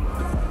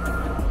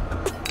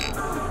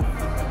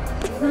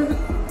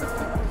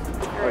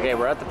 Okay,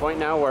 we're at the point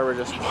now where we're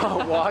just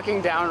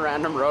walking down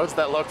random roads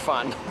that look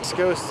fun.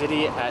 Mexico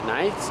City at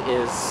night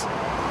is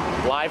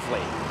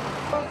lively.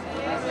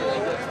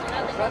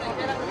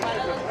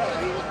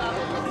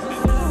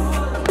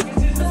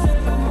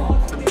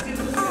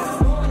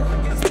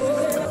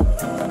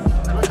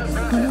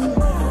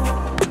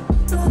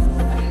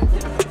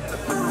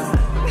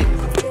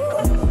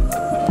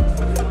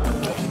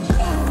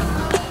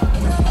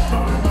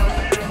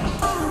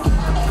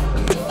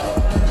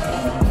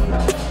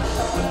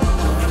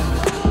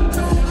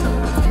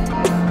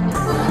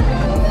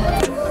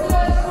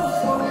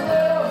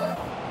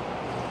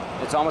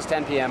 It's almost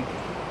 10 p.m.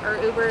 Our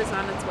Uber is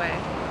on its way.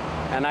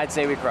 and I'd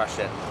say we crushed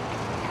it.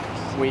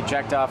 We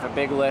checked off a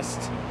big list,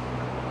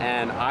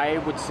 and I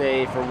would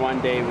say for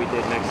one day we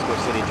did Mexico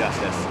City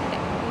justice.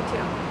 Me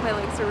too. My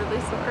legs are really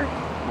sore.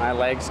 My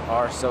legs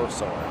are so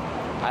sore.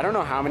 I don't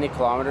know how many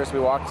kilometers we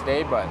walked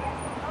today, but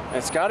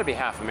it's got to be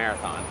half a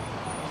marathon.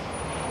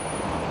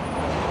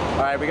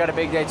 All right, we got a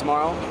big day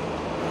tomorrow,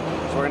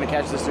 so we're gonna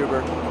catch this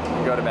Uber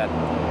and go to bed.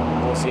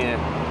 We'll see you.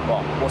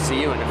 Well, we'll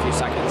see you in a few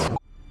seconds.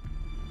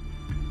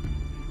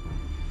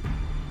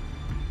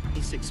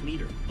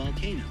 6-meter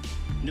volcano,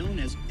 known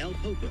as El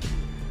Popo,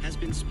 has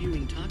been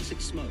spewing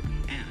toxic smoke,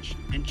 ash,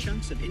 and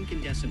chunks of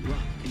incandescent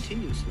rock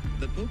continuously.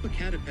 The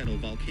Popocatépetl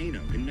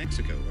volcano in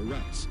Mexico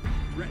erupts,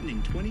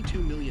 threatening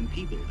 22 million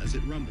people as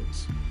it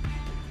rumbles.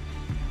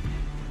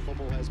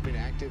 Popo has been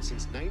active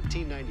since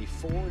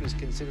 1994 and is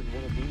considered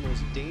one of the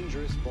most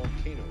dangerous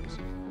volcanoes.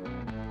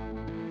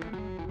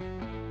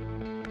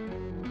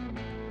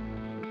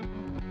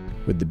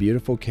 With the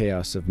beautiful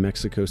chaos of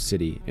Mexico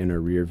City in our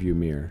rearview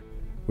mirror,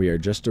 we are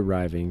just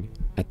arriving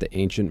at the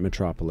ancient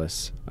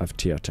metropolis of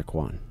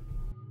Teotihuacan.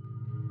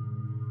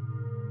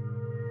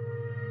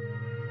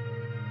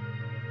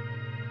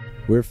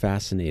 We're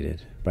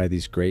fascinated by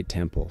these great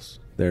temples,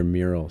 their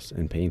murals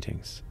and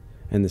paintings,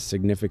 and the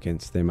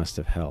significance they must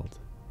have held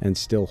and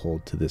still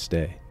hold to this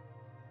day.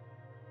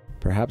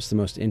 Perhaps the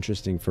most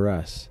interesting for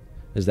us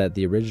is that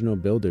the original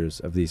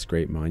builders of these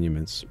great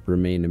monuments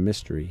remain a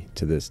mystery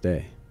to this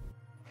day.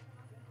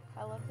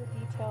 I love the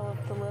detail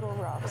of the little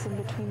rocks in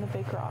between the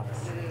big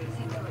rocks.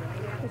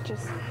 It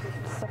just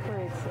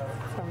separates it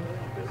from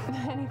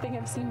anything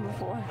I've seen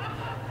before.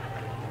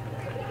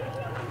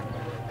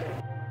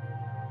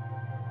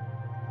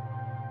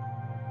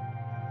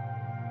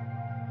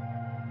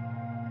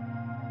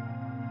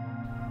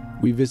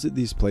 We visit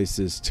these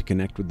places to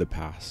connect with the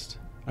past,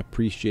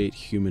 appreciate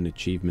human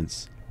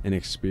achievements, and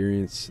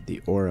experience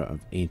the aura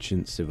of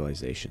ancient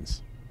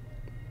civilizations.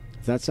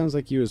 If that sounds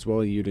like you as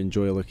well, you'd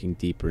enjoy looking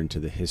deeper into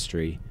the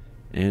history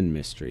and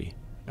mystery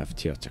of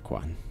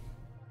Teotihuacan.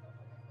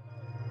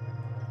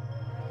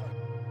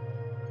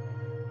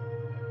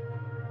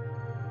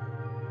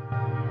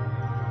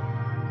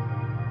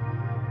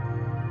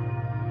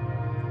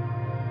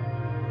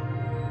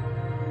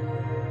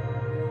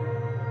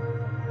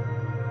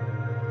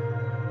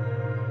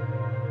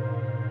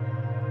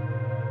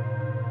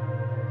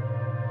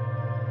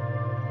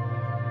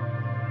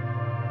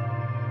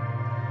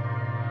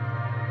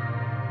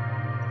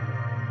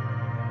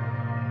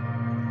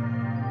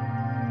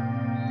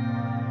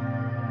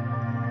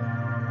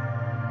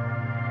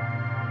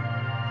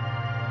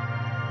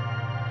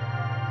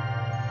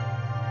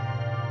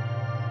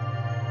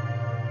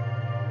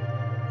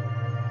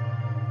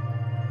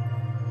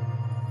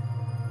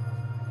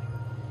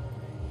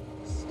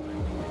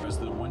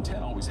 The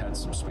 110 always had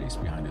some space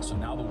behind it, so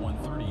now the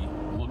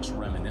 130 looks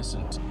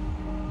reminiscent.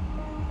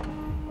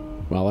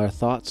 While our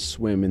thoughts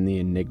swim in the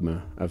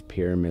enigma of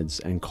pyramids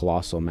and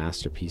colossal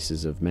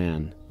masterpieces of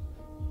man,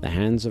 the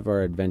hands of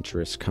our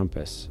adventurous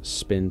compass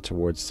spin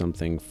towards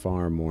something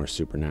far more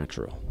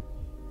supernatural.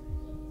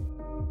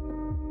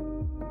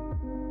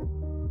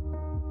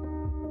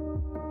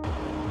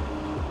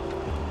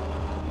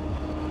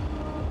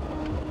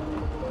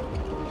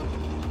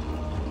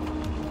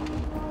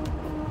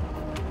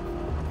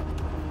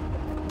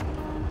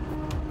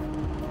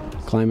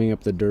 Climbing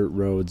up the dirt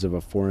roads of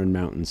a foreign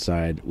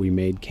mountainside, we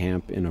made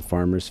camp in a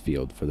farmer's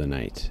field for the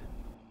night.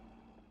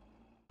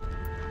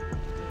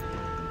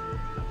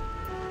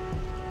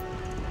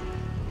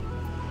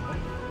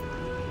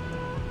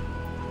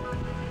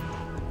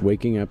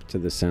 Waking up to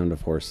the sound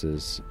of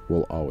horses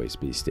will always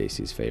be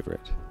Stacy's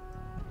favorite,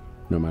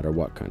 no matter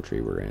what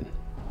country we're in.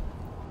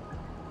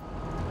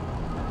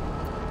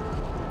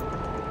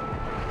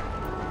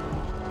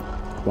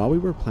 While we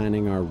were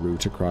planning our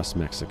route across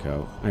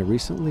Mexico, I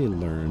recently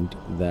learned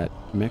that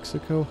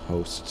Mexico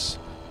hosts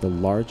the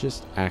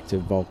largest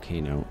active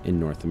volcano in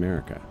North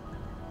America.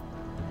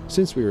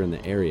 Since we were in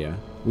the area,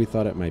 we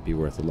thought it might be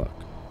worth a look.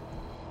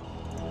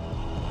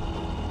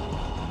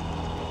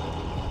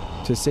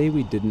 To say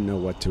we didn't know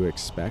what to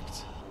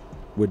expect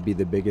would be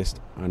the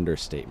biggest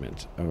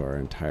understatement of our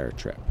entire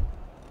trip.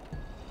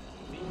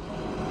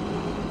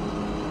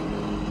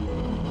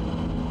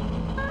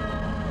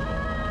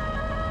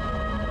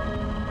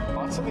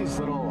 Lots of these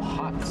little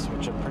huts,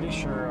 which I'm pretty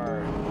sure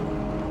are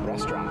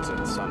restaurants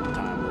at some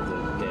time of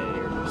the day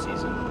or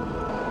season.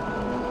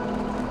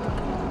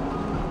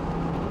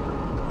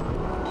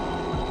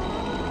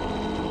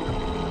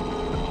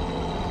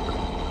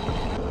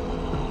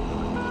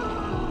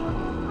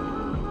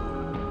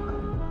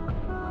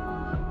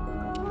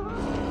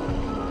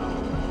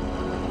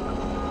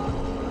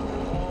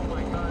 Oh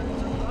my god,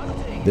 it's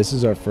erupting! This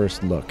is our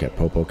first look at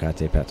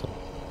Popocatépetl.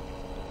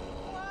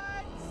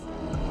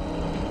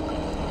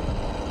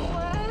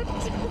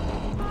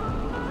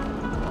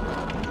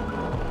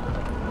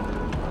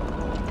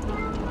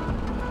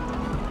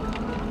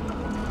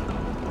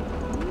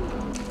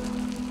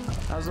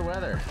 How's the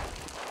weather?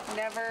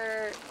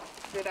 Never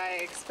did I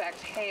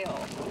expect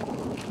hail.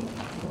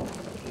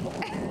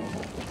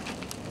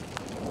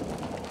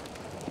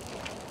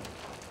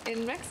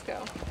 In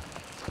Mexico.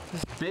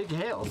 Big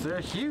hails,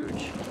 they're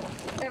huge.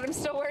 And I'm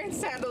still wearing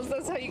sandals,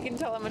 that's how you can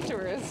tell I'm a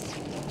tourist.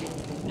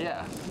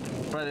 Yeah,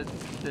 but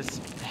it's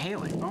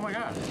hailing. Oh my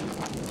god.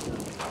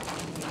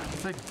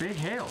 It's like big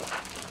hail.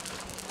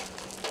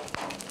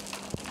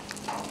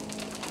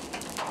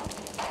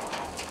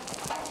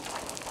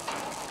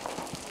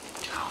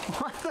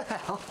 What the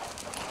hell?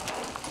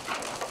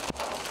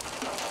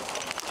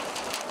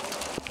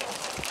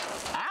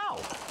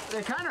 Ow!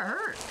 They kind of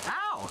hurt.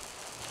 Ow!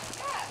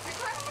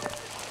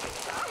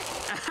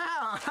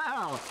 Ow!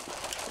 Ow!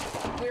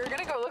 We were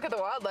gonna go look at the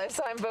wildlife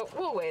sign, but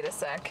we'll wait a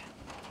sec.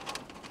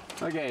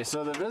 Okay,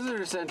 so the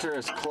visitor center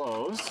is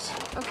closed.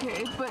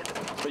 Okay,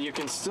 but you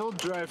can still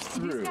drive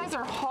through. These guys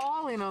are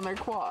hauling on their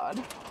quad.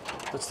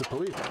 What's the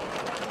police?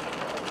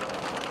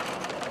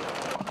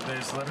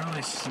 There's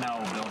literally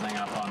snow building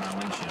up on our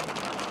windshield.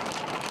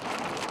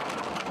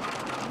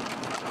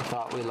 I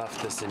thought we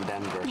left this in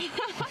Denver.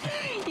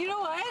 You know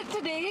what?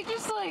 Today it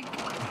just like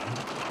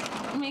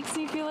makes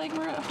me feel like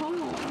we're at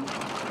home.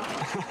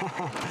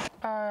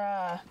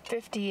 Our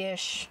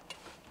 50-ish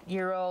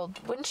year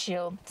old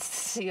windshield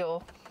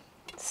seal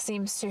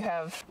seems to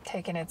have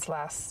taken its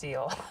last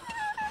seal.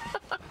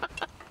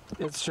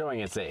 It's showing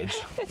its age.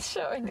 It's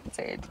showing its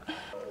age.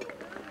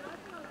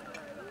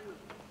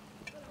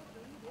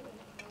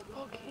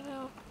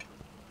 Volcano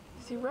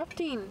is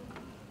erupting.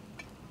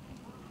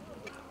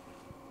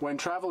 When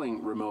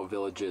traveling remote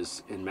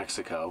villages in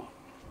Mexico,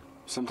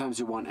 sometimes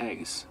you want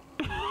eggs.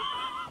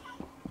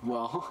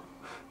 Well,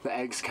 the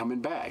eggs come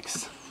in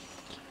bags.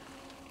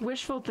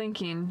 Wishful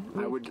thinking.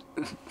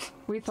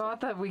 We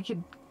thought that we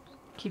could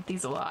keep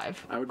these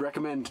alive. I would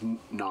recommend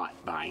not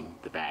buying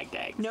the bagged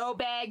eggs. No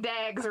bagged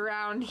eggs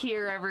around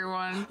here,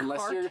 everyone.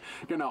 Unless you're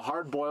gonna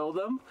hard boil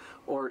them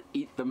or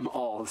eat them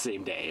all the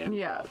same day. And,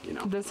 yeah, you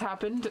know. This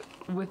happened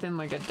within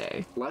like a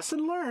day.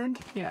 Lesson learned.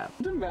 Yeah.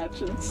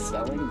 Imagine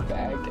selling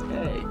bagged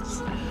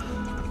eggs.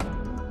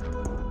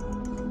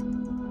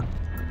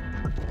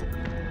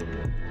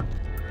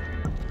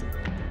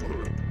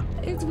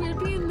 It's weird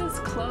being this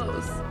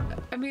close.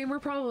 I mean, we're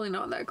probably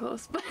not that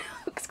close, but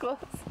it looks close.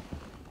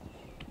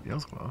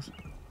 Feels close.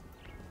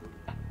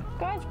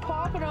 Guys,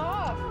 popping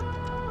off.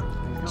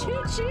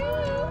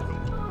 Choo-choo.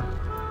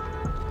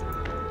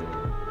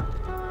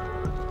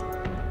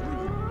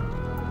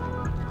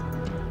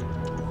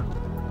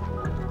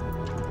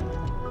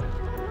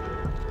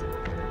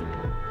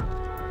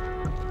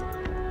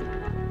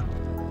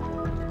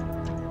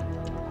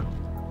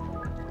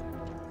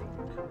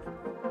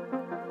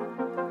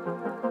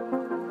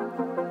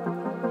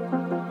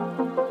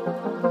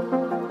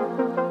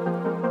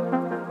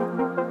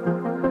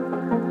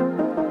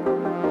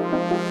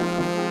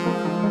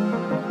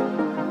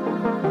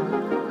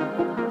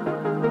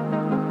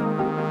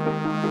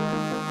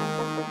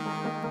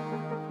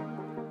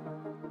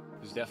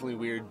 Definitely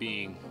weird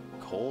being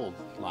cold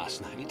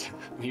last night.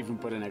 We even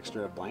put an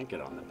extra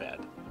blanket on the bed.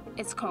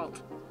 It's cold.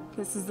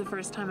 This is the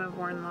first time I've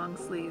worn long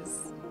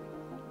sleeves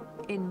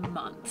in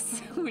months,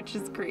 which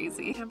is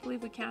crazy. I can't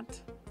believe we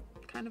camped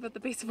kind of at the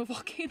base of a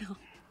volcano.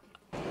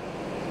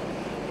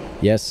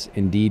 Yes,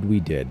 indeed we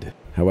did.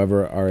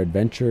 However, our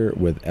adventure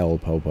with El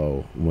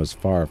Popo was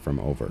far from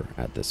over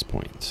at this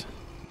point.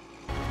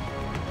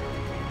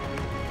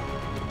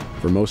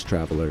 For most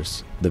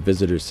travelers, the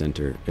visitor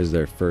center is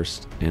their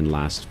first and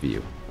last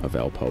view of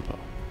El Popo.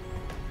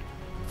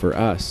 For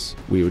us,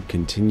 we would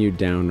continue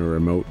down a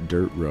remote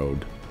dirt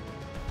road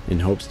in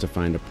hopes to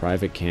find a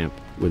private camp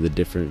with a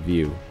different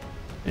view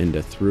and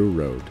a through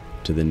road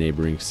to the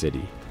neighboring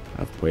city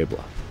of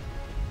Puebla.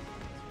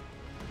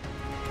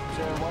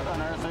 So what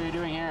on earth are you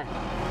doing here?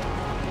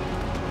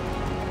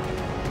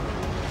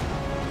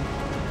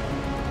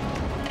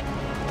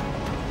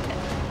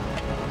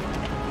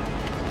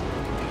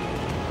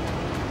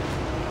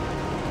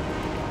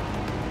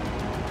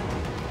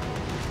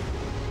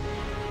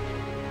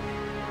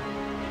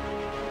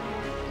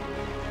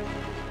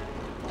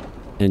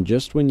 And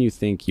just when you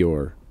think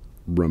you're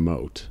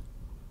remote,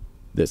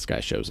 this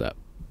guy shows up.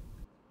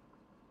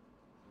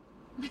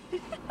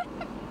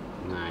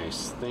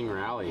 Nice thing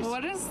rallies.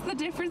 What is the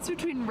difference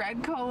between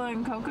Red Cola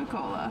and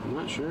Coca-Cola? I'm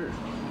not sure.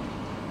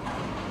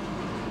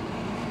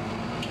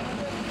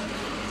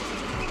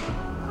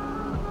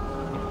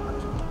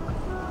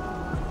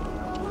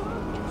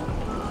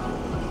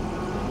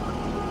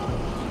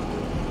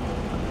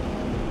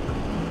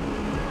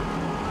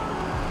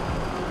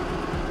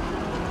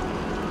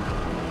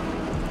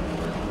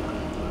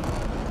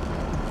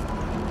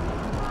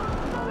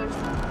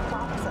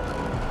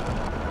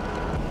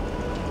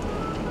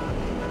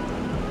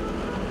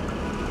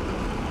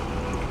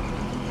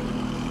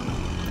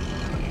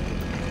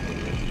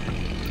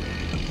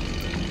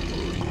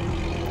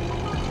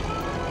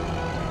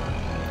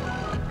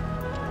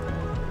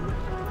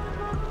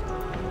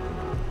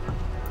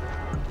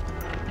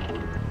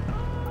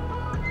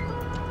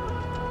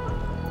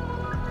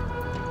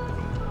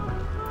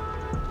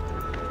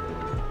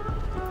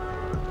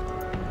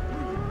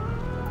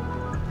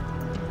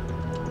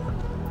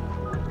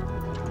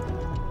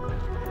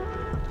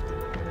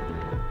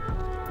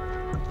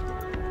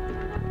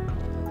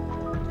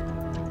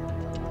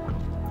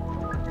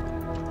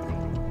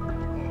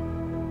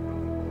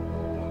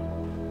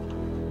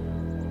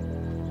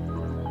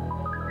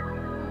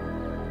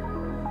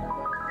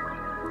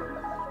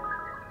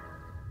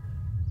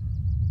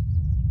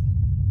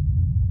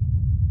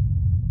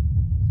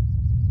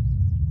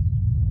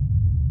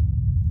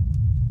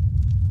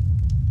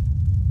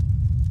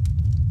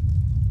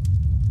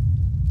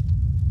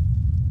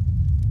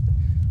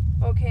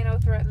 Volcano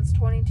threatens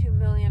 22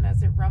 million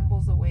as it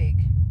rumbles awake.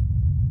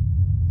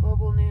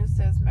 Global News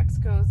says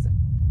Mexico's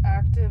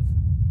active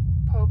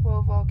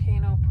Popo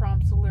volcano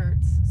prompts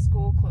alerts,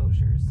 school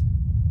closures.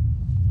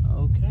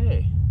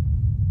 Okay.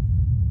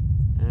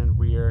 And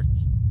we are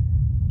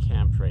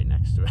camped right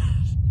next to it.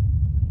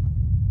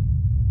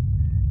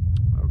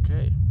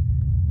 Okay.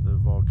 The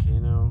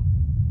volcano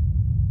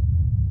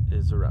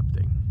is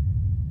erupting.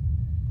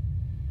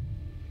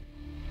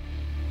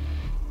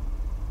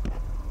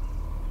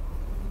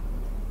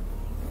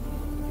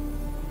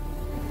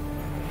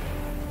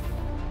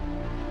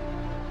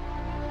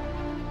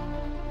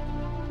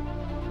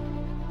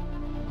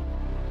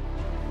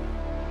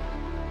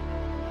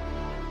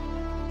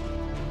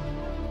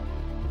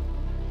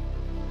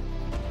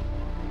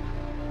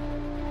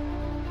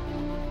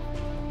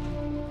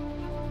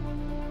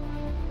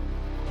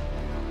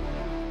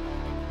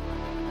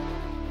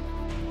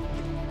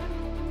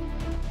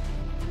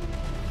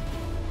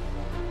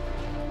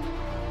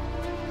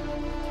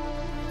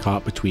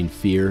 Caught between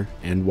fear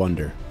and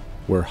wonder,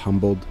 we're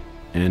humbled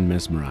and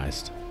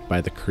mesmerized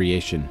by the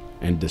creation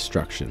and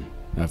destruction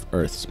of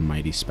Earth's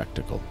mighty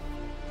spectacle.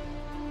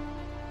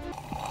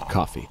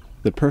 Coffee,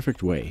 the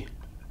perfect way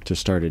to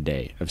start a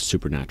day of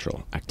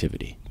supernatural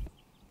activity.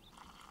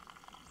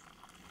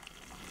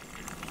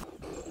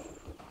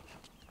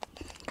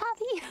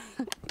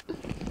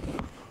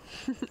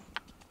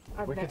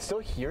 We could still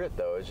hear it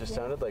though. It just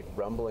sounded like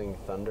rumbling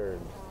thunder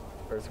and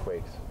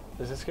earthquakes.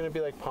 Is this going to be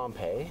like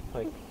Pompeii?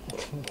 Like,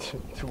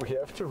 do we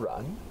have to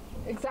run?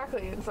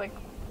 Exactly. It's like,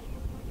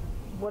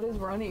 what is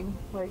running?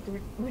 Like,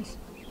 do we just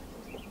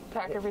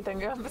pack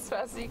everything up as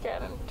fast as you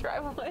can and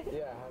drive away?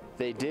 Yeah.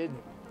 They did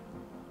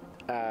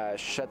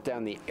shut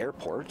down the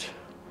airport,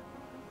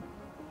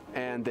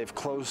 and they've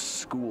closed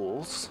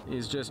schools.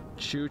 He's just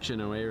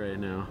chooching away right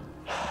now.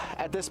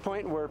 At this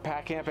point, we're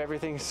packing up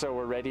everything, so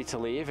we're ready to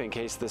leave in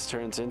case this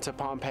turns into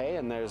Pompeii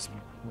and there's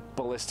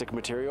ballistic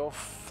material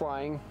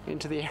flying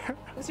into the air.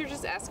 These are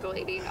just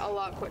escalating a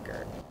lot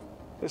quicker.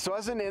 This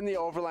wasn't in the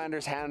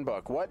Overlander's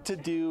handbook. What to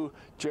do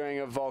during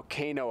a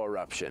volcano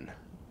eruption.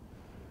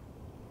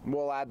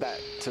 We'll add that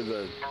to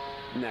the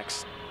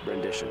next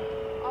rendition.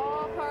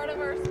 All part of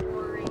our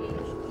story.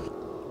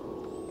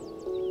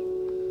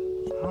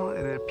 Well,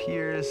 it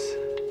appears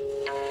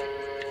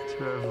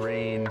to have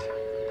rained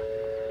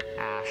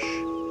ash,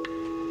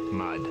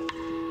 mud.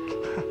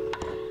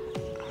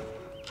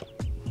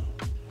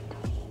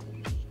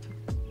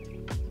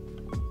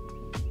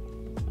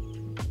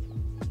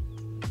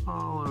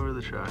 All over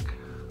the truck.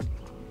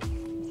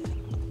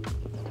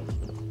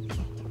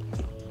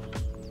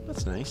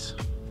 That's nice.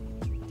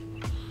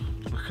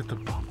 Look at the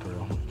bumper,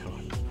 oh my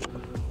god.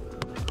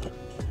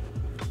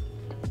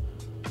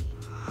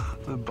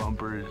 The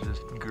bumper is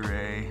just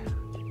gray.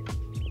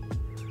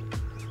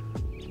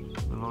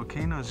 The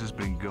volcano's just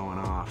been going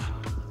off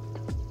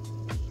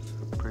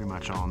pretty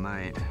much all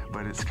night,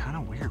 but it's kind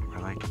of weird. We're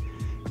like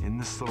in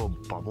this little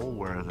bubble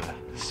where the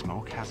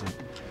smoke hasn't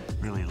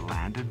really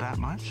landed that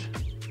much.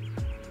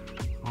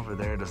 Over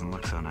there it doesn't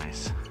look so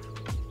nice.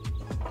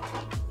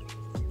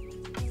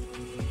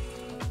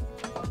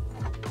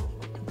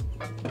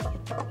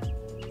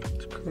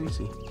 It's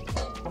crazy.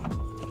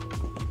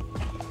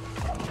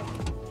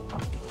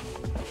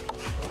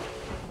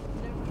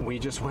 We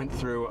just went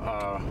through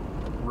a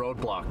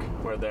roadblock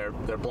where they're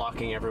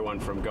blocking everyone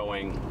from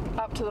going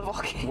up to the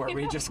volcano where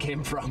we just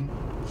came from.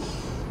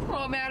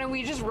 Oh man, and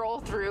we just roll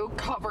through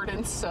covered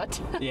in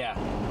soot. Yeah.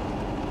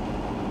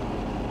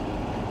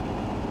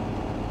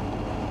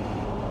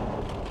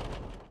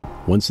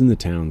 Once in the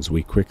towns,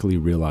 we quickly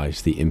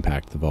realized the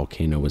impact the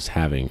volcano was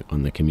having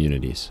on the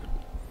communities.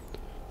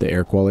 The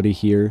air quality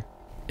here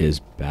is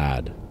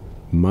bad,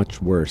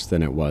 much worse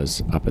than it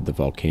was up at the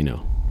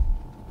volcano.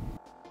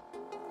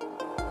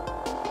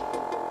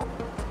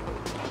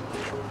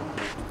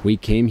 We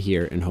came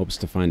here in hopes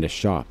to find a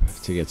shop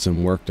to get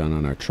some work done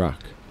on our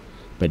truck,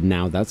 but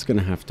now that's going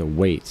to have to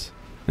wait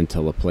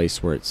until a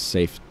place where it's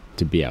safe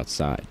to be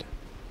outside.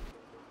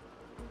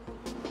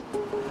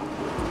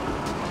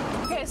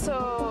 Okay,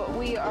 so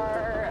we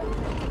are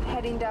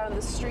heading down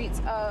the streets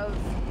of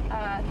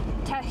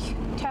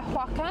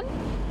Tehuacan.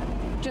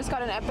 Just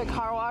got an epic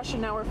car wash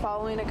and now we're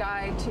following a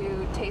guy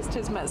to taste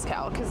his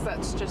mezcal because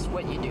that's just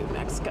what you do in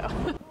Mexico.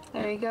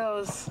 There he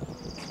goes.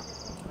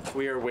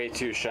 We are way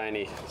too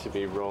shiny to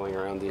be rolling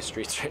around these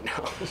streets right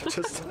now.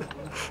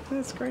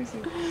 That's crazy.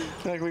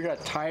 Like we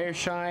got tire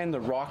shine, the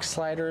rock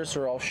sliders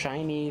are all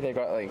shiny, they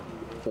got like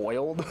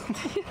oiled.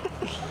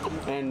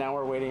 And now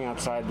we're waiting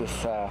outside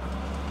this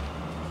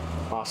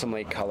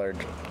awesomely colored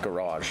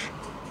garage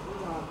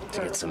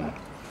to get some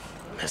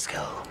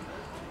mezcal.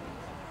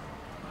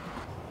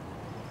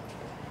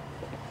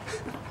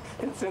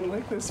 It's in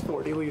like this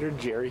 40-liter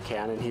jerry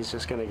can and he's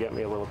just gonna get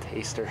me a little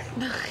taster.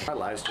 Our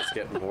lives just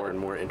get more and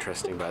more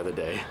interesting by the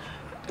day.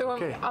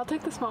 Okay. I'll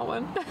take the small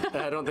one.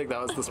 I don't think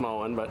that was the small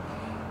one, but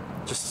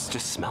just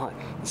smell it.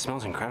 It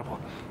smells incredible.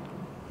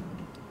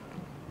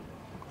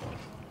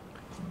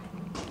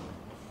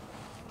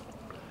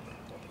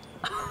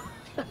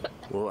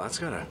 Well, that's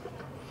got a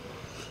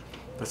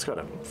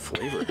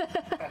flavor.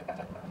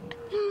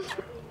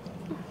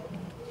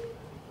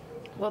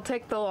 We'll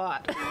take the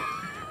lot.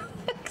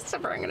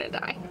 Except for I'm gonna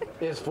die.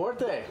 It's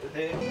forte.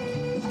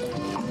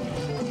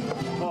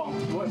 Oh,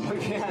 what?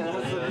 Yeah,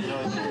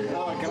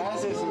 oh,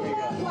 gracias,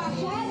 amiga.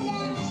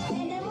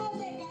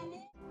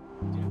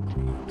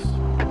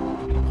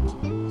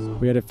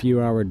 We had a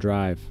few-hour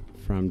drive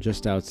from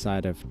just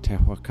outside of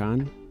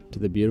Tehuacan to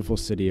the beautiful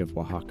city of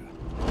Oaxaca.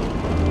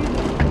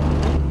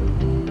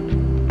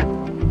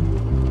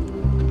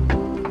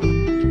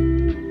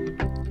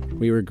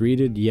 We were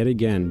greeted yet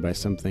again by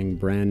something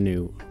brand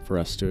new for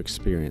us to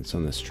experience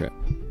on this trip.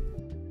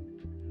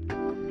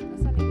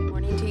 Good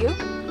morning to you.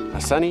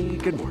 A sunny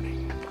good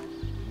morning.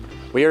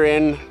 We are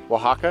in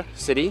Oaxaca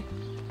City,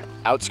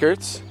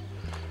 outskirts,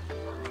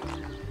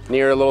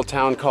 near a little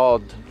town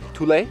called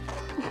Tule,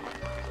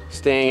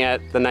 staying at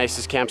the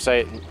nicest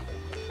campsite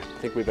I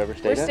think we've ever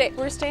stayed at.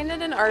 We're staying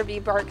in an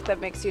RV park that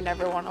makes you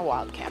never want to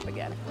wild camp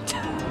again.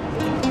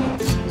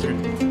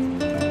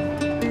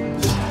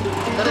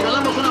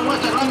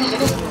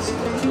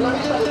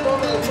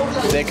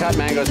 They cut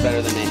mangoes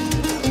better than me.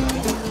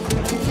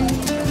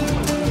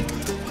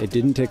 It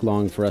didn't take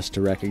long for us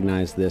to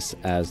recognize this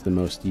as the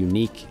most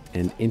unique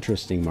and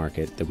interesting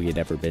market that we had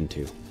ever been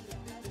to.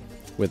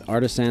 With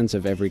artisans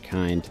of every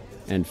kind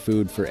and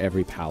food for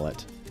every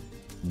palate,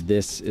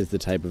 this is the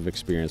type of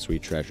experience we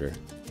treasure.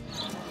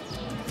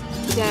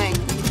 Dang,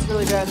 it's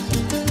really good.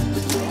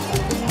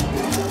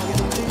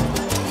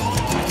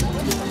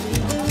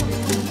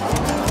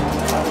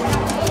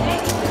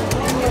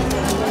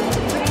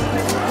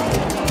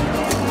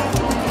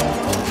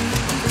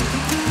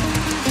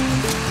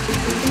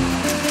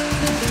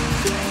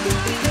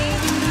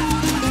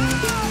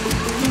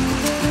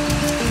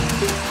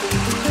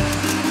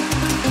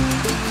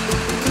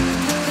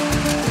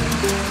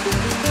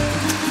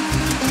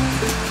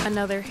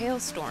 Another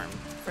hailstorm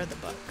for the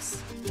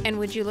books. And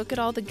would you look at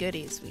all the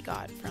goodies we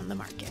got from the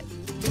market?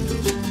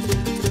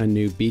 A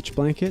new beach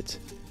blanket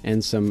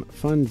and some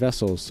fun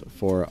vessels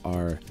for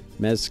our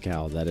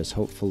mezcal that is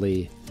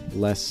hopefully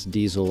less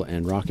diesel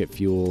and rocket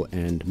fuel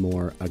and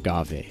more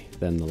agave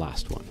than the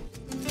last one.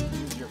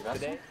 Is your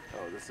vessel?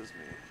 Oh, this is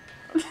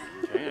me.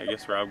 Okay, I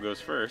guess Rob goes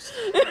first.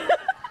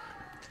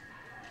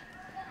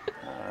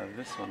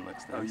 This one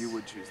looks nice. Oh, you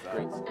would choose that.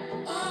 Great.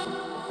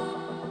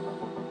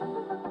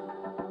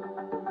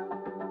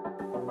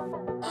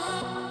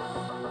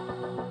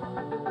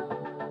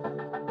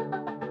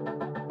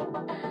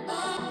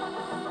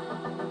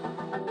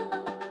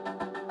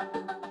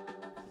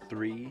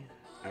 Three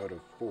out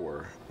of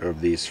 4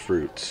 of these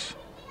fruits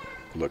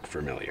look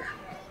familiar.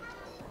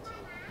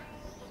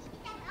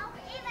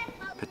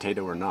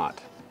 Potato or not,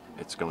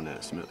 it's going in a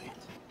smoothie.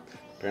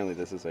 Apparently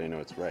this is how you know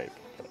it's ripe,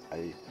 but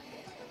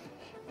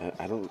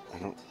I don't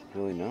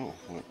really know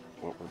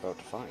what we're about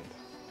to find.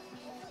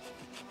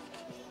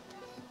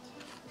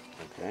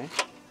 Okay.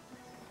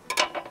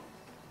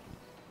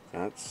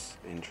 That's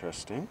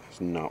interesting.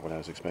 It's not what I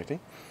was expecting.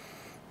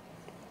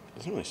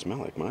 Doesn't really smell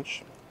like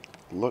much.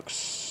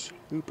 Looks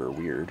super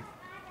weird.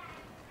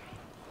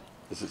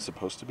 Is it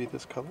supposed to be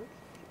this color?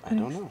 I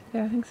don't know.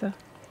 Yeah, I think so.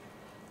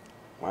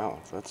 Wow,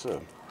 that's a...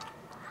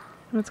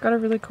 And it's got a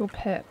really cool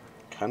pit.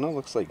 Kind of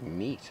looks like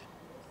meat.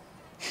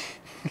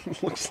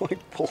 Looks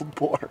like pulled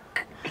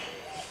pork.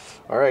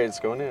 Alright, it's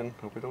going in.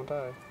 Hope we don't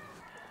die.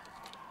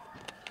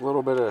 A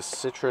little bit of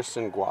citrus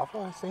and guava,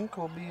 I think,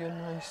 will be a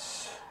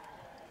nice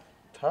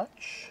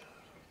touch.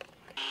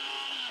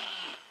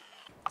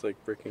 It's like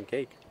freaking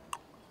cake.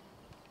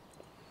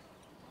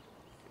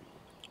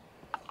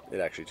 It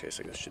actually tastes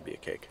like this should be a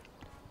cake.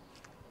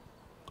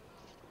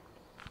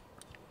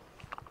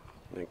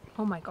 Like,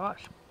 Oh my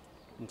gosh.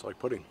 it's like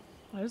pudding.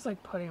 I just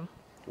like pudding.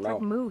 It's Wow.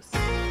 like mousse.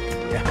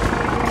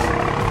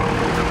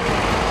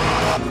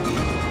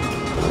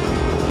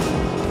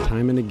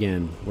 Time and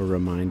again, we're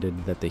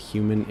reminded that the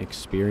human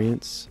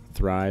experience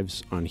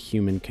thrives on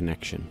human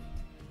connection.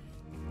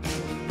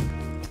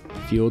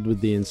 Fueled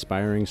with the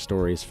inspiring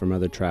stories from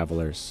other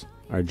travelers,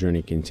 our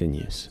journey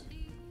continues.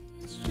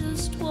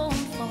 Just won't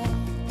fall.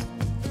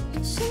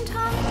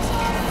 Sometimes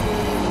I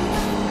feel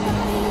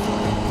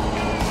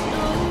like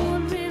no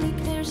one really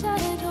cares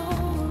at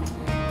all.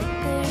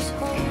 There's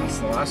holes. It's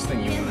the last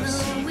thing you want to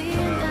see coming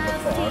out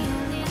of the fog.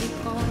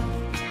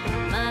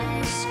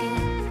 My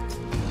skin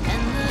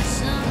and the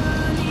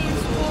sun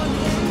is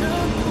warming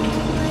up.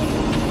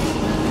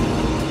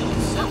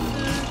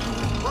 Suffer,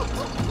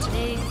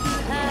 take the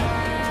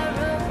high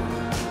road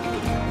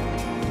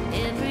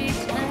every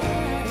time.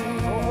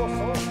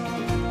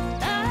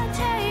 I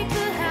take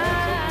the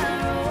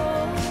high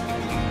road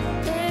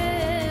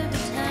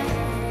every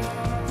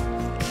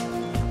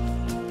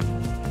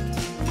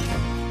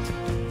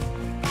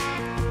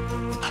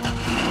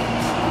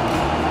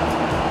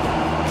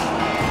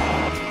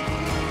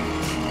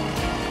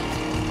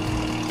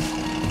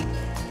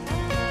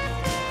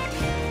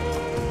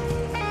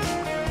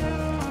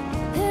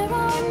There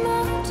are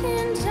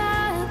mountains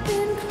I've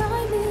been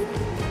climbing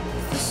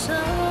for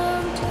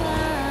some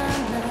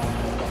time now.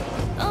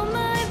 All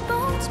my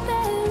bones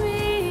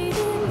buried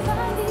in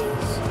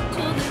valleys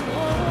till they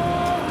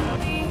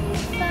won't be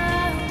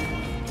found.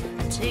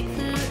 I take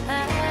the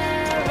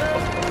high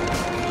road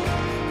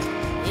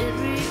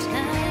every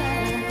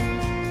time.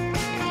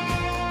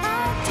 I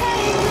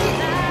take the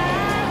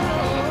high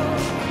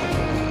road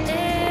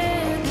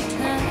every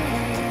time.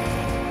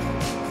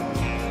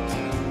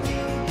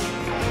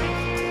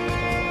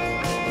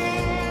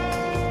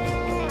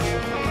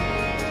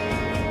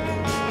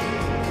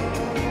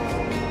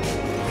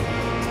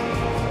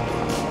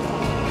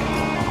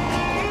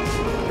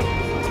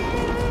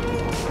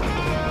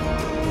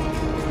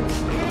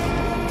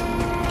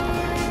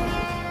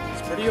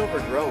 It's pretty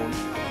overgrown.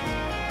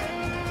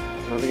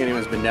 I don't think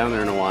anyone's been down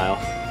there in a while.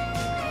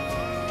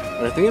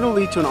 But I think it'll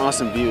lead to an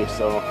awesome view,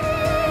 so...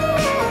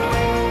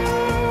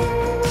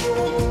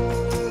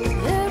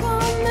 There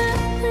are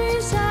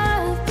memories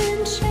I've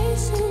been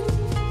chasing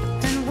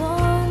and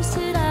ones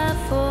that I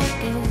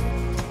forget.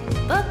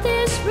 But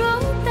this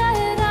road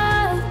that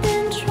I've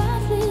been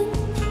traveling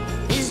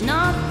is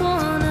not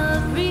one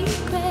of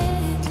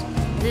regret.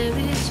 There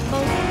is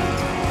hope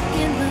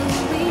in the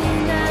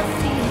wind I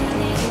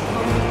feel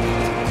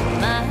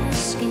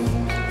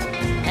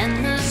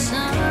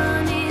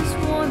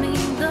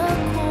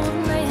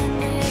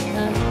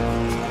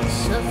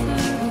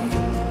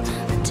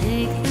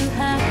take the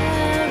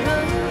high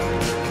road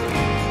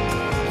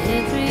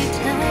every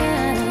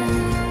time.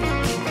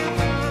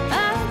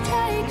 I'll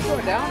take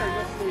Going down or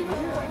just staying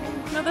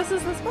here? No, this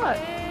is the spot.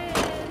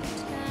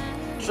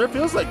 Sure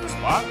feels like the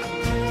spot.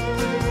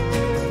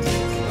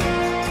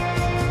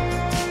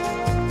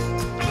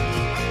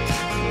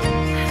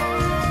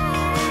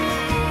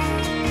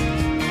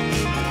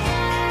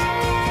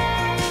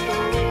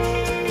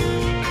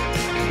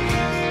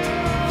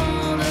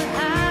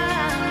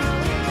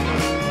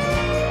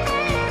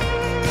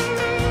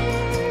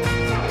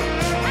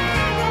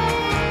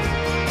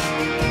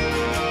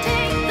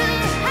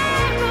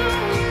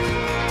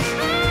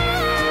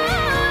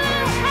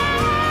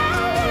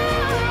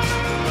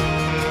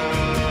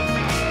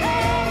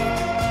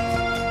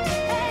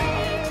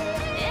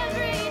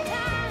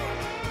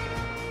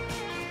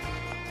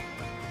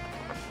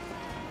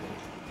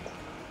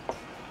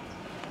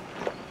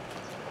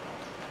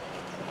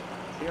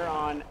 We're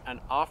on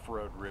an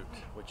off-road route,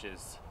 which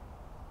is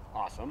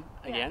awesome.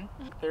 Again,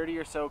 30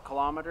 or so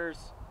kilometers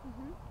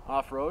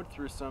off-road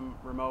through some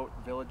remote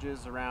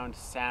villages around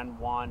San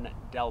Juan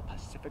del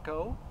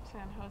Pacifico.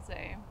 San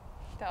Jose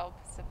del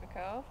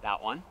Pacifico.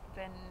 That one.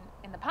 Been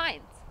in the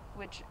pines,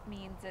 which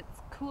means it's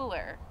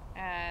cooler,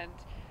 and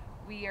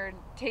we are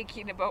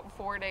taking about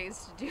 4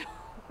 days to do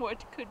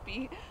what could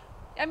be.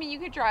 I mean, you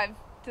could drive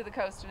to the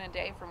coast in a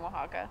day from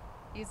Oaxaca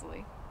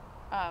easily.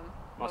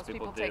 Most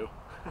people do.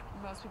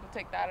 Most people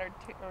take that or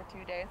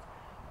 2 days.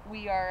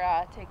 We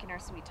are taking our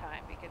sweet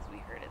time because we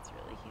heard it's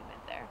really humid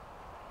there.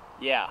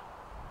 Yeah,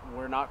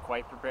 we're not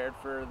quite prepared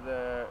for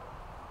the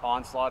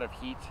onslaught of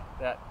heat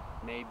that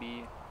may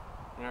be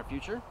in our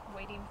future.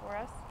 Waiting for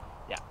us.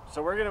 Yeah,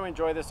 so we're going to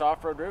enjoy this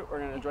off-road route. We're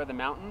going to enjoy the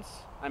mountains.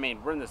 I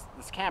mean, we're in this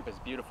camp is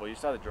beautiful. You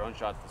saw the drone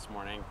shots this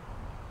morning.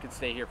 You could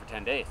stay here for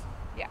 10 days.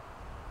 Yeah.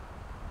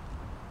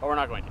 But we're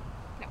not going to.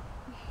 No.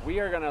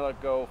 We are going to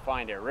go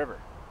find a river.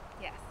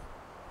 Yes.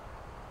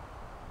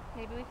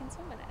 Maybe we can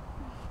swim in it.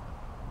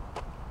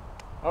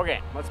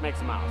 Okay, let's make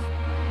some miles.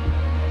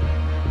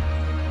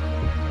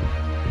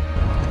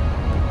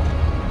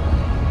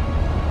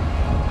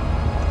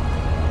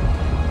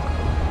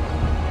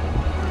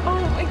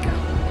 Oh my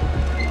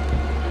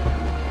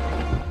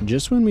God.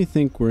 Just when we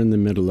think we're in the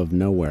middle of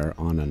nowhere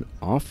on an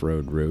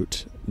off-road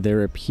route,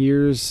 there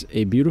appears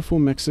a beautiful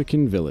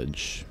Mexican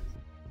village.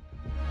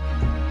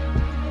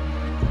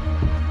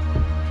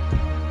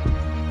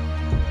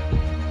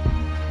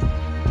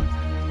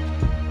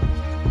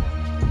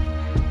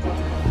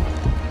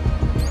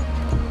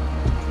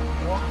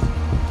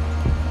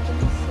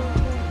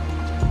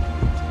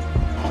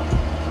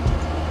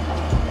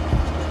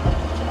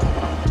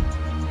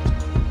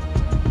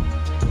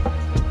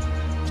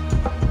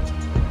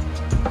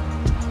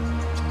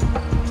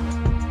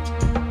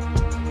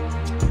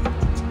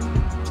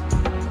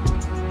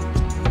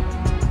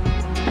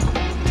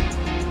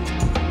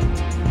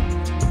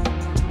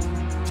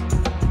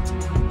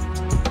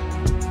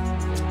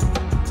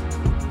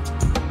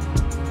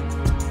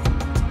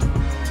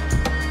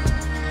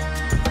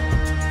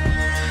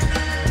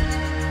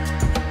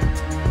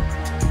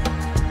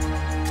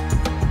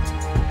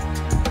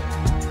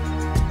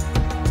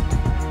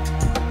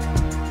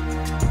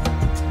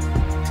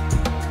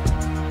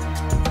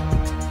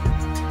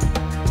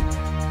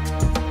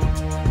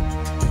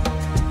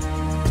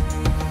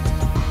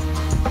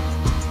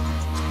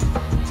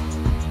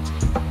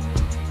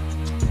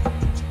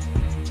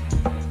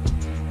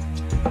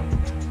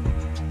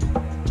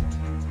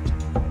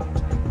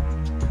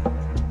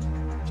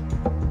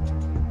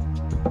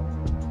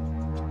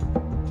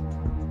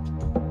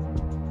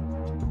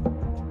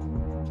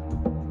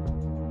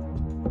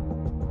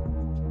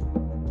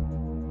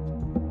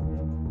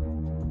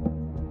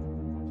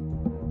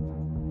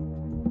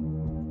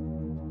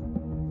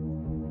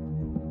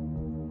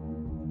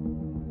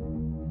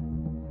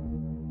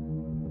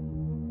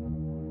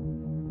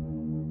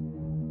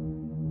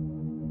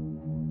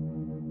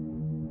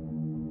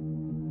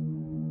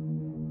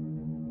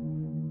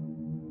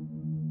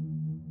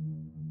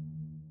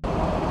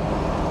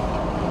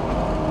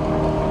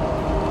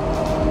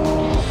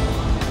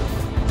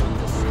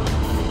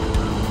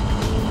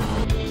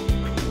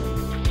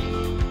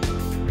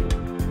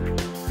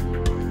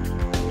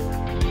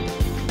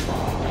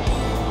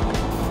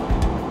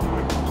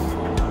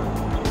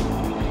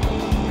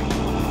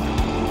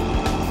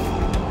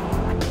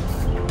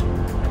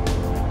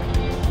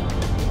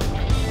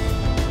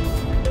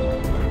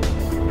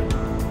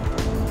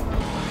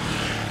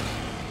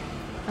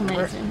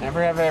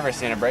 Never have I ever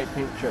seen a bright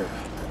pink church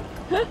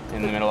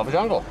in the middle of a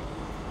jungle.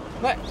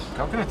 Look,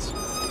 coconuts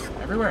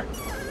everywhere.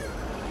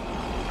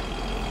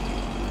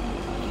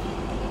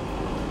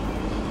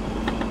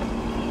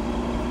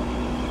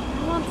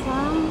 I want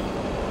some.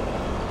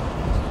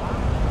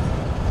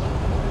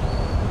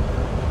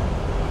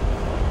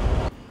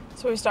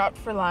 So we stopped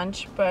for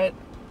lunch, but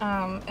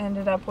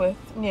ended up with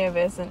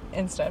nieves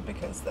instead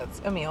because that's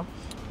a meal.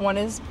 One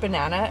is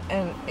banana,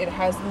 and it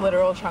has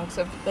literal chunks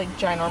of like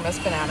ginormous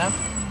banana.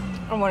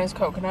 And one is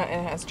coconut,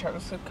 and it has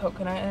chunks of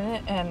coconut in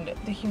it. And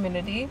the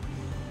humidity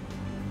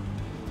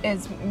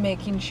is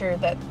making sure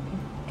that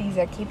these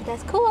are keeping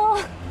us cool.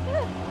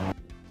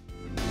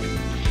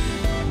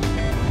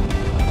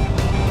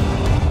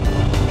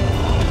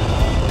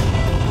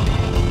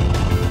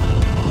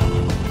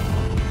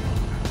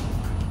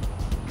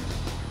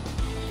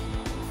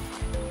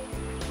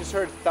 Just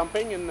heard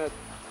thumping in the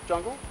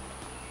jungle.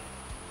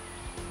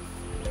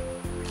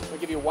 I'll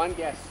give you one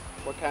guess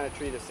what kind of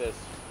tree this is.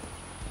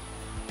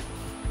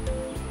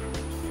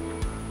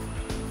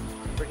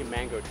 Freaking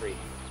mango tree.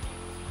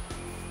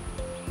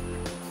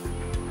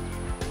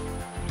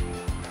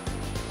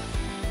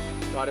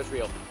 God is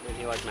real, and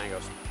he likes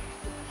mangoes.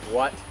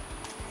 What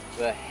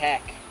the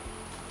heck?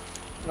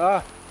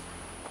 Ah!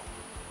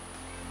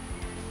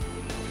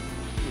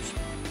 Just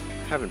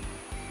heaven.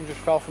 It just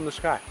fell from the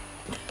sky.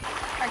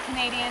 Our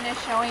Canadian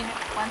is showing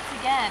once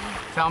again.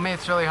 Tell me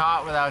it's really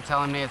hot without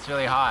telling me it's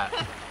really hot.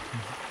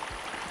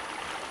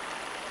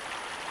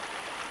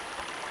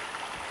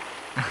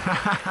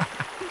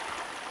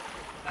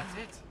 That's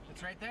it.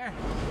 It's right there.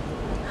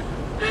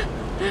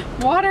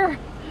 Water.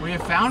 We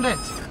have found it.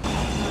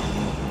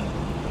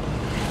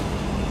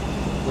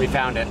 We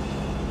found it.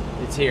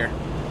 It's here.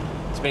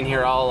 It's been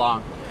here all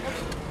along.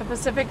 The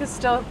Pacific is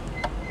still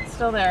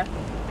there.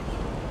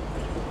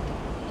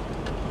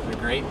 The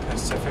Great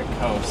Pacific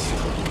Coast.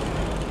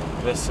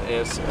 This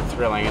is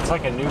thrilling. It's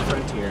like a new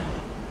frontier.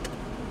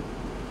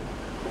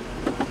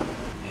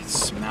 It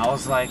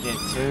smells like it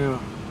too.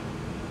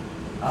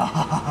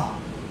 Oh.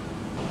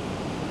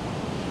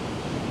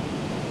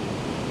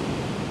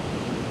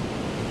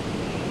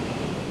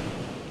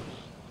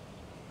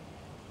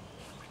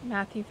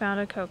 Matthew found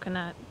a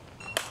coconut.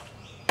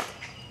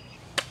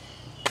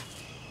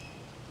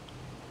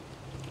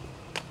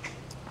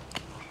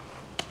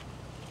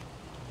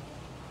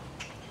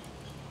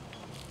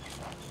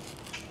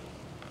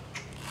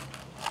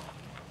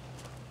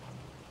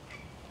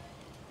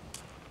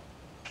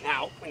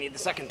 Now, we need the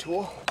second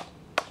tool.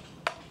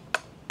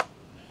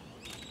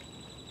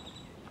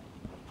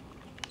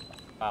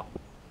 Wow.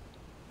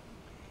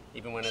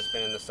 Even when it's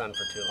been in the sun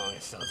for too long,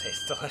 it still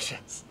tastes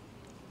delicious.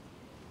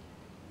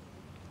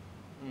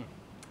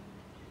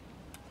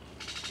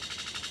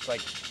 It's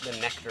like the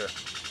nectar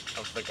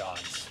of the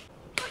gods.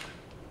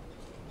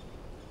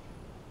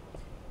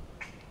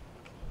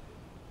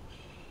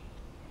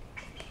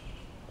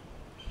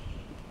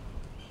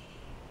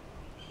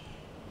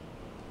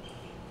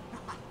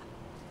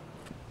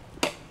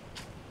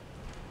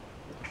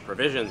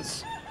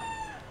 Provisions.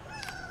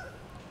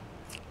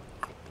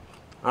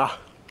 Ah.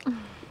 I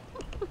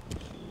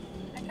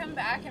come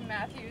back and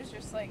Matthew's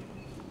just like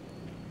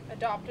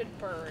adopted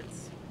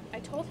birds. I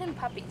told him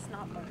puppies,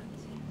 not birds.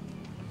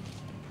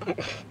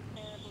 Terribly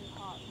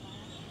hot in there.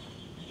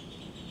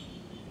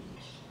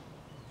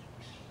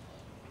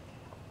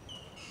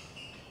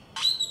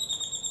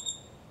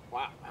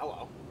 Wow,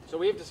 hello. So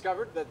we have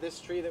discovered that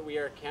this tree that we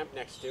are camped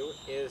next to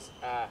is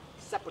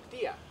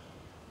Sapotilla,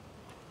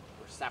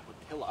 or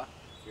Sapotilla,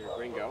 if you're a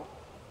gringo,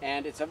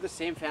 and it's of the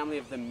same family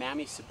of the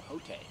Mammy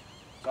Sapote.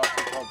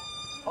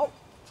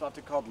 It's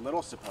often called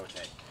Little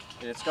Sapote,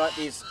 and it's got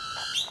these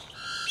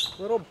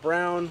little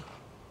brown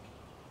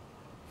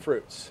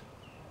fruits.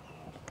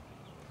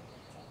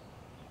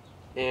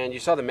 And you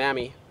saw the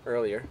Mammy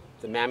earlier,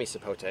 the Mammy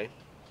Sapote.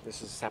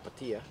 This is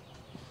Sapotilla,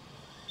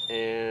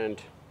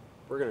 and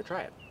we're gonna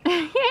try it.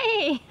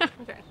 Yay!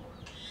 Okay.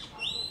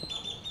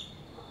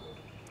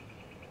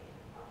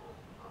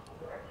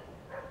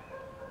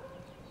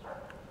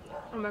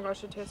 Oh my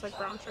gosh, it tastes like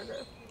brown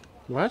sugar.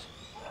 What?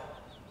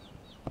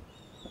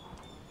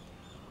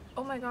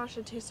 Oh my gosh,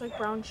 it tastes like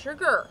brown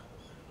sugar.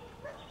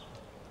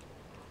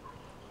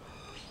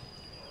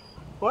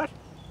 What?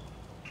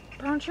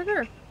 Brown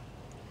sugar.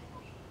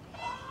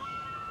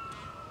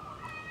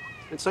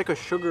 It's like a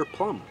sugar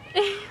plum.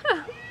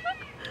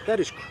 That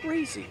is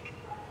crazy.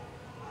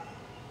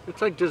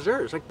 It's like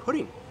dessert, it's like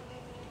pudding.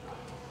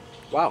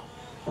 Wow.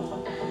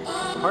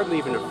 Hardly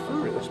even a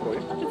fruit at this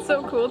point. It's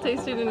so cool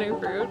tasting a new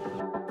fruit.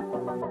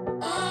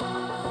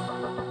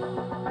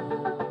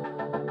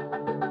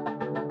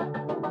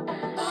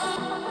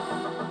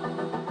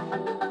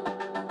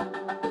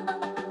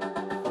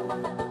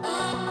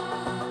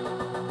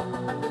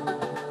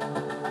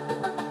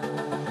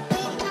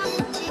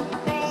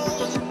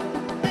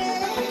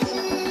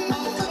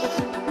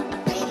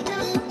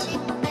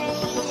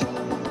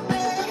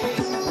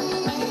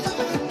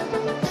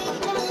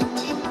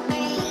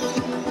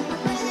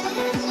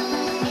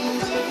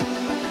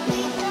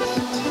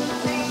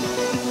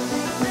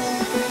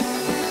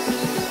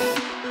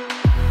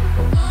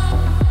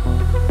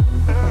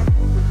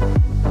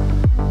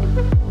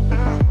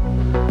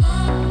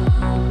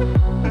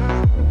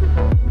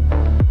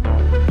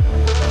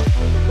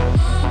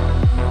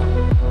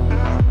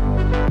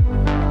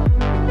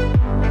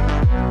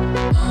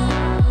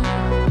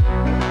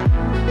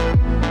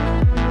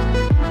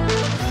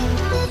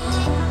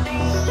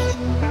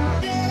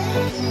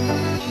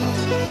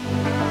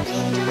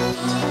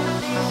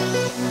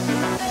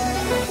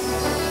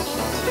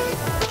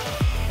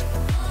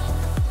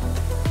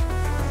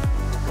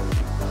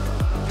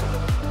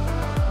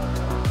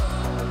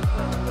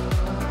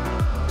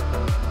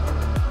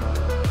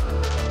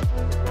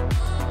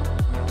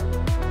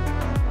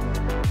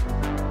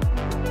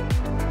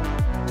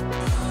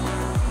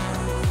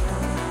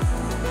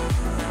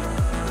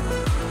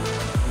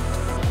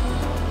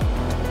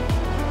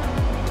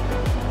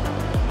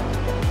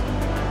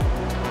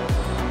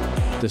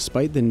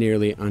 Despite the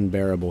nearly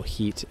unbearable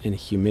heat and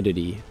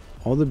humidity,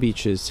 all the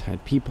beaches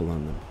had people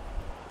on them.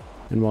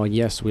 And while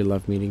yes, we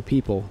love meeting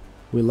people,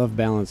 we love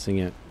balancing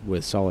it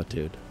with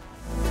solitude.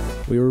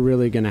 We were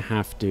really going to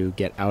have to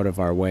get out of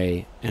our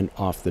way and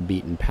off the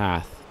beaten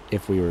path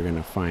if we were going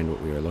to find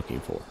what we were looking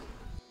for.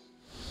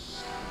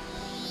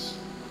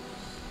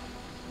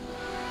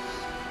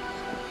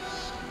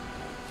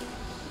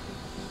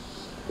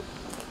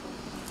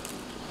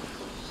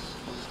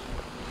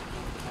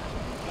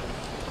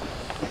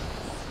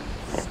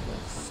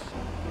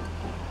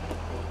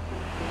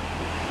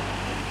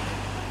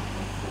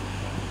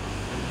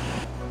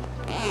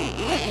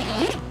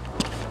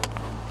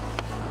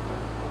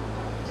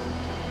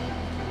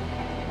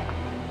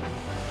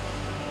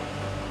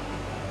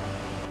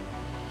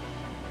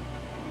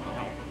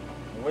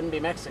 It wouldn't be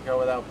Mexico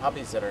without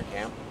puppy sitter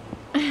camp.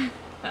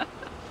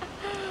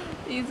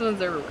 These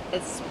ones are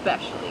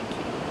especially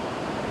cute.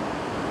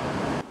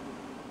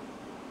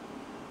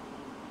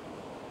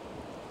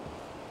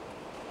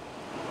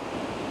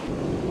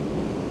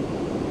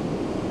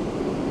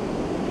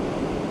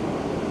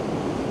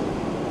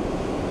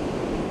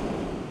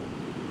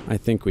 I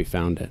think we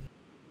found it.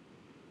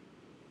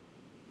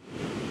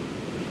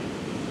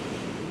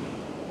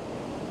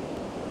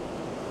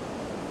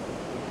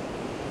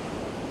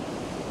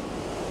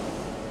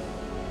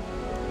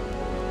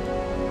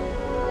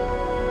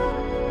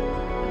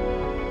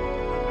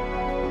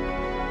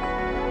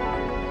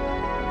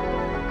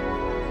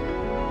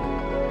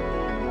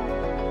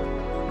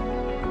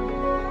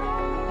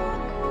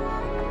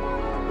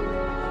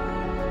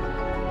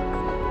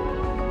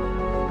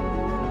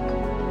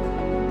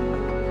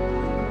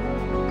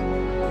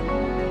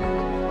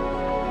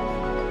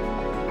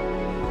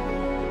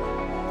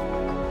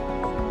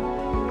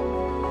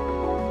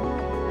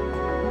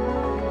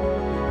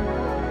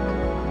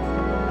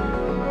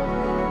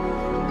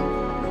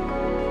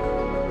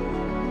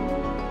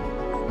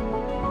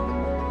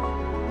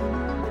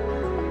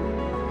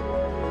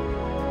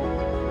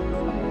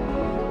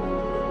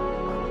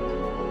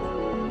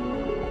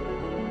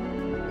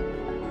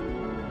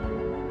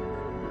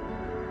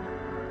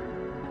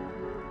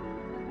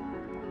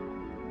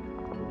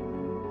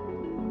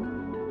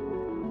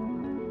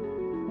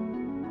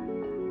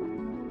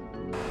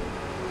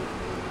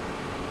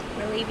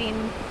 We're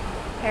leaving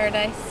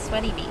Paradise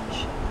Sweaty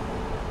Beach.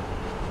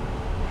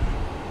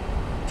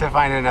 To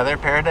find another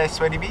Paradise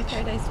Sweaty Beach?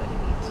 Paradise Sweaty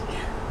Beach.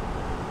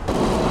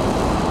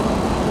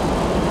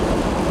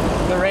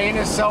 The rain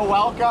is so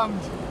welcomed.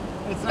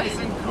 It's nice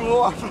and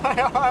cool on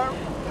my arm.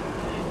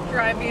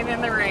 Driving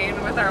in the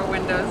rain with our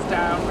windows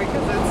down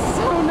because it's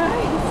so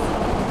nice.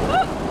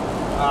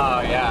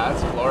 Oh yeah,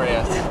 that's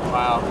glorious.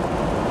 Wow.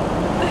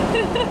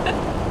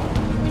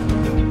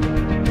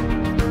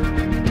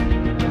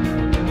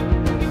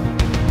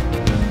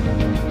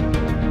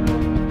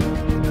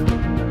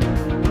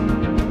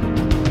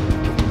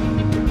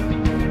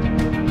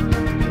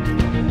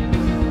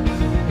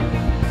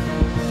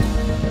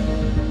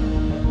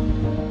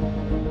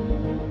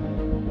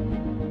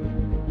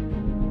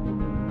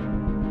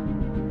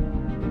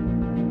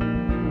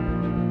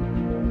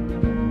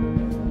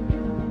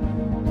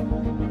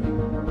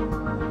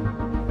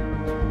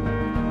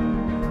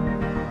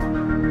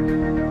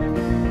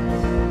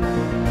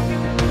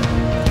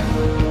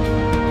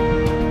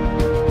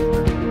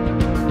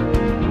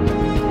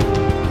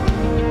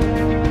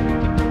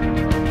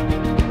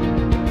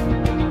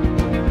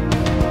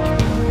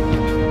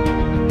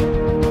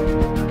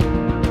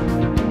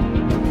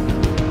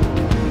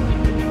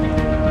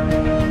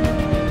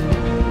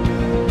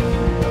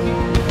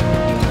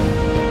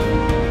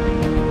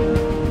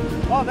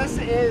 This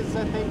is,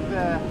 I think,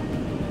 the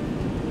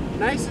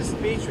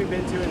nicest beach we've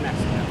been to in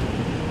Mexico.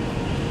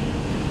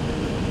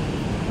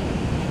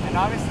 And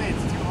obviously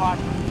it's too hot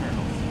for the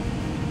turtles.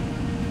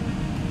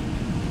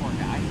 Poor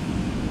guy.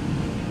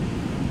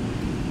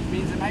 Which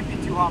means it might be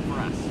too hot for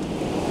us.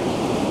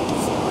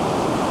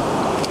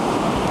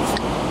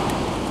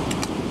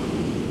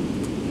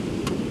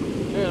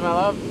 Cheers, my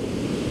love.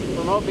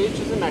 Remote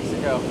beaches in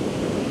Mexico.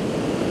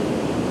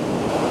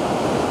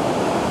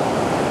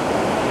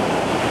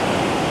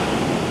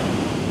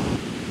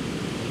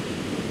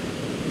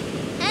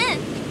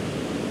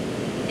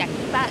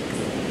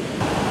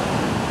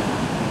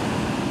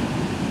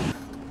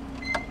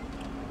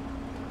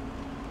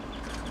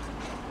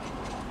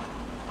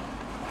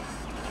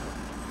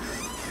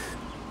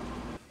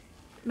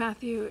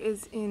 Matthew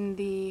is in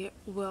the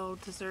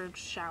well-deserved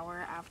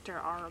shower after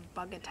our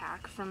bug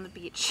attack from the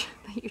beach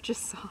that you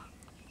just saw.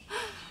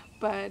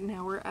 But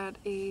now we're at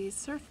a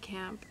surf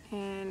camp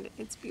and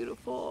it's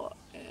beautiful,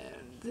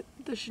 and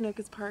the Chinook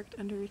is parked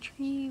under a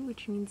tree,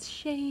 which means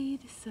shade,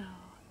 so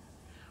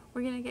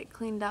we're gonna get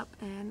cleaned up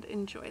and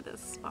enjoy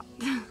this spot.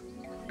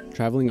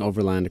 Traveling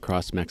overland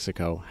across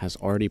Mexico has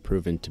already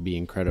proven to be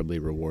incredibly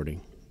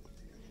rewarding.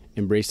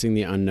 Embracing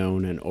the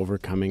unknown and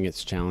overcoming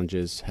its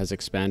challenges has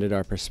expanded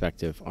our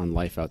perspective on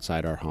life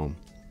outside our home.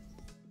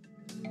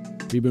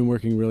 We've been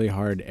working really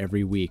hard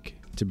every week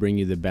to bring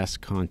you the best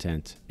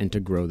content and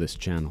to grow this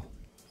channel.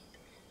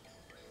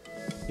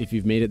 If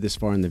you've made it this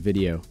far in the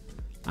video,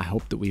 I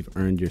hope that we've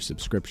earned your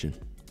subscription.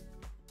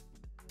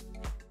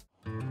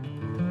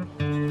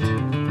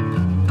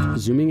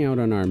 Zooming out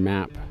on our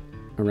map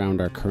around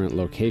our current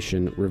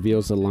location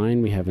reveals a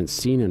line we haven't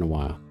seen in a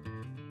while,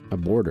 a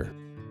border.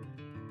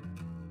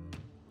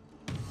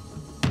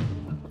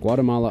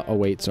 Guatemala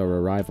awaits our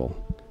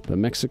arrival, but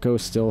Mexico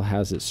still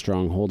has its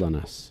strong hold on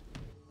us.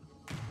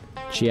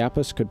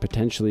 Chiapas could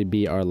potentially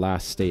be our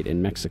last state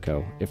in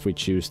Mexico if we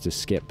choose to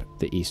skip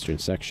the eastern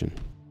section.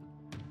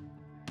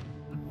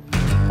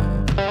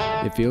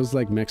 It feels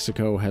like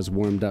Mexico has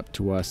warmed up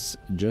to us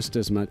just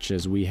as much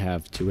as we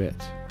have to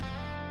it.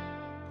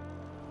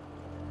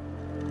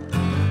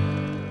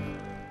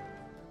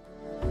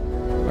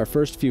 Our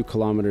first few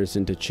kilometers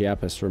into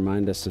Chiapas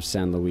remind us of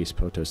San Luis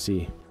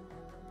Potosí.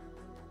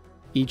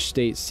 Each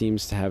state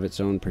seems to have its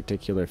own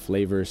particular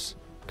flavors,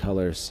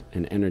 colors,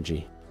 and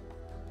energy.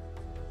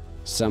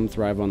 Some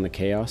thrive on the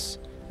chaos,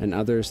 and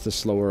others the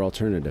slower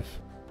alternative.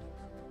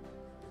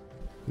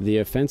 The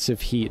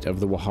offensive heat of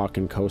the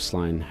Oaxacan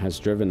coastline has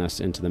driven us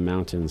into the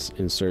mountains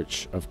in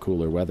search of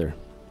cooler weather.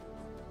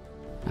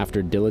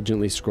 After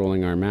diligently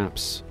scrolling our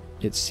maps,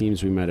 it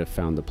seems we might have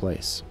found the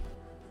place.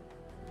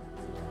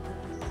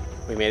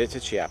 We made it to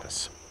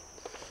Chiapas,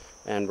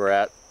 and we're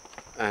at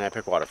an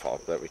epic waterfall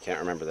that we can't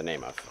remember the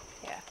name of.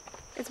 Yeah,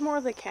 it's more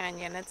of the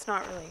canyon. It's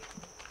not really.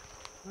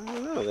 I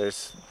don't know,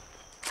 there's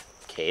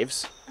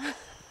caves.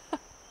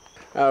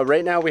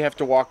 Right now we have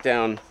to walk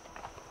down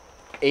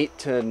 800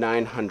 to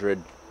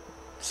 900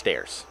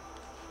 stairs.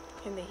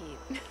 In the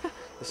heat.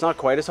 It's not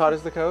quite as hot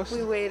as the coast.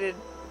 We waited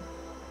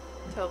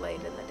till late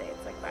in the day.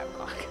 It's like 5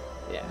 o'clock.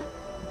 Yeah.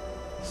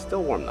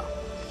 Still warm though.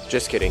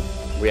 Just kidding.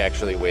 We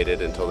actually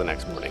waited until the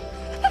next morning.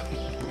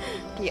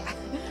 Yeah.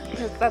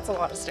 That's a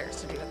lot of stairs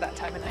to do at that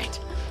time of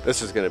night.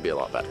 This is going to be a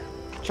lot better.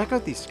 Check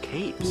out these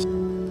caves.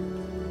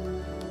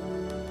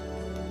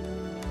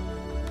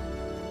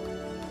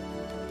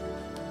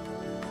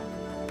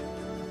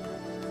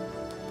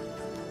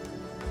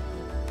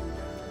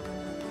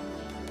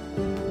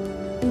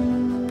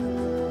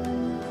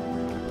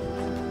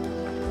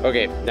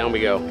 Okay, down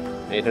we go.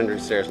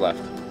 800 stairs left.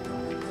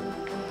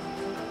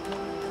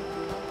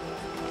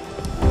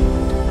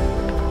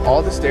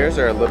 All the stairs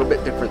are a little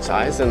bit different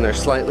size and they're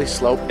slightly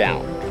sloped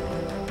down.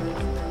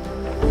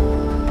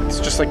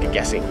 It's just like a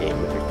guessing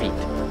game with your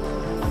feet.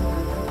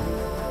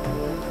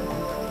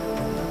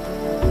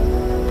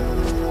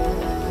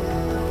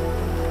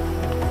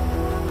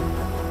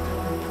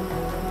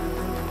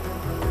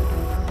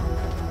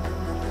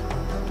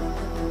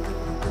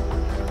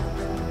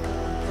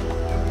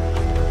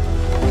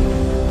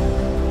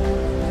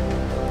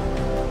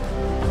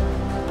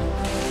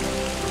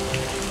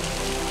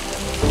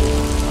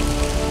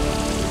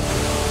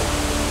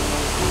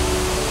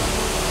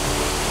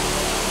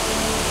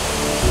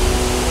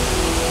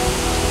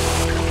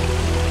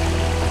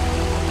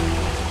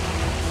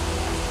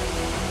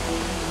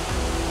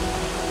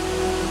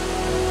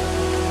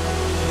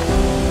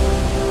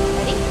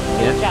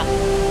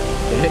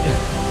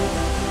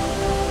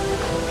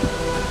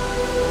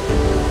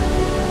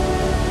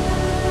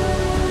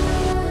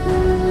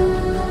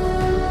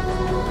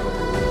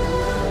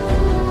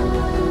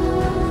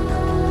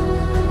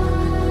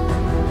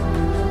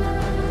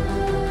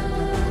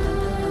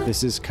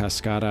 This is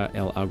Cascada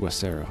El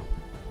Aguacero.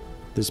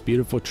 This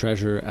beautiful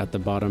treasure at the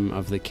bottom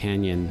of the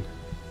canyon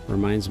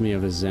reminds me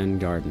of a Zen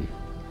garden,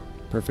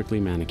 perfectly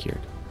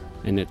manicured,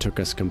 and it took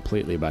us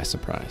completely by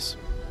surprise.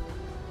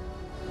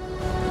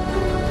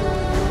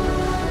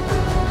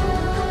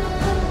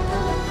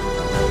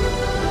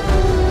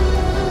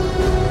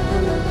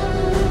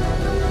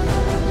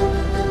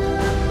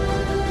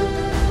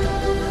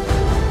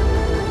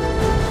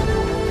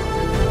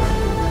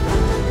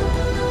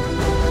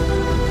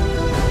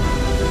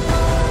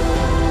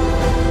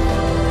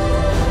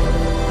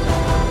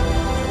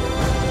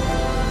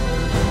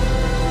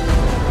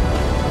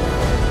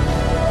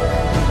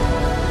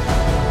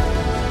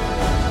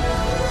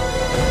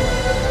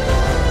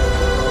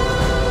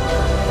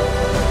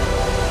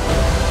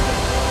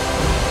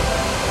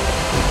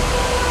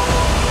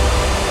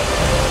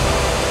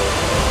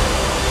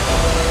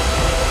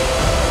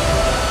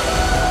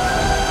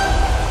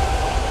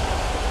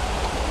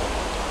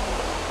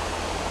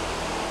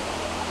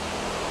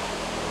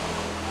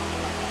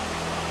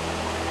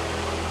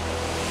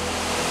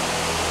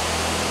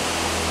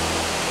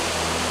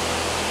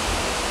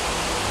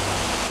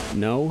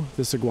 No,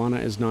 this iguana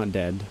is not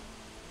dead,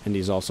 and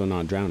he's also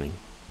not drowning.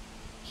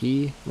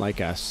 He, like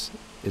us,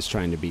 is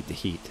trying to beat the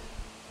heat.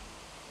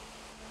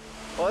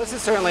 Well, this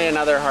is certainly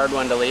another hard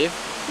one to leave.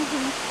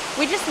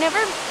 We just never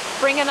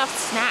bring enough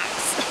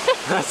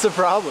snacks. That's the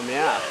problem,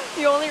 yeah.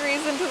 The only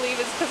reason to leave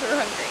is because we're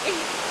hungry.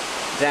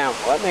 Damn,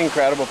 what an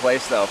incredible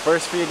place though.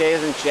 First few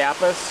days in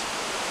Chiapas.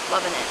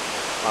 Loving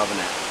it. Loving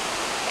it.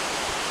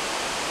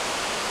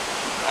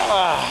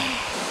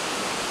 Ah.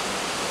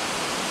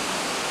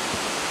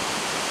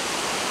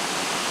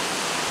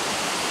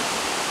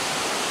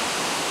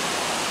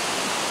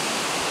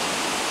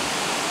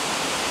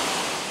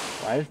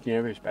 Why is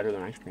Nieves better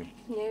than ice cream?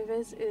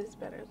 Nieves is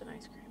better than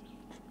ice cream.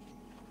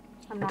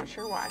 I'm not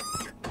sure why.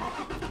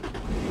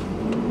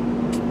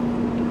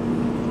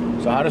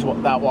 So how does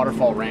that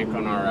waterfall rank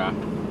on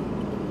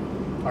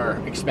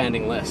our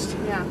expanding list?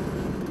 Yeah.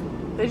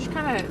 They just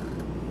kind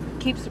of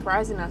keep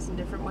surprising us in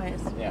different ways.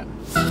 Yeah.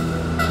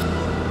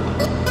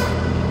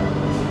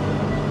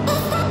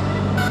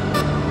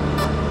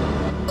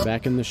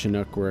 Back in the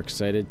Chinook, we're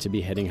excited to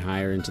be heading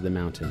higher into the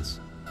mountains.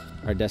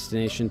 Our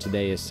destination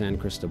today is San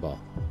Cristobal,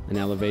 an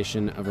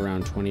elevation of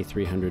around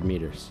 2,300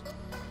 meters.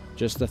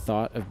 Just the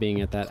thought of being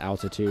at that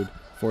altitude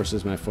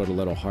forces my foot a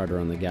little harder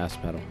on the gas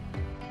pedal.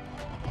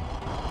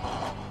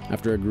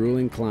 After a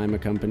grueling climb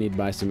accompanied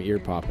by some ear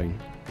popping,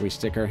 we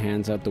stick our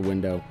hands out the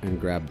window and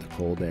grab the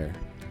cold air.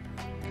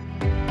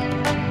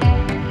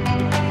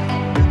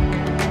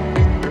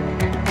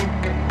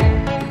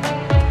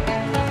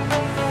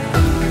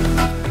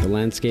 The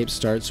landscape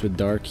starts with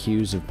dark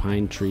hues of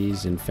pine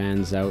trees and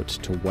fans out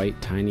to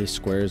white tiny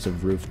squares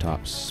of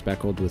rooftops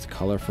speckled with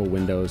colorful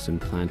windows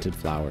and planted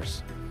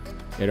flowers.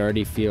 It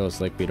already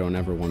feels like we don't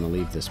ever want to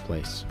leave this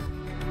place.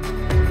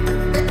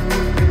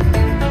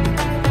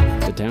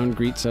 The town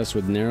greets us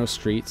with narrow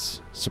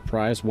streets,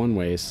 surprise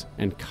one-ways,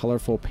 and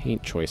colorful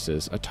paint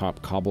choices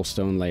atop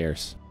cobblestone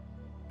layers.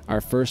 Our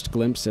first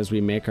glimpse as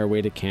we make our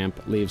way to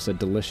camp leaves a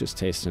delicious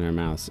taste in our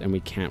mouths, and we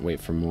can't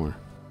wait for more.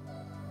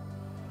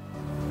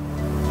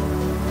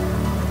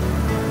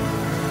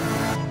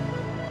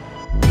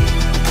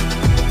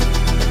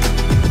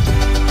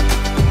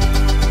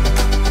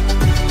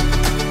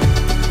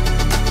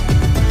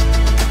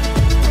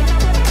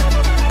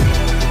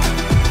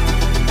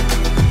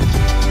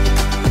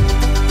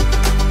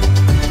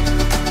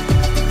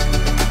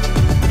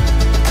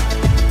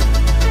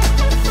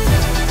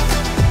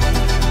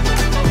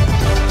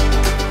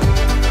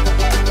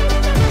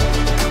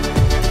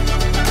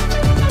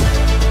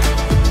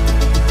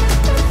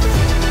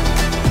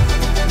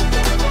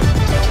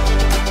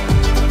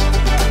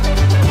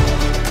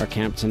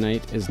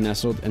 Tonight is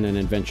nestled in an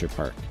adventure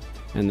park,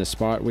 and the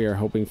spot we are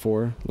hoping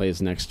for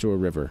lays next to a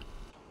river.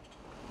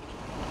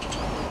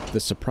 The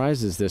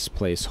surprises this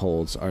place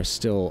holds are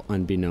still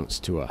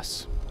unbeknownst to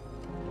us.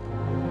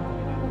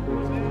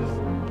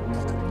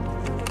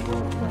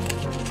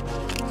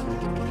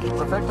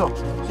 Perfecto.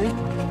 Sí,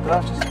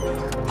 gracias.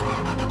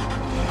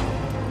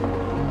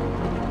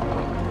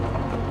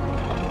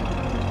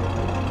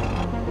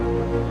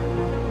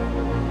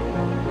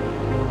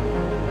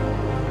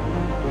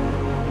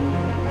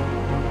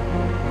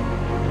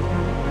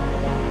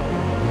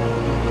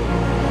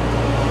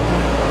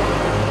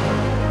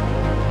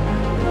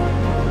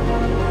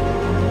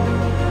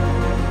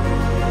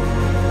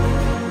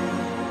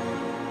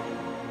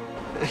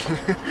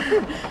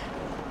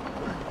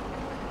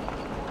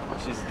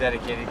 She's a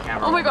dedicated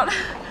camera. Oh my god.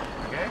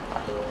 Okay.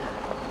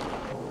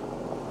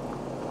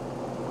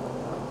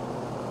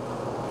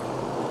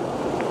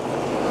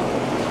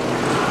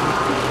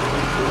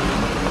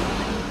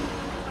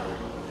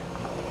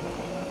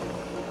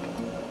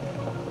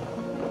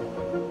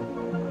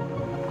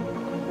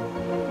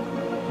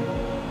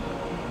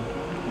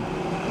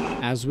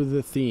 As with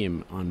the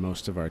theme on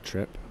most of our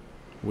trip,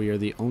 we are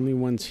the only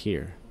ones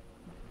here,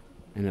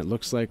 and it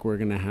looks like we're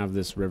gonna have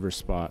this river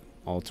spot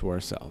all to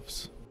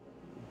ourselves.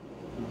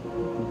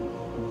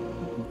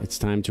 It's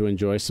time to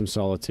enjoy some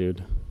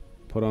solitude,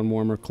 put on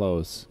warmer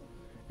clothes,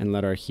 and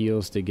let our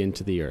heels dig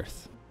into the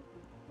earth.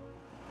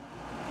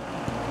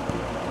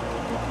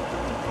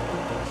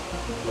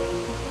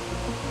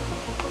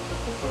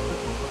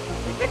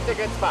 We picked a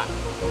good spot.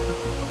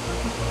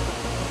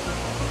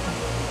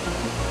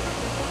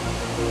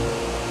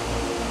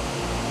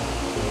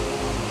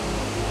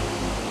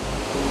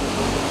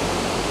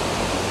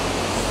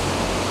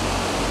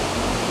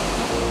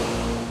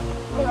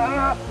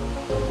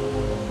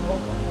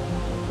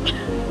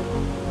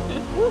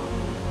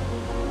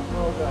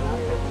 Oh god, now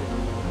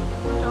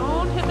you're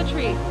Don't hit the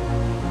tree.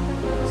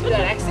 See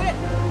that exit?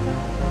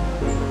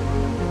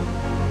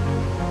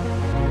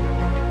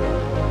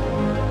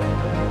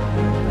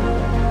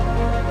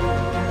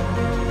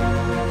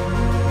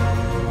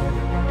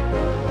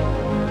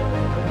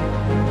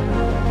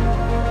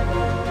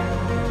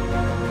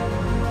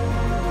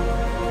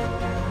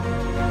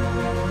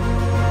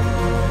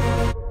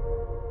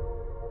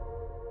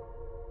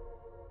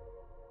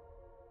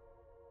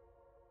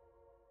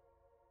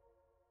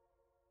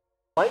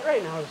 Light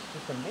right now is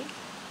just amazing.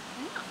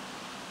 Yeah.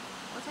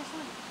 What's our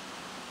sign?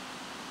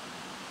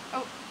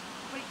 Oh,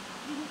 wait.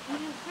 We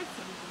didn't press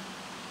something.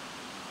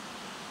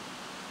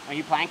 Are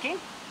you planking?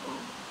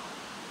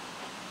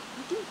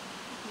 We do.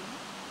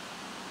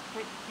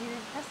 Wait, you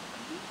didn't press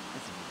something?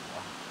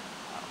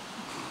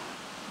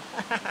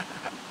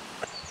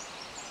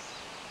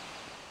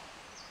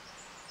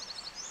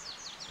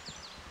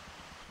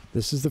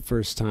 This is the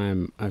first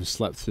time I've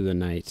slept through the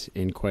night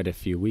in quite a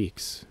few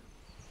weeks.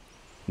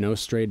 No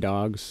stray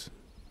dogs,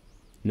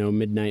 no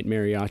midnight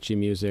mariachi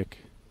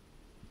music,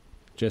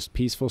 just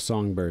peaceful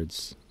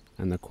songbirds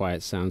and the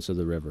quiet sounds of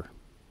the river.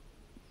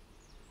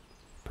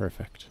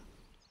 Perfect.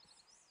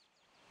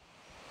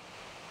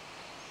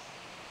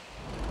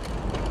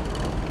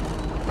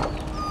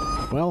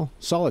 Well,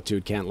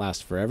 solitude can't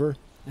last forever,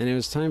 and it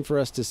was time for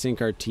us to sink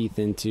our teeth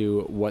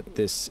into what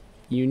this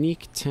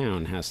unique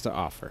town has to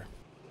offer.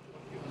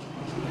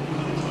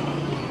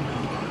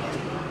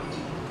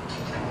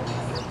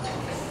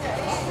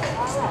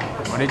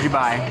 What did you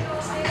buy?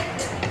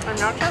 I'm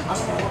not sure.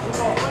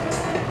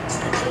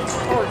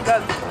 Oh, it's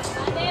good.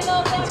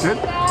 It's good?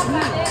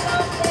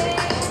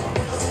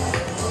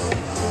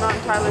 I'm not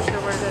entirely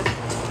sure where it is.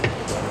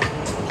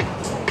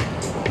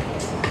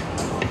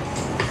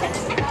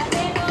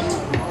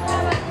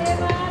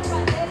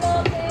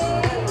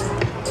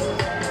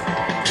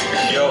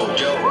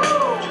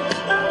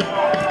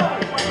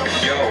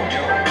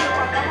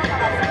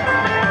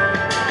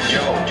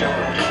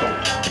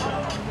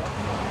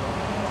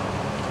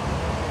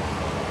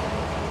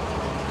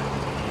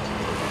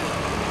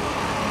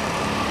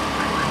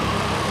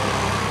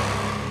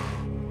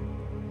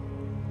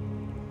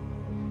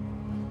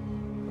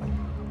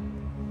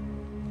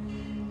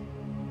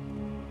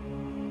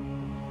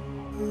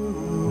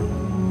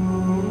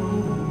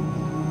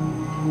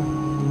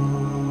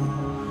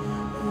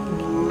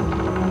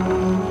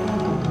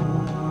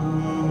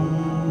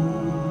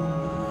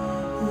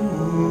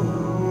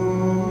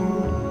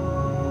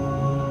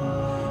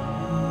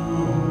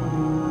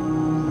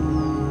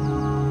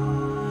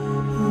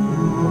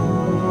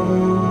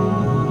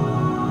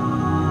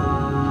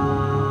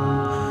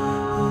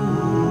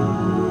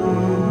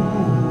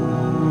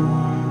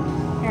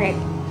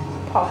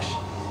 Posh.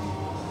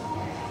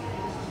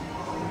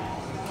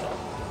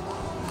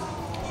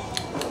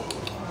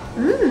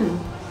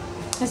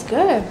 It's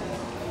good.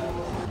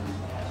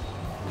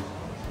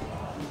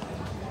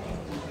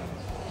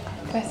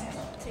 Gracias.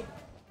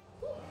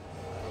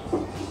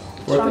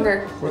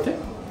 Stronger. Worth it?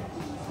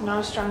 Not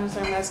as strong as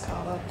our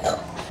mezcal, though.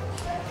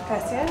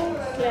 Gracias.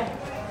 Yeah.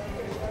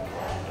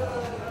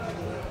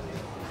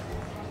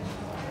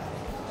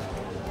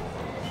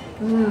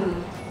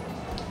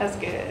 That's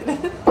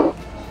good.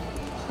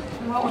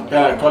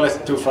 ¿Cuál es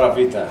tu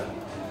favorita?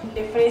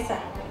 De fresa.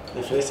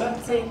 ¿De fresa?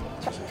 Sí.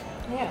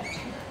 Yeah.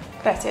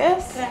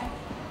 Gracias. Yeah.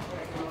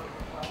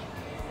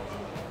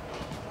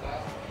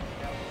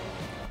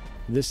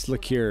 This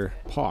liqueur,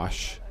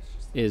 Posh,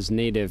 is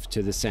native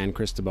to the San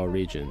Cristobal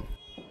region,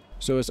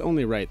 so it's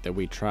only right that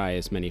we try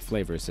as many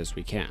flavors as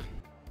we can,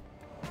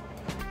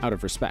 out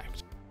of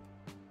respect.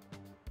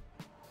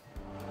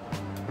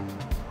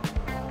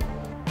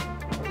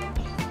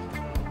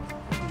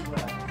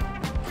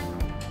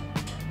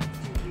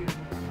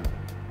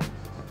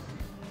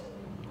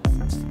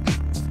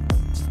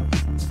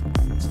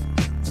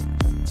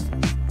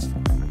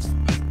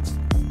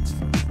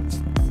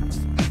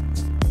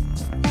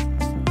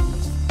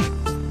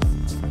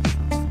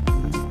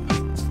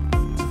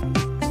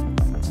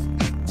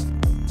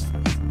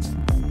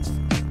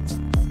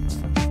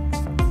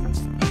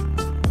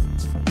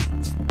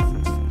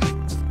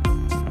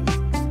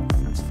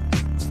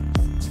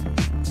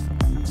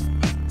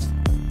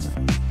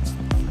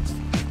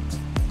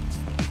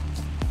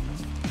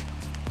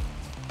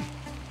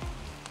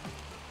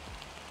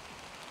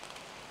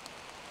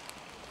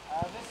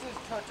 This is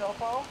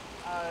Totopo,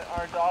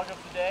 our dog of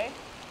the day.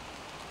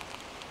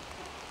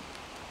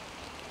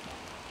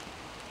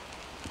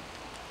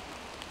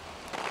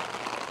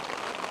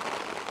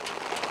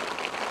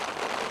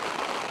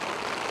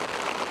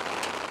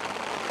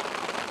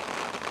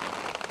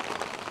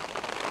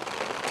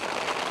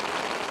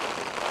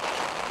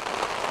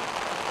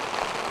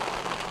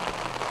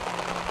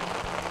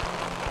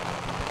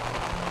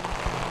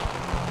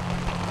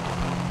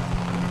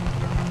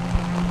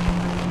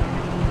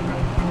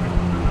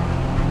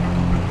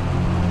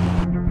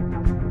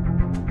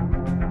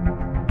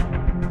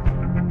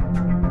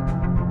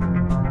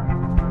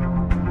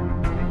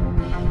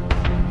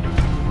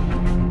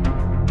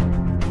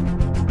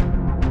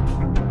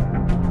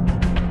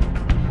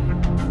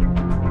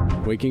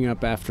 Waking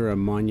up after a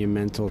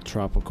monumental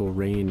tropical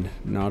rain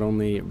not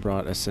only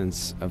brought a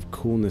sense of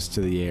coolness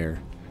to the air,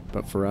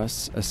 but for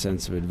us, a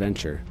sense of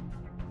adventure.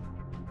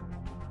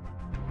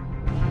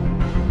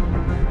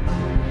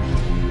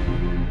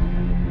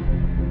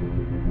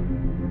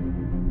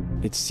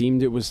 It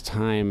seemed it was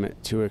time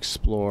to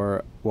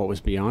explore what was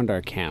beyond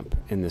our camp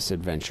in this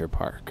adventure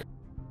park.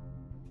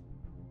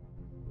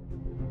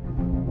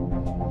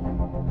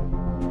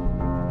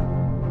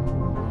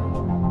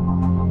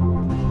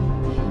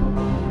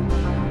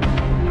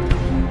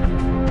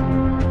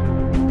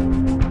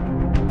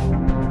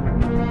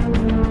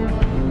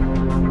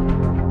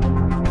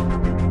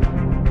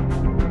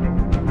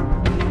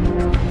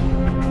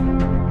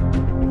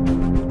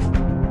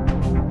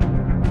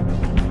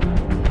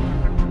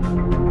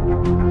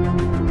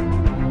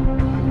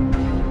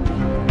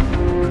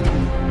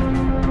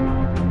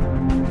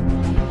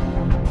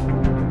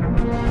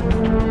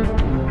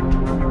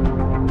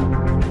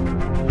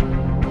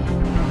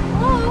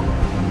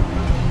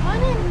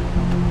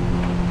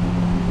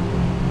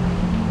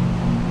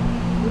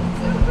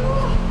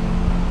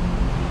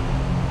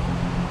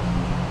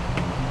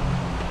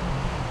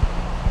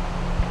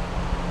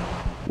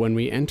 When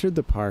we entered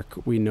the park,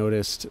 we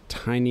noticed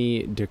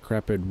tiny,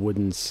 decrepit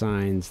wooden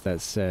signs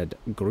that said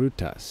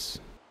Grutas.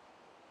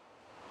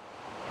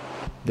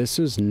 This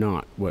is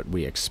not what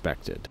we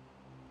expected.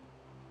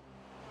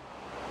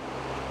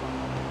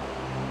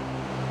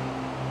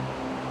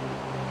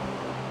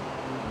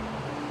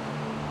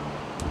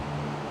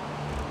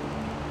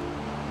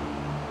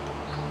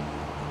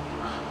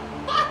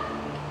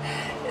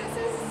 This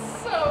is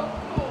so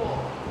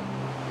cool.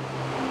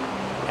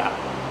 Yeah,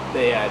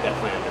 they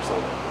definitely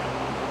undersold it.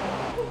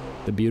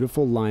 The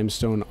beautiful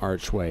limestone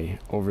archway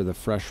over the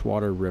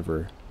freshwater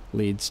river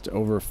leads to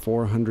over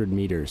 400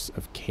 meters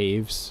of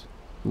caves,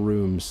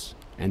 rooms,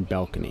 and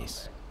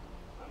balconies.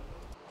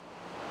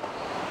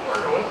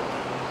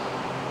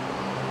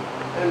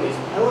 And these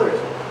pillars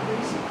are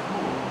crazy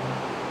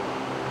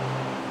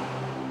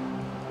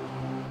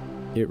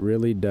cool. It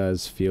really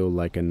does feel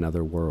like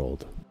another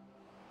world.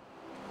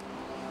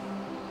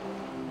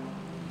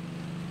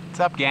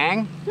 What's up,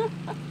 gang?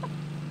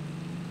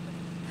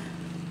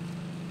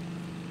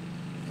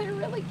 They're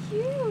really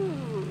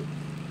cute.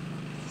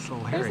 So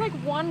There's like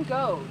one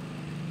goat.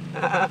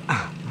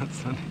 That's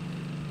funny.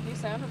 You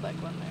sounded like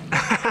one there.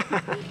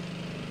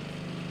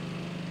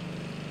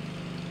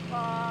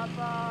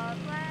 Baba,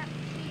 black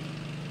sheep,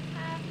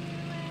 have you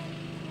any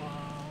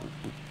wool?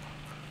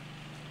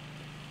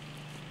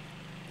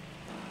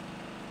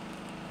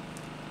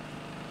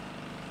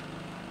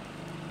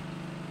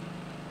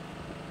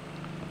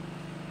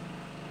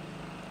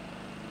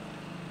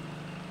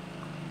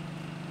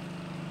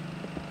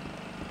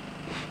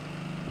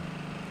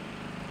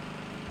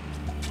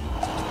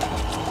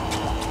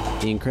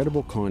 The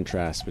incredible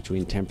contrast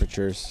between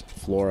temperatures,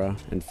 flora,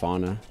 and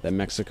fauna that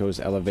Mexico's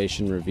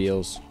elevation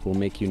reveals will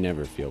make you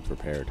never feel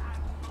prepared.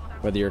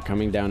 Whether you're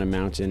coming down a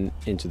mountain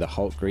into the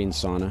Hulk green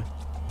sauna,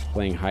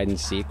 playing hide and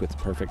seek with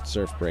perfect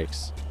surf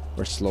breaks,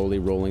 or slowly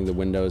rolling the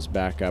windows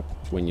back up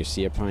when you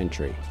see a pine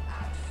tree,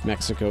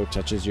 Mexico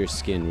touches your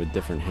skin with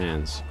different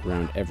hands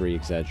around every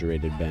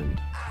exaggerated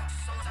bend.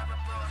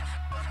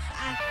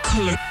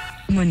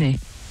 Money.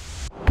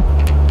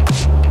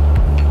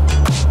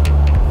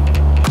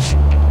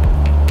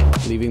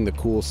 Leaving the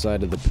cool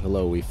side of the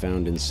pillow we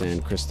found in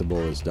San Cristobal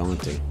is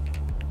daunting.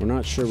 We're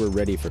not sure we're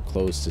ready for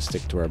clothes to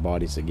stick to our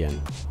bodies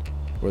again,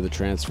 or the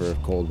transfer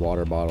of cold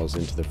water bottles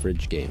into the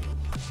fridge game.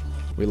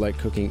 We like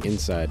cooking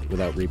inside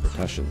without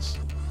repercussions,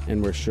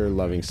 and we're sure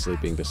loving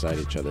sleeping beside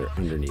each other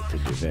underneath the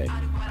duvet.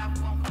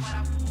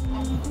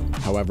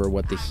 However,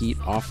 what the heat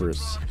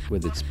offers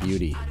with its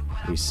beauty,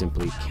 we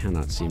simply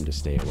cannot seem to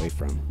stay away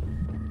from.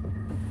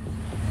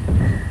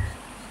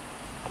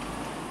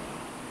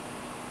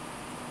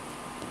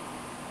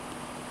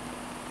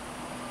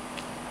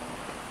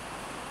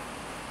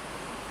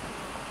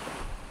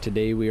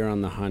 Today we are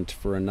on the hunt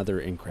for another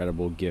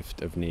incredible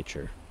gift of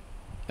nature,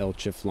 El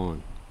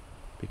Chiflón,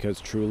 because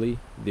truly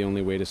the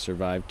only way to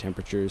survive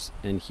temperatures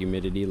and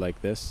humidity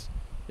like this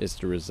is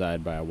to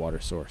reside by a water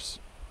source.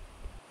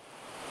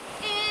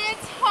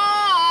 It's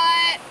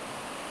hot!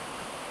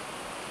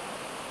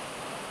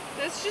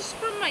 That's just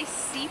from my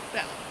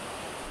seatbelt.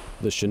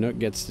 The Chinook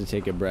gets to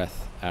take a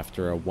breath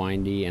after a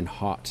windy and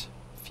hot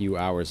few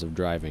hours of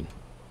driving,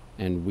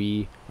 and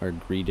we are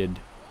greeted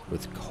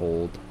with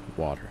cold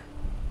water.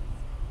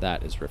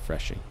 That is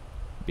refreshing,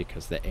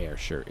 because the air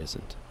sure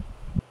isn't.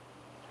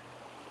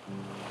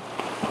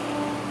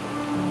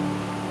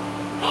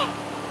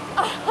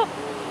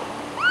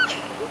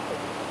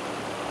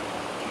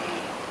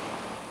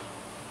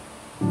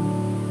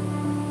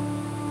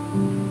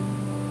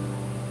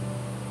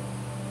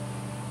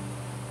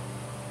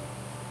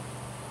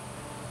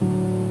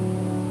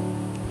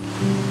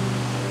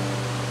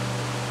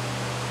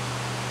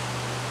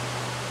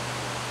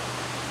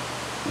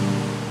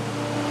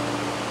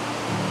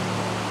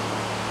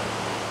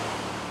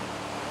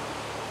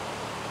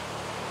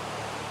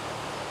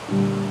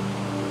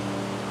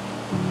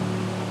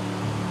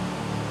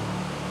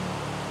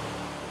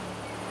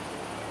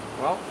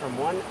 Well, from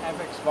one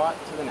epic spot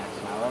to the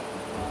next, Milo.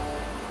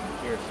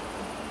 Cheers.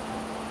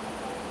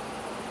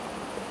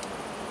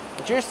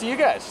 And cheers to you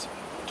guys.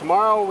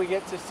 Tomorrow we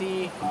get to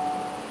see,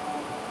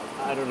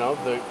 I don't know,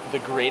 the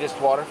greatest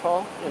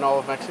waterfall in all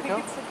of Mexico.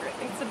 I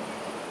think it's I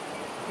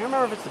can't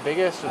remember if it's the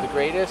biggest or the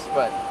greatest,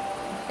 but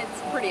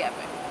it's pretty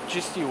epic.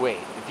 just you wait.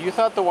 If you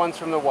thought the ones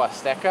from the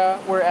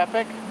Huasteca were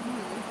epic,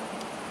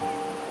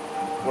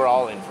 we're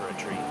all in for a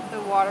treat. The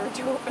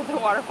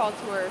waterfall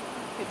tour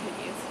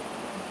continues.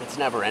 It's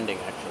never ending,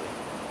 actually.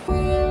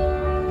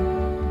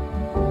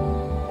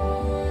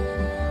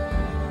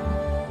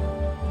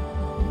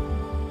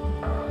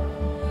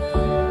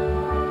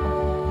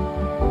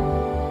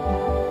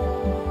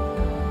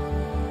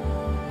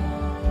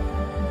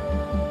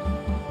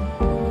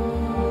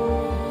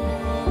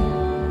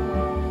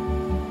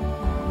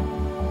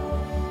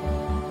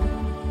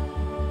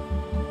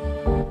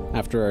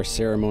 After our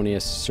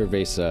ceremonious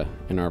cerveza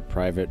in our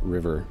private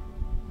river,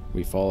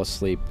 we fall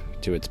asleep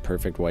to its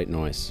perfect white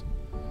noise.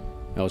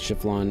 El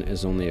Chiflón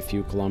is only a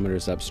few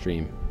kilometers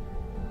upstream,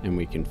 and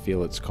we can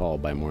feel its call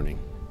by morning.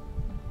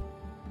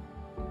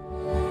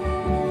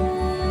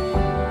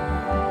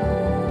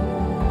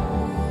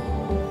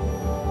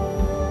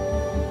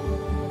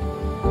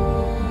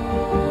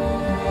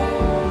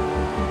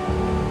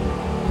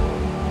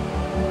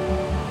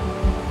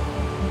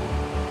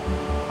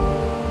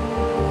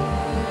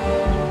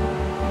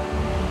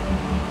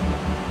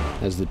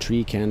 As the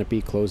tree canopy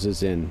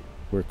closes in,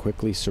 we're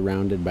quickly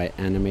surrounded by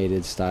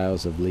animated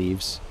styles of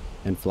leaves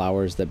and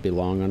flowers that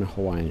belong on a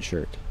Hawaiian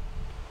shirt.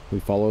 We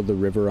follow the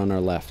river on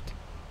our left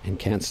and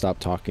can't stop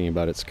talking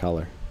about its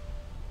color.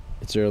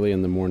 It's early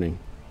in the morning,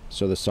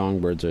 so the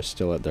songbirds are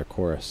still at their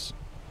chorus.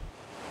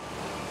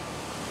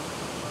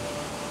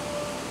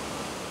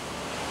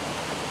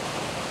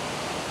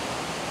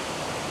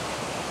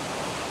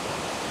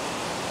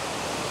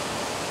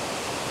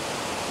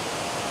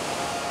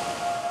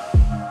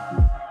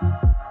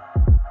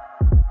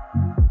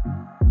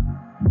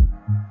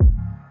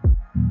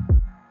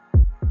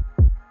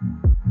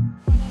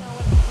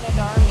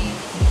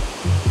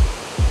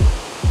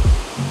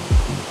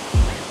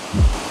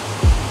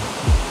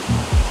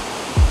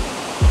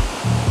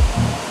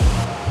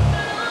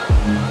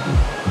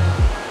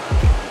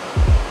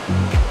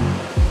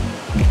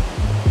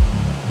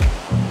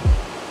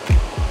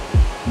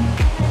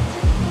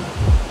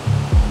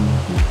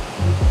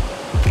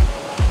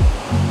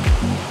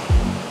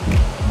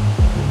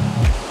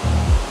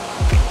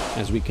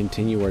 As we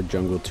continue our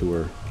jungle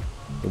tour,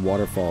 the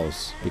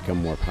waterfalls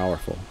become more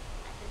powerful.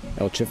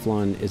 El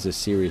Chiflán is a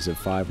series of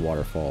 5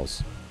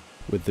 waterfalls,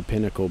 with the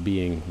pinnacle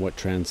being what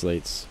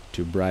translates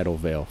to Bridal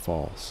Veil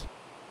Falls.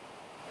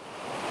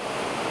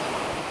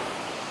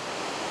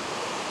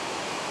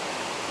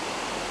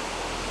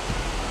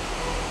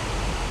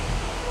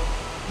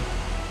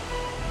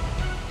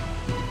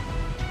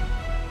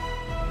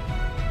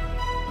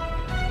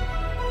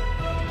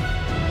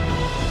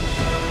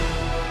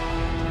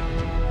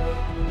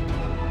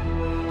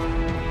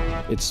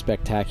 Its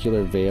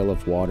spectacular veil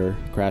of water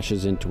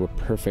crashes into a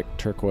perfect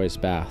turquoise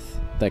bath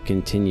that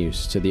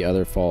continues to the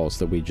other falls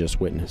that we just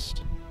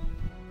witnessed.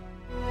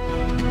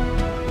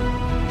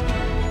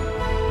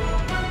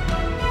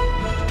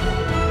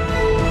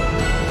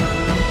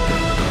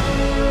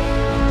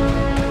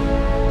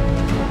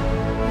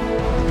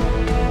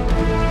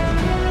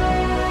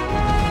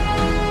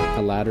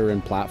 A ladder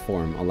and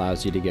platform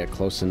allows you to get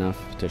close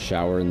enough to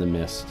shower in the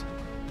mist,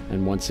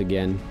 and once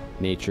again,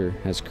 nature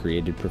has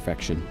created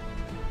perfection.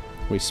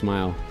 We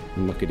smile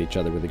and look at each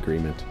other with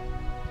agreement.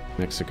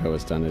 Mexico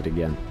has done it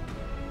again.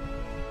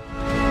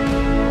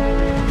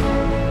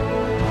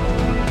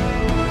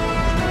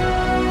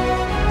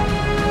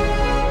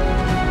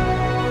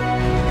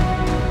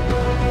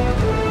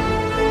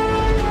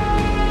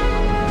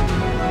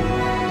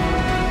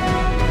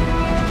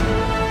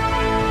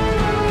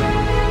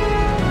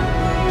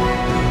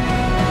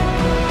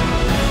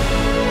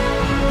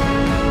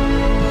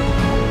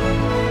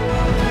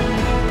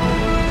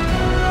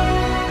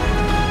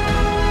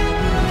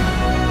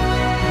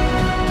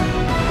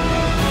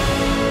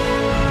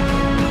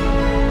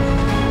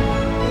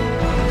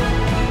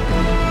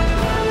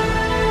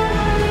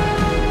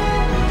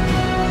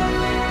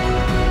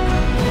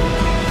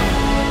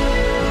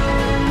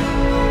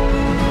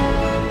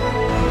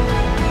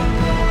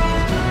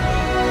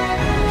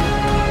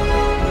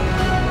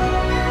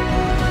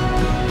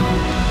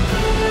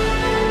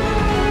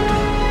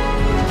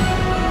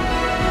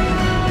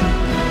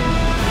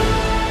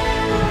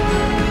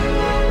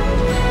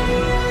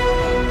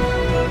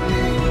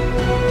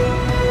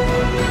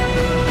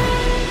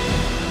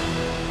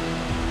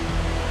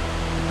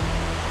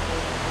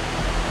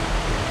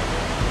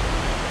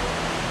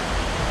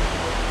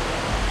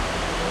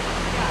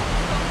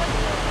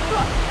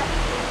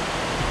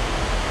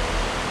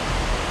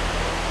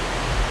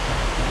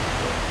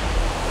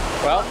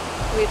 Well,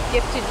 we've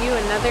gifted you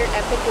another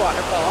epic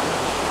waterfall.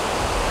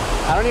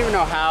 I don't even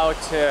know how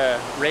to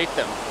rate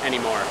them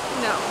anymore.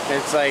 No.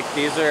 It's like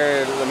these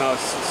are the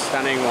most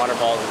stunning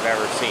waterfalls I've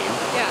ever seen.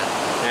 Yeah.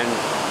 And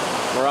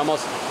we're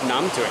almost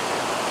numb to it.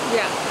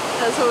 Yeah,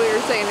 that's what we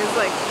were saying. It's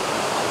like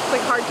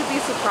hard to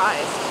be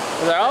surprised.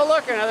 It's like, oh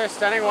look, another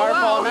stunning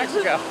waterfall in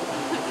Mexico.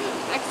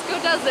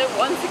 Mexico does it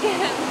once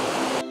again.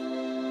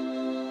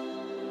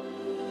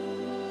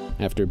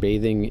 After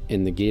bathing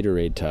in the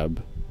Gatorade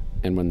tub,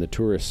 and when the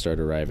tourists start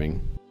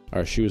arriving,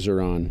 our shoes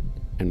are on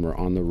and we're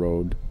on the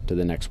road to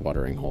the next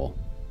watering hole.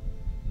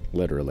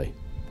 Literally.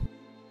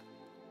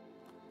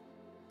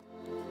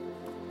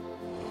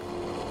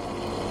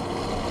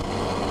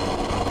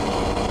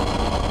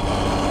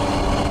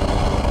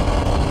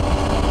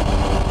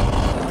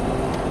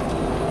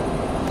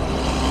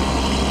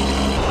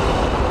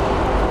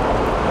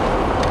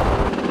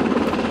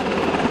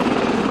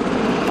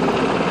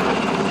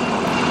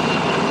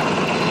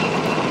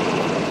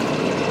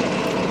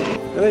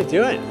 What are they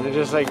doing? They're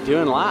just like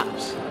doing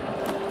laps.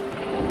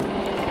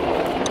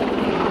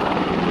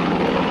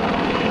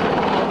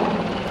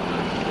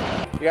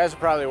 You guys are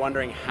probably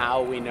wondering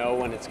how we know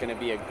when it's going to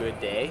be a good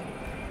day.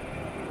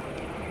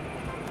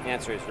 The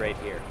answer is right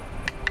here.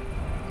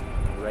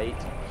 Right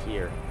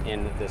here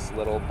in this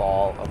little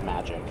ball of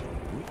magic.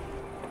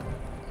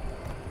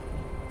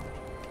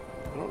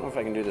 I don't know if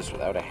I can do this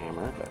without a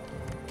hammer, but...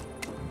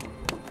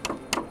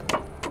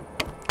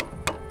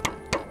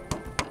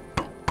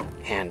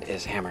 hand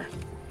is hammer.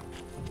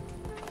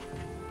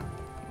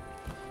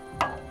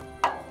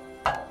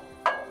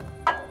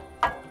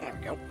 There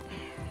we go.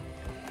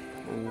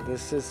 And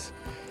this is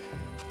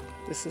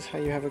how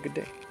you have a good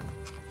day.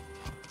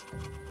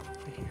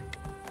 Right here.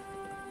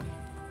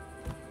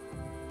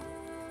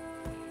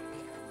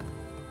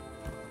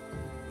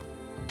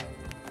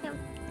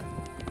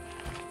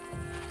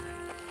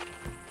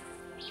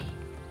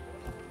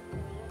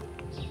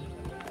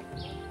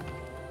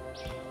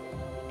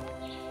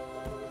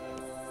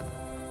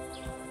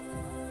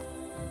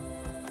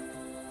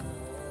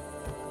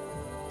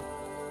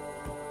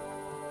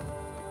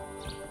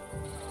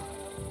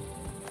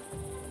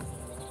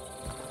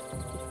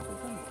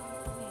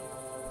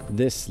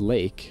 This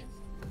lake,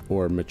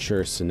 or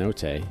mature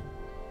cenote,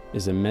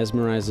 is a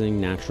mesmerizing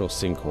natural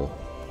sinkhole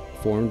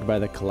formed by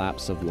the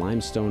collapse of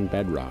limestone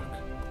bedrock.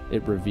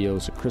 It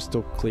reveals a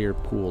crystal clear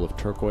pool of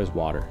turquoise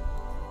water.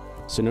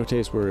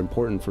 Cenotes were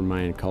important for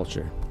Mayan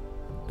culture,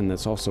 and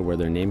that's also where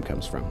their name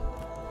comes from.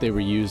 They were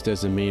used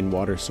as a main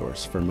water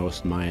source for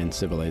most Mayan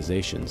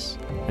civilizations,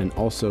 and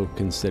also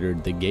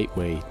considered the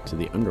gateway to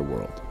the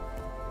underworld.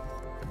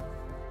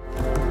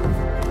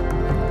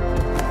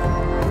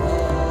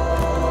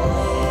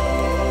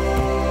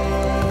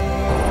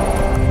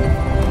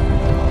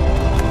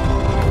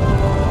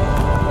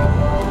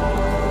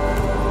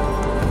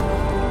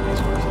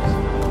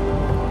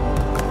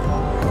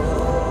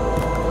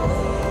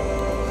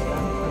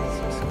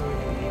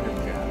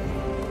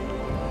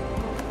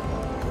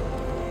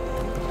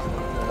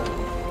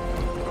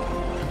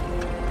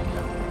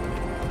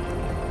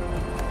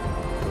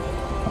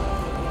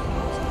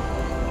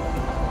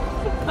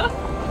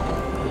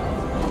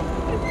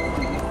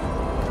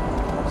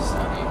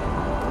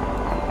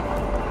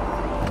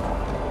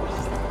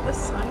 The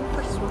sign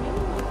for swimming?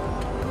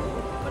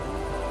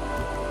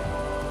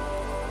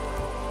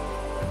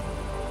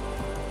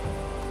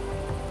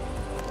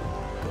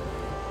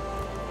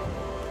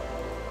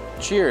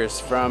 Cheers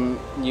from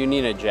You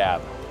Need a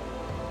Jab.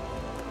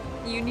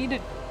 You need a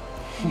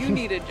jab. You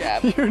need a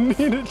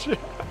jab.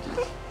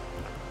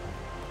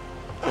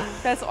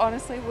 That's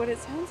honestly what it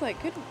sounds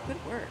like. Good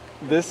work.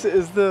 This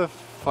is the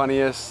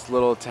funniest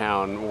little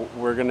town.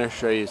 We're gonna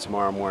show you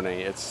tomorrow morning.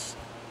 It's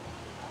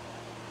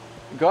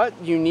got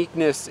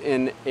uniqueness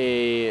in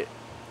a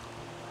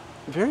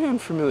very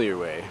unfamiliar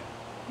way.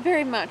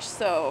 Very much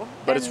so.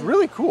 But it's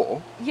really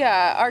cool.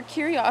 Yeah, our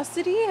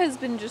curiosity has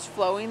been just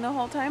flowing the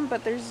whole time,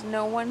 but there's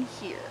no one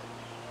here.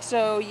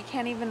 So you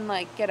can't even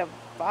like get a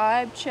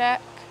vibe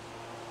check.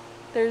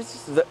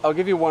 I'll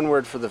give you one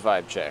word for the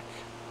vibe check.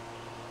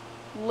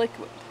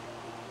 Liquid.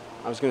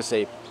 I was gonna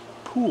say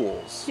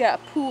pools. Yeah,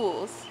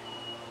 pools.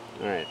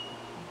 All right.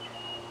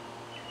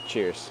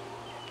 Cheers.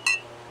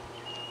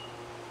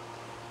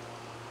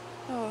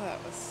 Oh,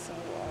 that was so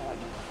odd.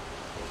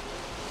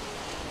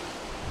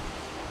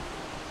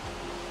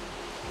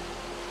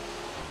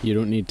 You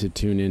don't need to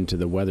tune into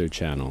the Weather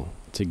Channel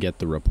to get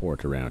the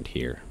report around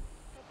here.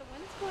 But the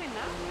wind's going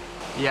that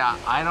way. Yeah,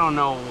 I don't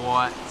know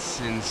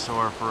what's in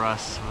store for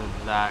us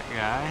with that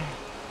guy.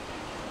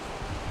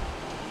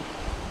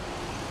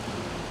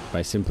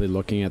 By simply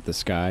looking at the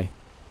sky,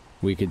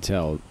 we could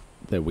tell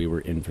that we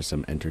were in for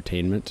some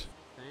entertainment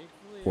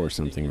or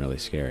something really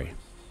scary.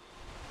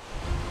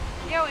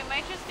 Yeah, we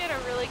might just get a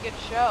really good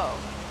show.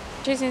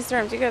 Chasing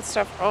storms, you got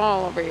stuff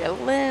all over your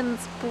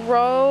lens,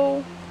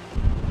 bro.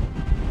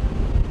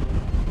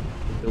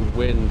 The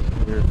wind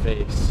in your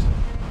face.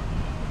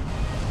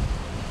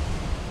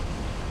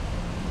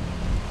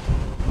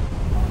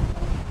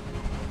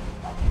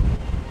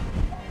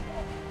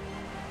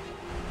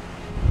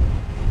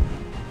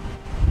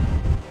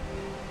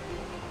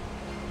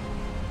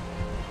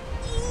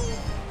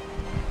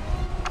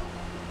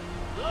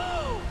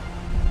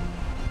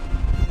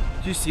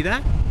 Do you see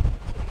that?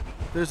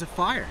 There's a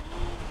fire.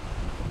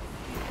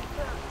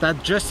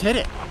 That just hit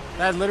it.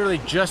 That literally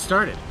just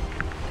started.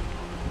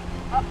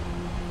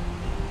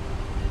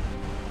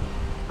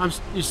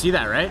 You see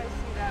that, right? I see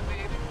that,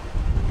 babe.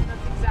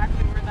 That's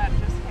exactly where that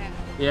just hit.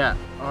 Yeah.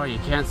 Oh, you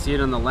can't see it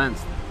on the lens.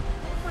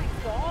 Oh my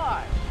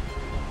gosh.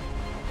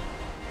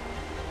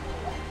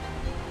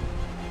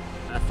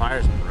 That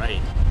fire's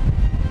bright.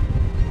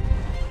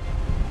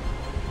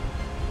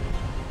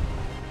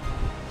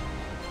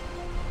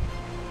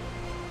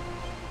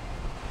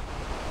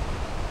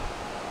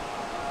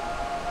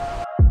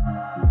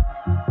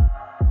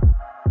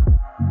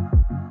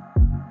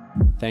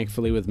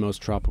 Thankfully, with most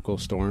tropical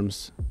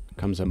storms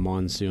comes a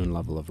monsoon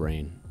level of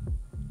rain.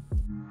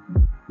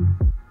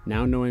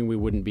 Now knowing we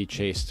wouldn't be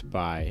chased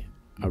by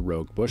a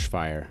rogue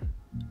bushfire,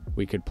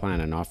 we could plan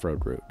an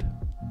off-road route.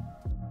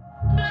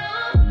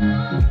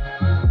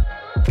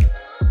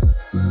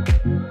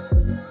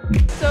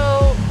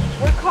 So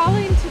we're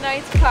calling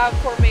tonight's cloud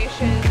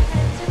formation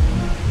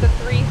the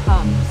 3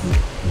 humps.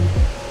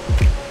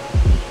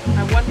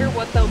 I wonder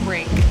what they'll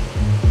bring.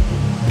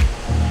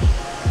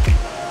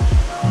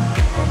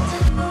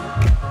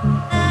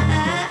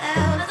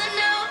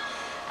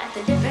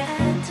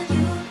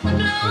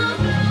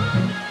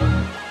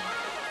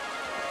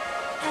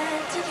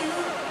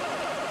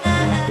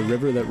 The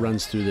river that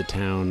runs through the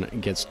town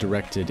gets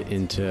directed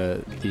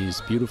into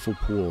these beautiful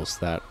pools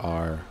that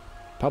are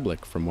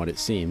public from what it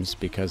seems,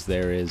 because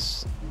there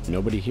is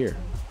nobody here.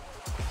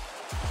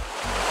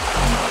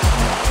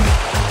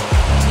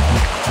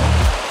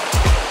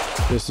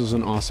 This was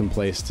an awesome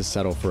place to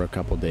settle for a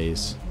couple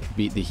days,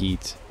 beat the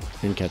heat,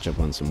 and catch up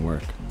on some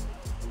work.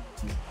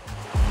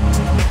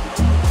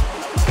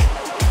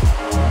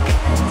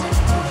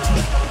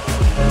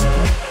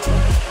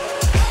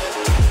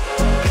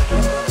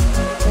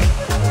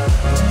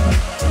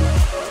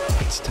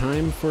 It's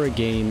time for a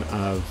game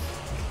of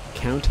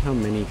count how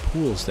many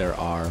pools there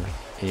are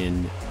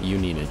in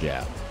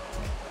Uninajab.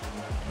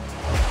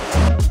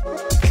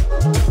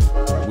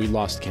 We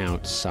lost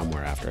count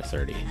somewhere after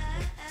 30.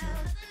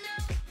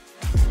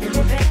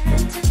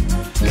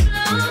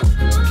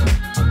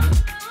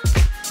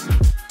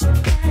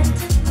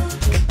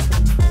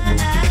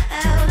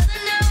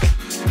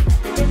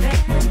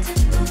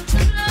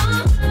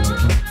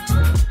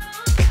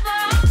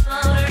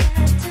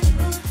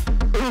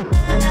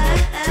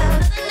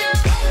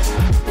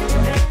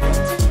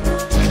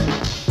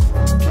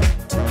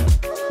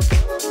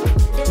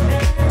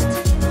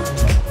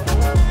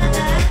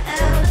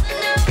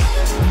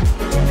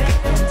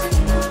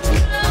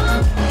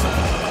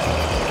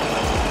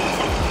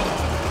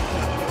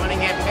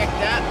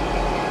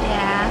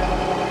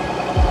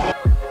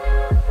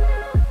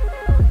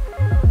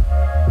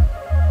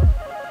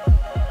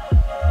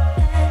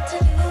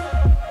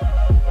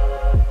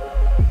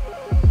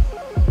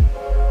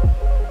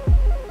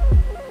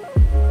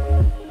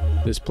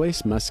 This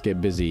place must get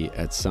busy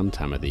at some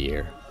time of the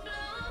year,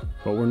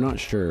 but we're not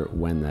sure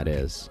when that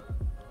is.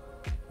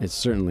 It's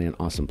certainly an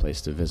awesome place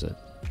to visit.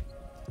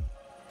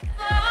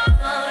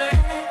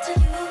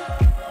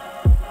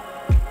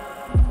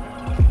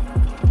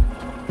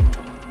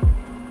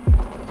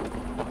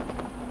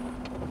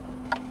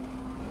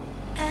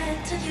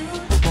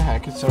 What the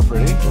heck? It's so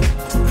pretty.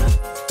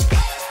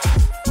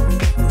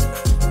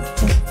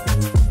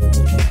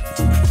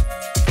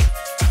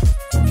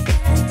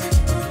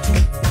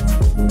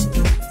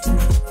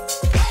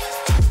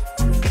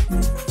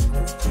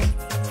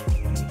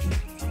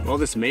 Well,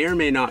 this may or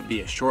may not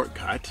be a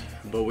shortcut,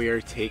 but we are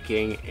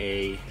taking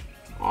a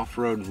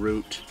off-road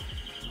route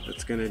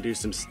that's going to do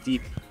some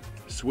steep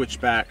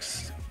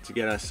switchbacks to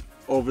get us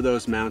over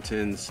those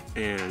mountains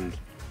and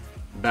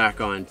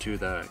back onto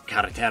the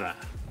carretera,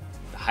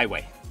 the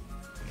highway.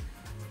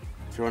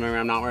 If you're wondering why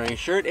I'm not wearing a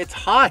shirt, it's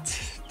hot.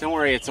 Don't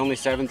worry, it's only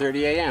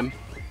 7:30 a.m.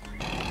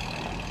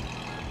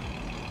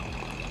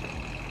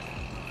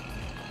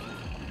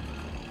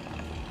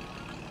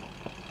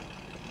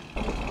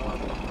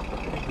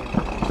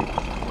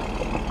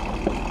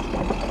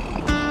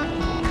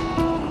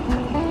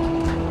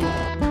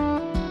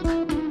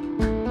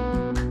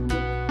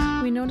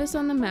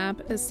 On the map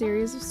a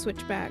series of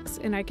switchbacks,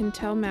 and I can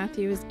tell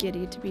Matthew is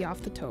giddy to be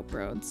off the taupe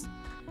roads.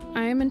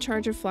 I am in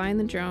charge of flying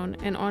the drone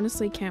and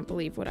honestly can't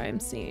believe what I am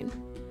seeing.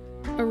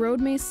 A road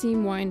may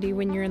seem windy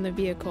when you're in the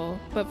vehicle,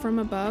 but from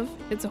above,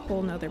 it's a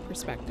whole nother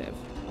perspective.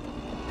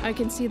 I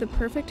can see the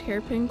perfect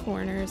hairpin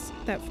corners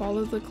that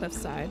follow the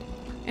cliffside,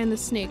 and the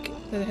snake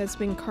that has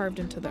been carved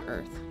into the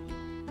earth.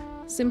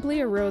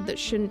 Simply a road that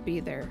shouldn't be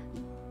there,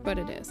 but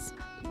it is.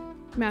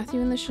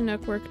 Matthew and the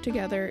Chinook work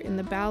together in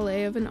the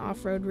ballet of an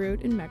off-road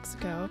route in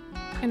Mexico,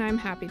 and I'm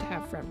happy to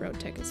have front row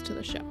tickets to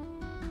the show.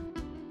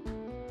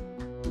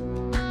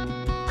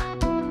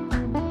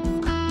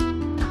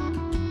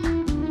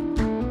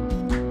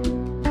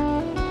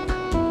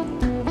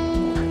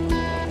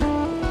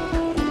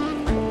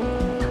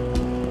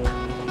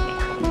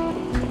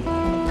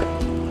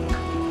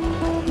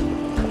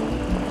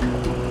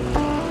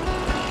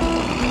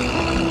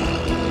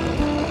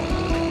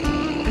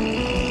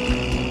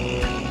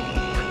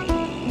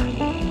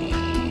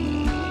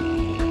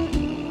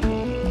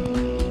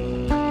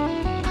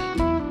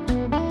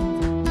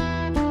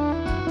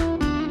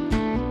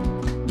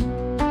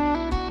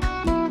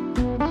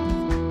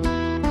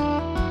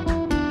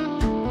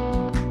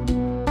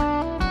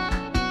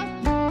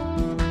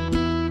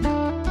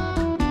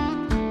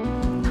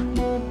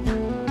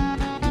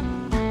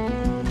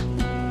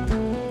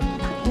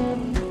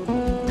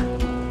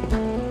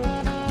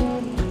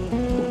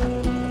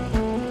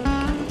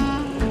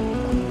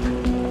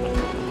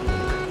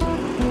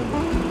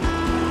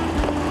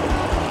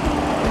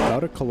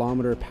 About a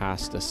kilometer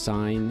past a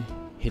sign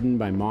hidden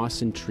by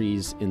moss and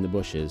trees in the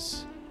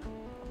bushes,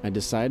 I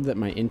decide that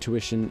my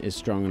intuition is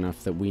strong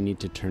enough that we need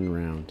to turn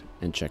around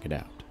and check it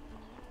out.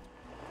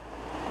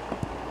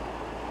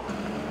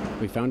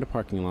 We found a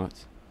parking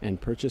lot and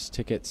purchased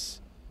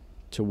tickets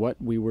to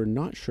what we were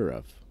not sure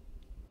of.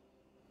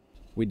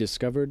 We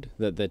discovered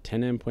that the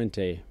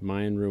Tenampuente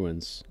Mayan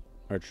ruins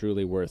are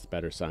truly worth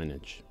better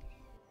signage.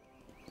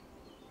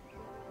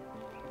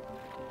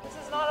 This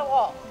is not a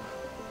wall.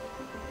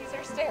 These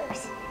are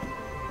stairs.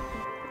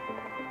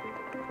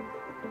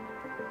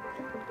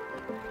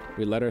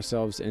 We let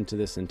ourselves into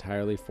this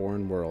entirely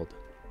foreign world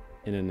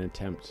in an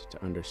attempt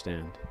to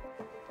understand.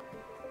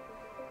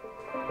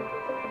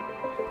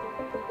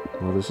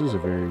 Well, this is a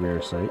very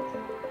rare sight.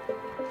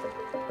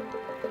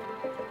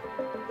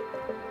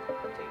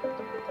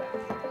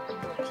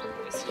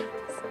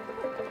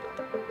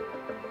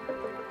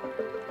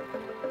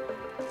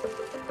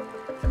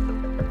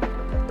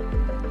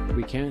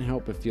 can't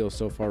help but feel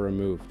so far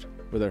removed,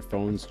 with our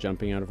phones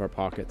jumping out of our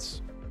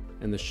pockets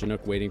and the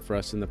Chinook waiting for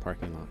us in the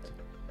parking lot.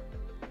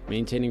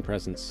 Maintaining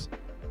presence,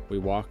 we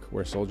walk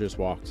where soldiers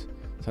walked,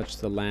 touch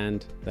the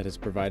land that has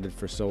provided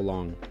for so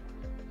long,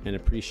 and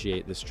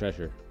appreciate this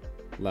treasure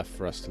left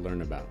for us to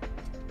learn about.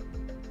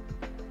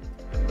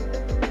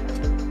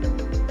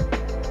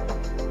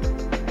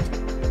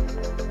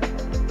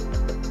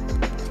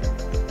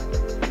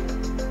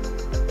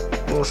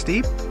 A little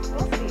steep?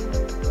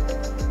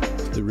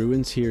 The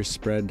ruins here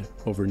spread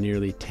over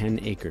nearly 10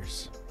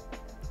 acres,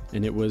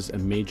 and it was a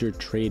major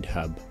trade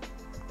hub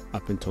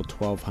up until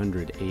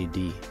 1200 AD.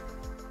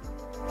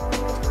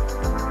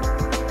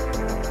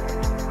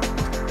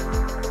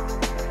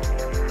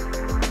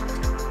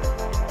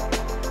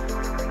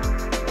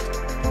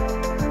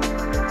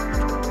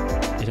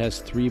 It has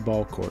 3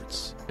 ball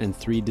courts and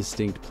 3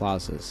 distinct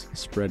plazas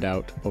spread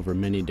out over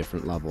many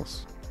different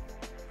levels.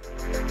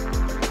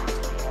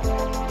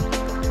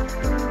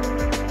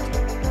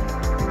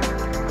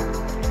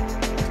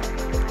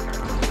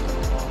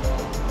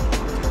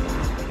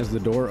 As the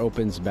door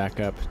opens back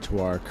up to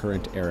our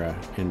current era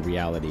and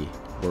reality,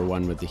 we're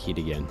one with the heat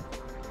again.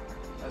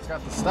 That's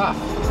got the stuff.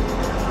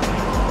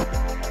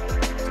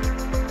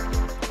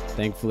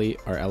 Thankfully,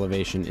 our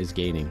elevation is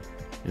gaining,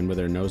 and with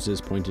our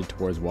noses pointed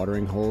towards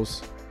watering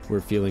holes,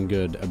 we're feeling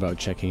good about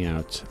checking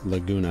out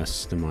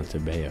Lagunas de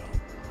Montebello.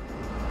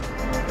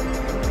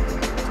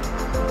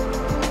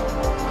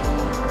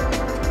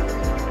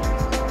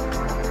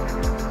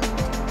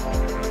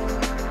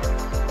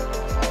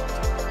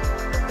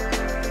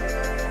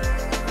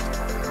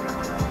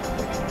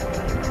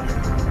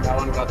 That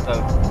one got the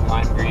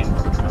lime green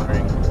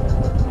coloring.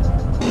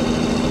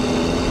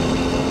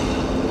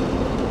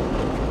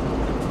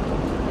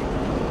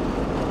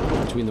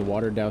 Between the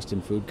water doused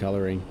in food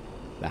coloring,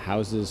 the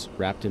houses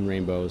wrapped in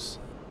rainbows,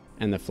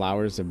 and the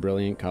flowers of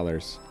brilliant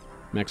colors,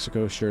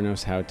 Mexico sure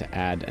knows how to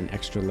add an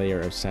extra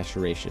layer of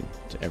saturation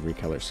to every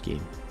color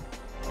scheme.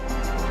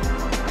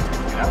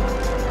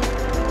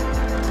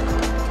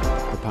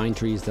 The pine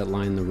trees that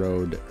line the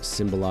road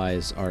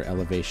symbolize our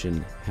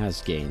elevation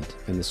has gained,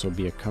 and this will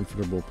be a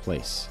comfortable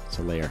place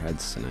to lay our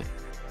heads tonight.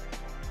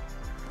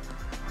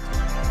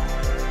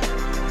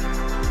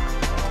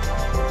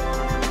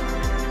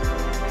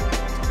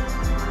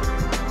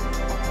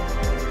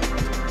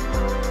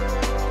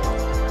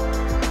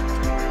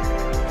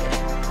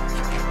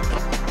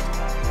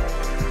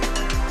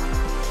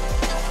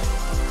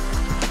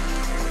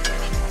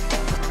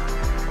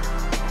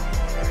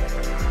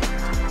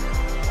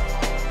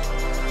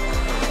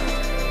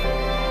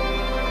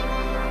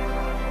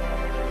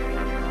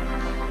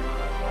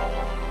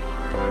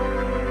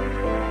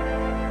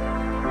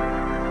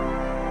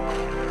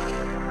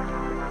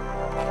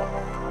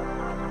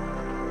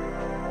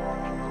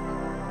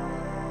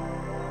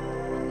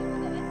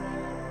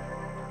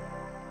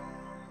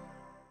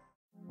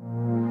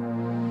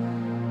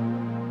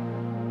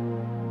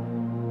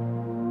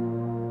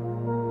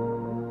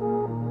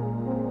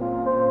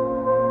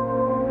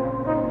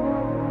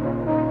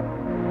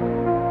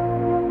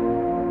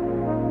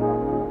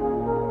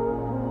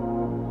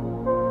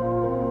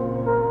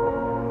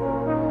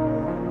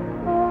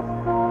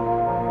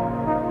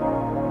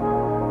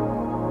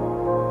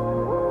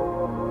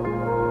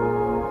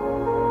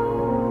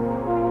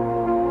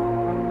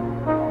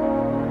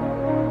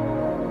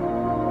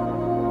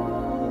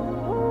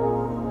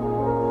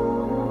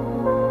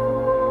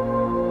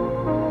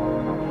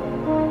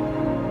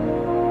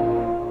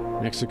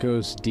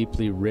 Mexico's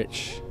deeply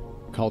rich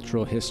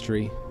cultural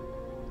history,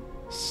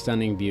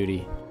 stunning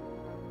beauty,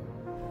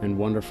 and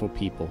wonderful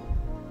people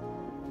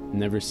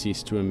never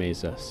cease to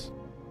amaze us.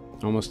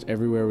 Almost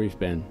everywhere we've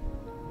been,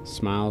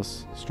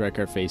 smiles strike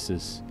our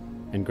faces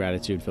and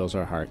gratitude fills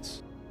our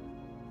hearts.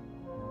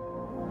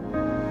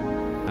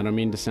 I don't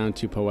mean to sound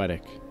too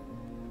poetic.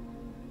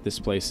 This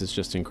place is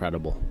just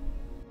incredible.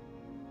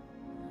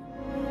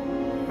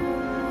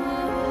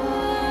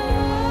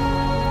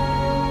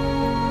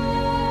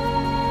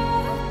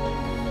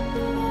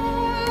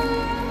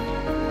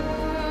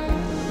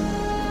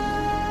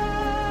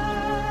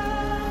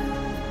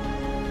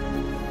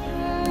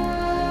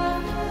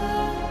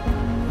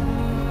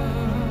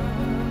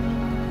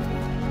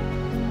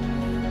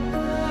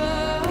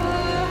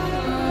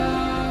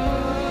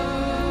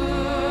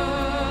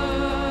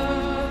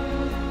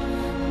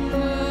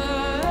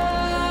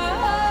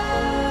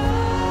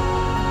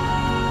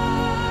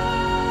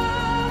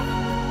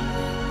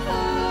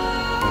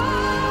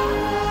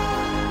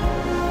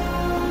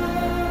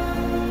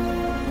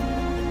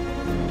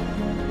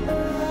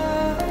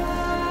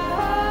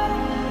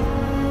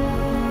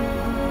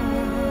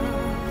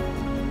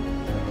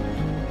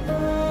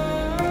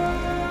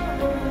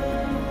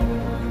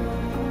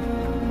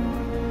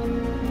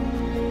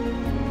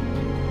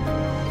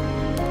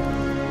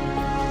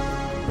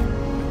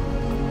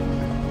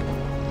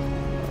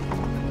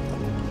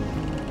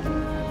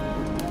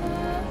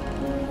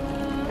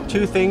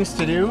 Two things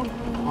to do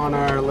on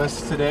our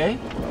list today.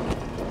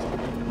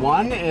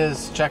 One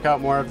is check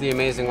out more of the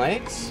amazing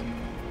lakes.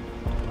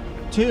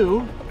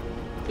 Two,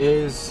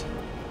 is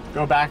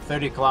go back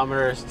 30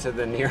 kilometers to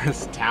the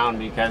nearest town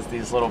because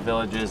these little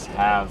villages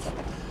have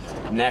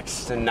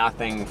next to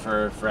nothing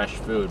for fresh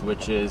food,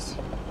 which is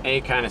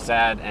A, kind of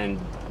sad, and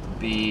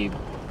B,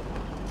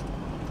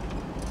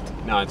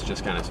 no, it's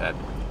just kind of sad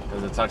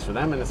because it sucks for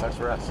them and it sucks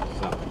for us.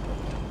 So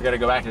we gotta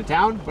go back to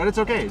town, but it's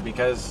okay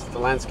because the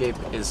landscape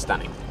is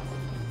stunning.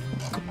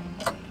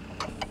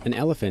 An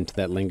elephant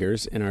that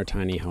lingers in our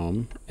tiny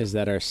home is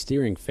that our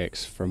steering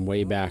fix from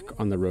way back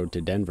on the road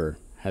to Denver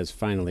has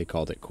finally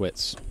called it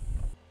quits.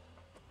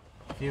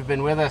 If you've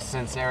been with us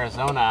since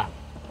Arizona,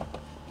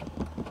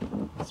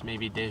 it's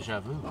maybe deja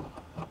vu.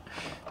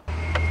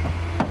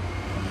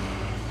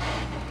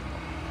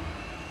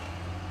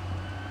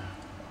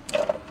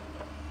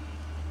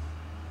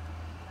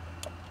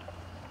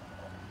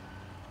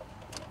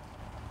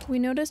 We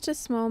noticed a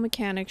small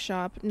mechanic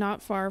shop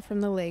not far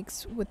from the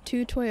lakes with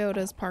 2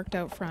 Toyotas parked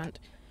out front,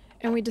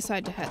 and we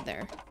decide to head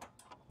there.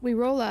 We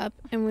roll up,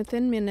 and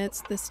within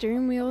minutes the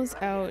steering wheel is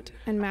out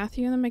and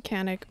Matthew and the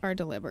mechanic are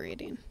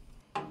deliberating.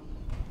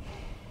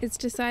 It's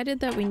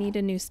decided that we need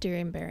a new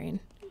steering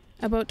bearing.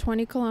 About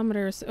 20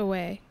 kilometers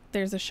away,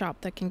 there's a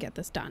shop that can get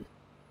this done.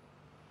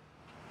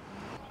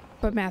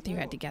 But Matthew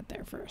had to get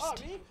there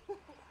first.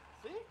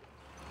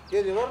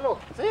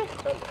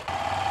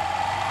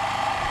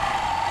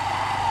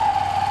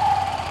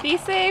 Be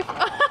safe.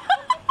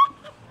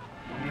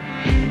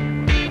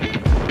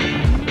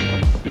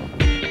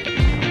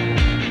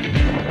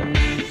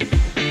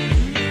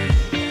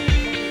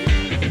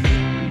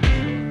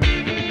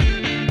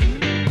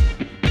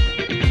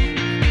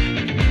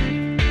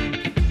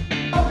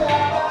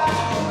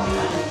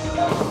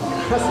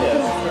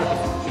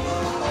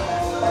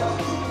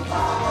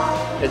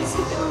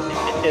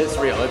 It's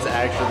real. It's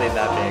actually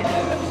that big,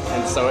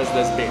 and so is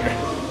this beer.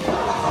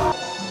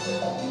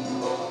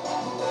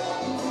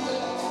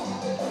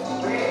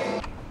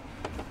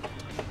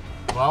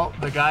 Well,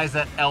 the guys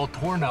at El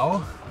Torno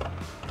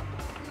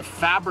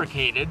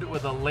fabricated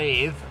with a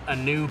lathe a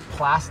new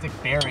plastic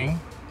bearing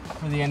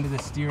for the end of the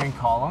steering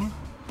column,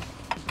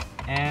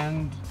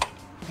 and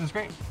it was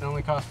great. It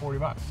only cost 40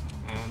 bucks,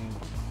 and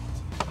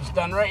it was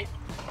done right.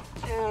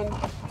 And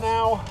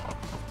now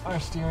our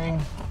steering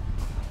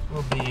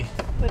will be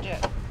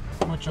legit.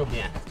 Mucho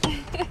bien.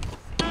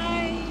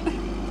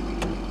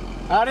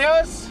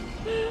 Adios.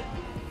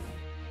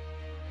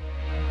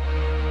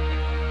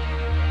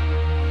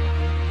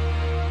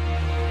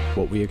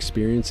 What we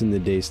experience in the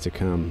days to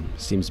come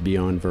seems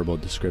beyond verbal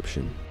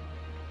description.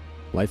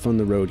 Life on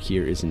the road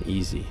here isn't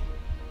easy,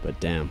 but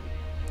damn,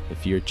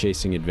 if you're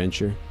chasing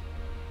adventure,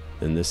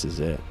 then this is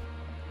it.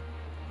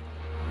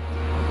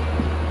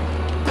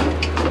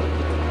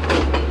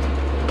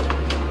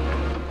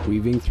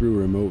 Weaving through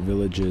remote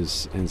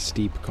villages and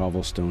steep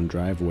cobblestone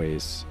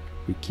driveways,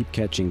 we keep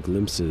catching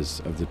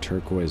glimpses of the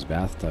turquoise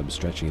bathtub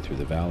stretching through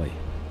the valley.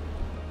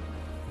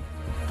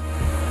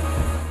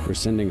 We're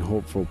sending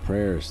hopeful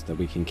prayers that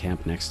we can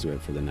camp next to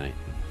it for the night.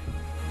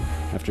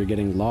 After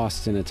getting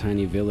lost in a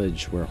tiny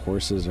village where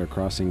horses are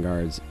crossing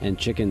guards and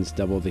chickens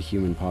double the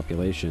human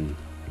population,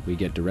 we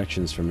get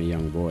directions from a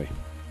young boy.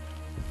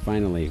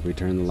 Finally, we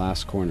turn the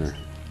last corner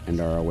and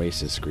our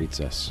oasis greets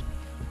us.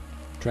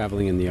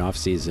 Traveling in the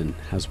off-season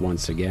has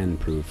once again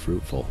proved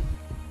fruitful.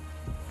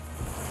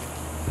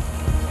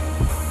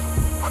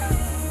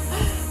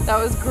 That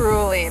was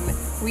grueling.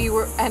 We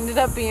ended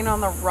up being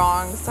on the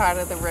wrong side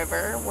of the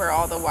river where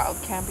all the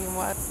wild camping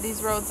was.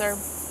 These roads are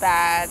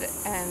bad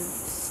and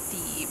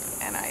steep,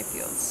 and I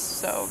feel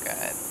so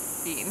good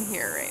being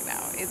here right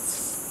now. It's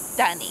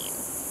stunning.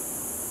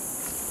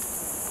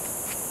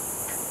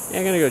 Yeah,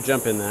 I'm gonna go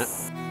jump in that.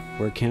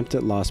 We're camped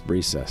at Las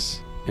Brisas,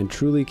 and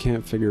truly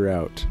can't figure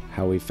out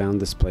how we found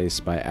this place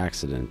by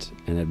accident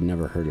and have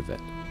never heard of it.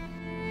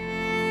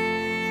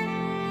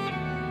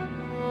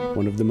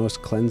 One of the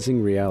most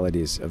cleansing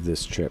realities of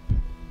this trip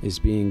is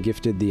being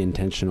gifted the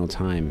intentional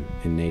time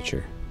in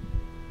nature.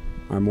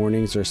 Our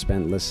mornings are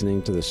spent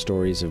listening to the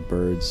stories of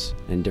birds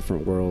and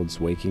different worlds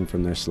waking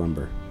from their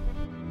slumber.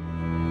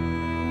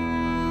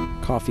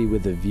 Coffee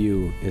with a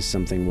view is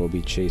something we'll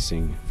be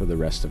chasing for the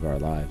rest of our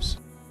lives.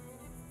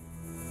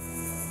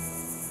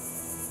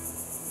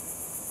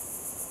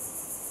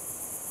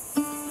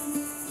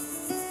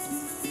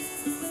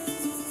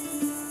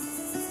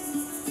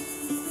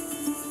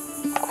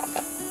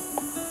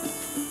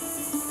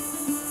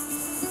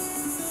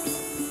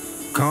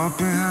 Caught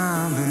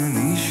behind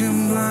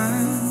Venetian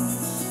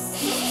blinds,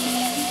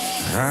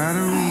 try to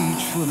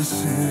reach for the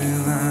city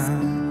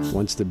lines.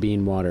 Once the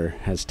bean water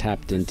has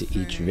tapped into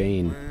each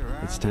vein,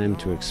 it's time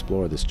to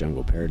explore this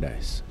jungle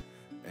paradise.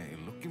 Hey,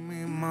 look at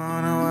me,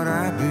 man, what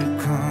I've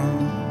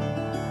become.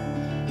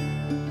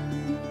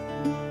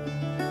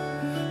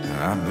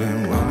 I've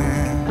been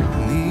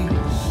running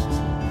east,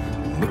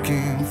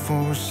 looking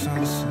for a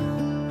sunset,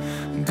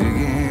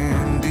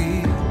 digging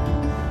deep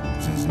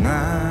since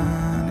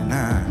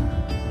 '99.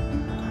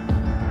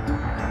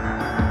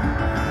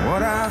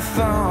 What I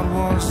thought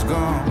was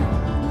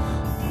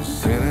gone was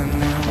sitting in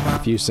my...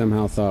 If you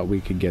somehow thought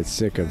we could get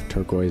sick of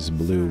turquoise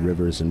blue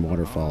rivers and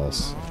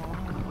waterfalls,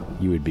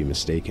 you would be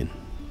mistaken.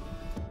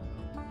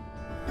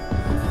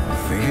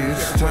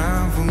 It's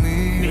time for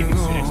me to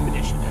go.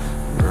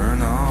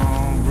 Burn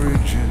all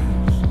bridges.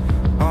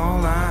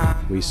 All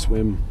We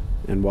swim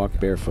and walk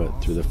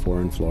barefoot through the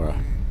foreign flora.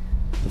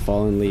 The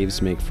fallen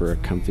leaves make for a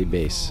comfy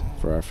base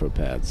for our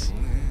footpads.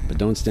 But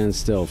don't stand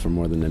still for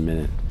more than a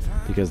minute,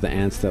 because the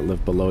ants that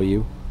live below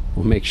you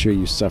will make sure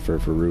you suffer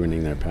for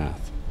ruining their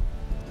path.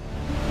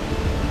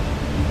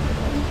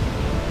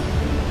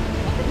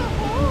 Look at the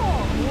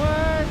hole!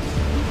 What?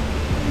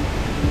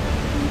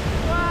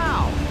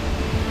 Wow!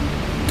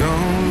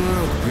 Don't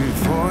look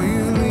before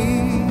you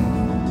leave.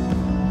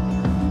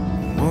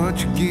 What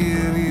you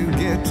give, you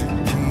get to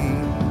keep.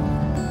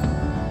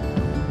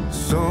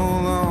 So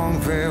long,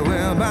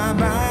 farewell,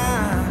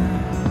 bye-bye.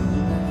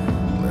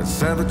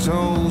 Let's have a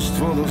toast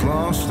for those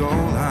lost old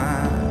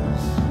eyes.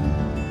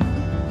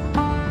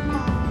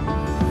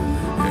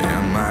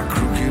 And my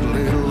crooked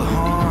little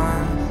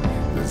heart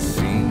that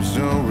seems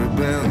so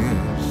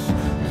rebellious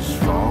is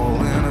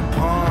falling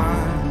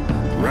apart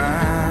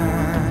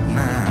right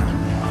now.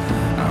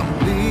 I'm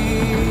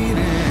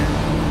bleeding,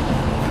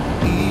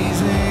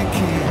 easy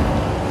kid,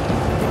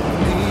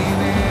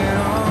 leave it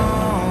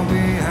all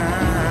behind.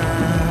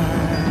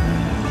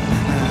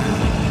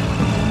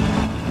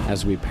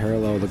 As we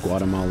parallel the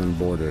Guatemalan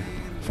border,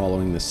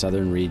 following the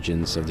southern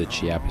regions of the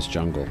Chiapas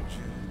jungle,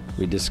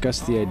 we discuss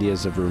the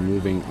ideas of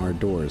removing our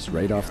doors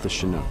right off the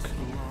Chinook,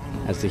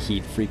 as the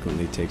heat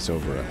frequently takes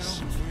over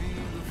us.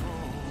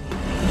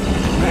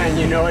 Man,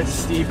 you know it's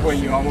steep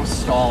when you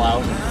almost stall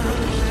out.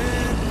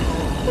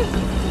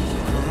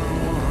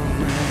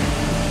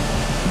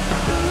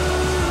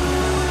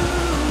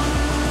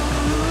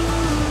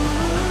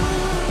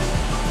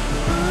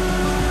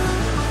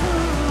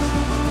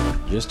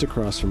 Just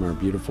across from our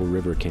beautiful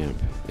river camp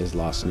is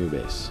Las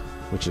Nubes,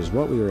 which is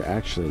what we were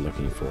actually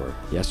looking for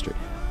yesterday.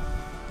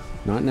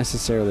 Not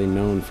necessarily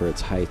known for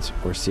its height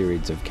or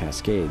series of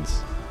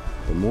cascades,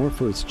 but more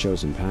for its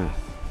chosen path.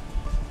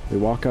 We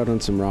walk out on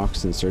some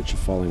rocks in search of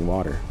falling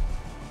water,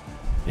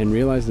 and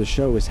realize the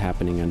show is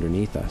happening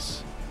underneath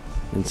us.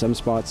 In some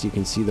spots you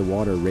can see the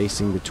water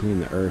racing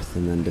between the earth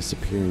and then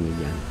disappearing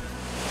again.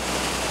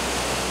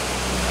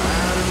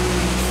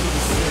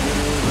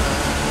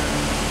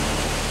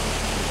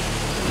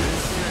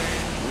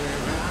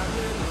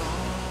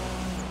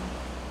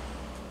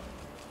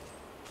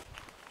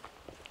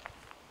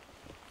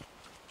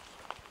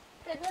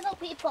 Good little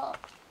people.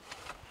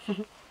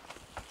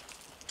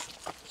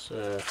 It's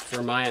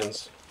for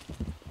Mayans.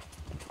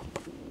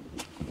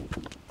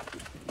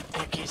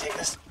 Here, can you take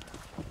this?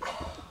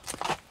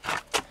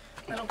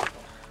 Little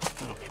people.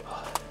 Little people.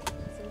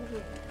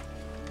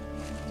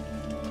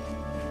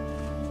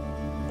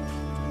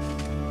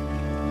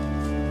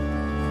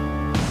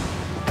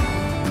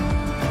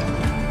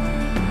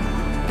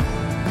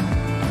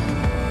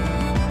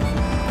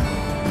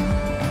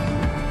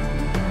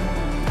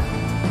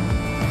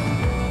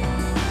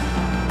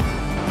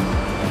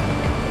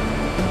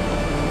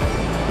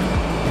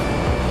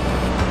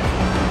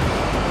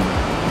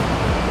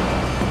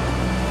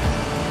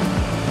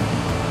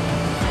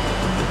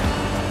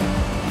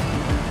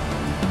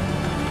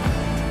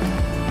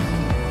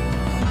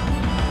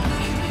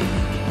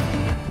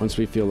 Once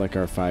we feel like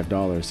our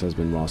 $5 has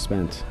been well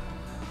spent,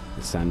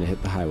 it's time to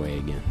hit the highway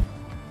again.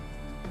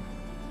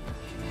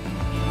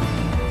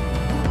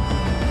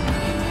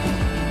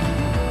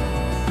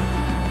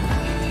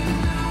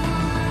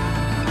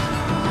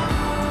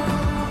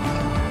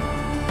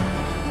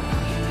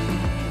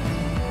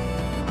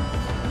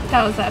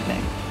 That was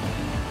epic.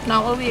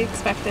 Not what we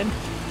expected.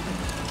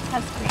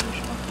 That's pretty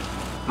usual.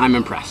 I'm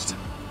impressed.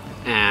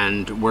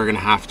 And we're gonna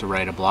have to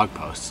write a blog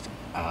post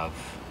of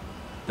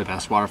the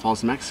best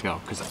waterfalls in Mexico,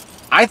 because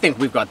I think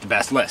we've got the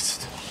best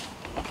list.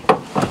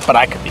 But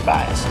I could be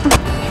biased.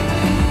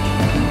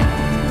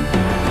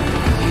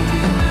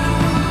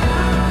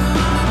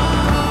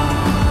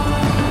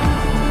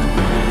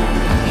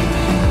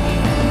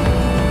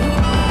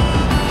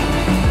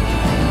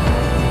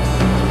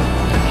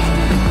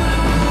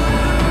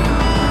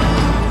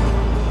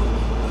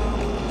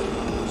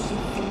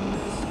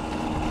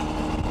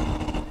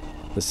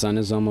 The sun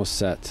is almost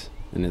set,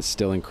 and it's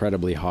still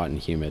incredibly hot and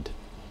humid.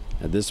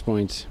 At this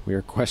point, we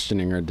are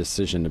questioning our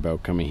decision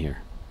about coming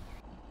here.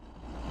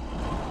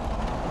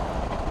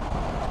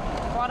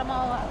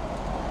 Guatemala.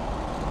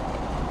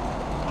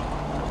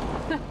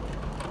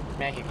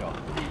 Mexico.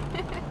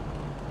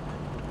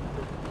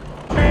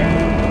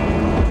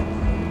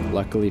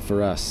 Luckily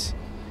for us,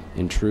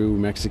 in true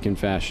Mexican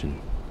fashion,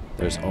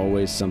 there's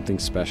always something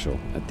special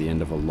at the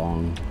end of a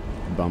long,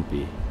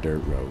 bumpy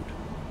dirt road.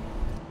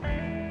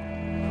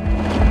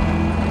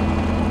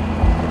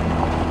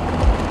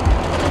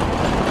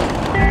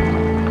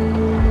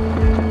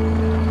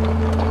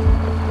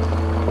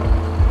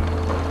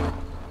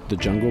 The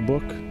Jungle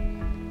Book,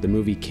 the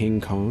movie King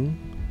Kong,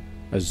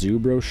 a zoo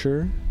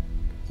brochure,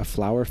 a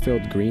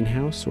flower-filled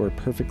greenhouse, or a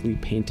perfectly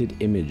painted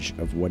image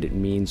of what it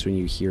means when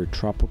you hear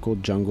tropical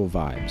jungle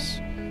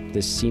vibes.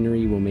 This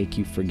scenery will make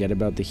you forget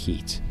about the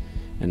heat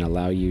and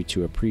allow you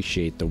to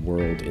appreciate the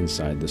world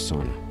inside the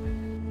sauna.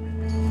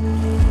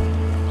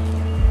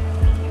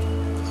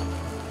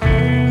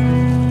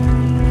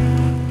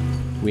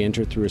 We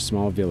enter through a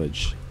small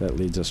village that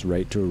leads us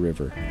right to a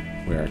river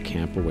where our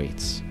camp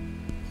awaits.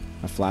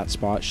 A flat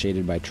spot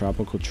shaded by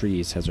tropical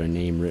trees has our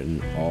name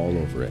written all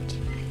over it.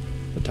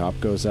 The top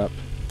goes up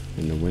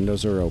and the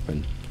windows are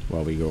open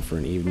while we go for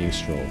an evening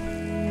stroll.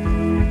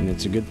 And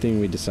it's a good thing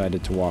we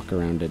decided to walk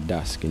around at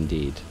dusk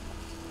indeed.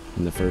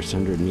 In the first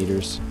 100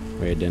 meters,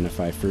 we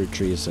identify fruit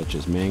trees such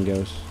as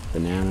mangoes,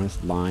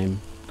 bananas,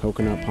 lime,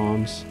 coconut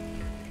palms,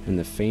 and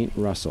the faint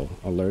rustle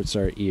alerts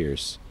our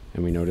ears,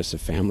 and we notice a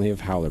family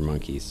of howler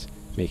monkeys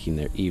making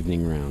their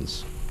evening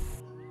rounds.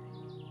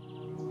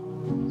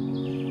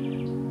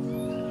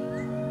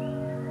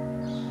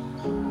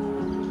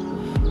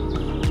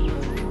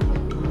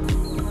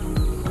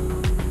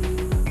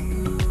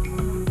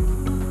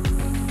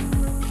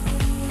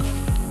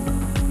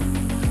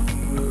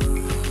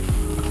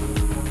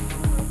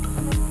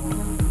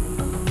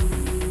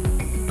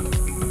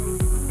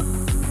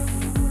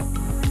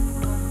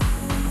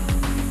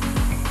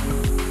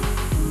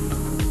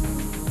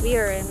 We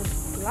are in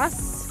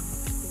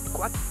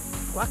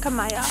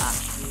Guacamaya,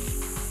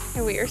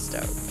 and we are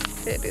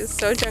stoked. It is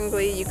so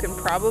jungly, you can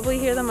probably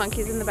hear the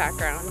monkeys in the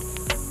background.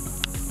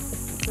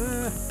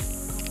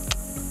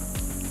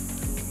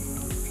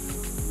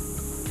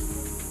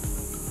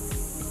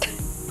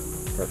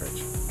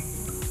 Perfect.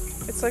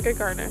 It's like a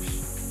garnish.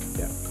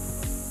 Yeah.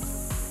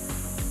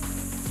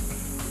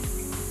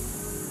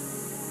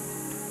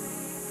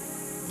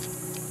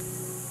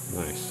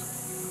 Nice.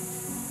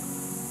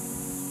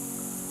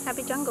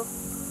 Happy jungle.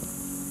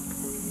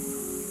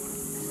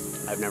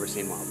 I've never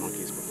seen wild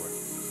monkeys before.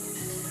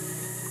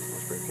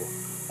 That's pretty cool.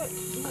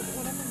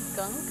 Whatever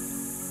gunk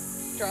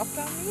dropped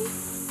on me,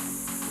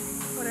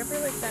 whatever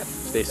like that.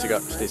 Stacy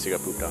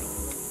got pooped on.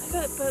 I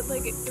got, but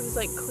like it was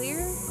like clear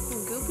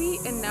and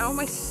goopy, and now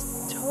my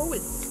toe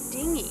is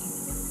stingy.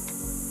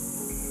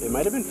 It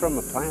might have been from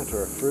a plant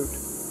or a fruit,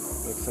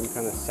 like some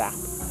kind of sap.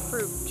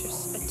 Fruit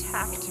just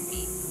attacked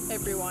me,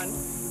 everyone.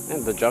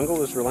 And the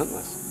jungle is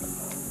relentless.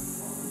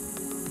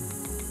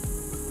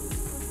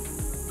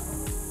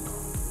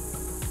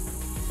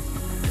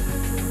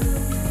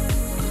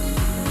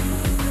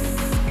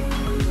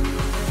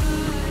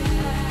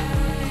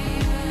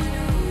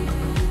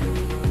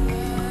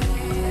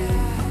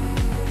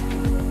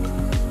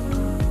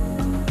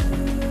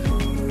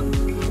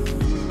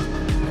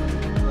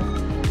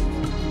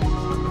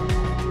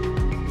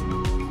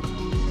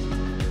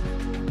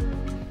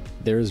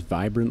 There is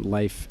vibrant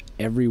life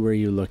everywhere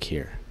you look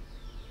here,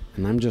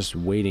 and I'm just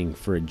waiting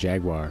for a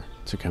jaguar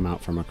to come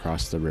out from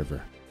across the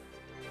river.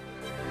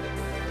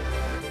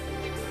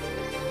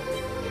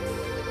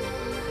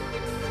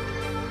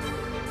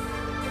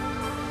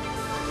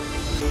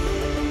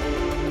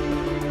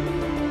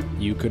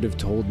 You could have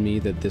told me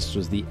that this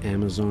was the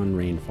Amazon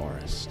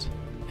rainforest,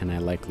 and I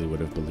likely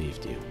would have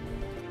believed you.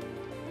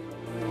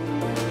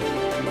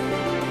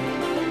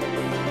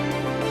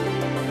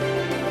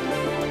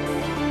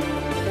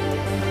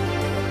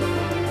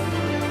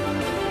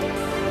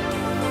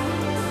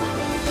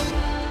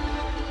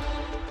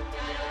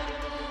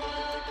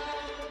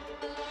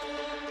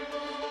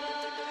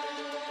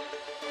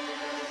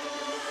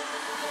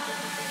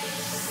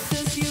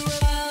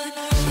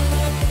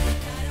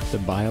 The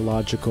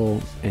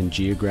biological and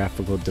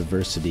geographical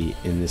diversity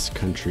in this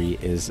country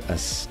is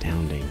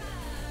astounding.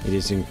 It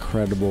is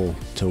incredible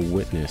to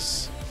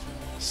witness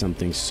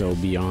something so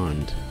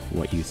beyond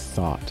what you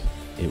thought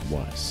it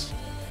was.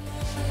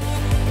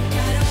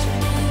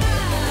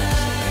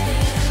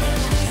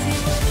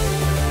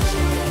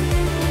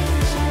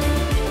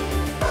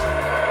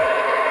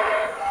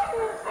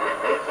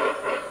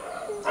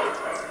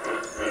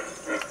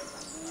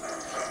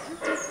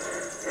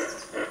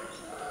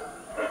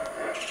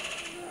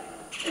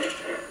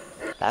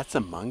 That's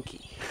a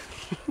monkey.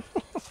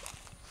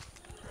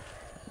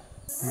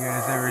 You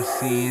guys ever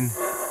seen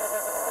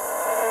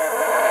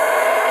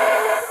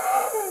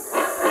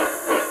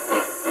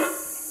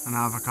an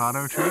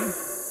avocado tree?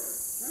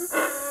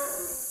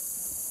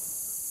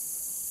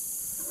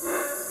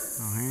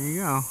 Oh, here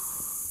you go.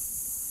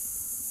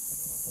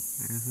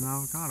 There's an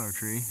avocado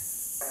tree.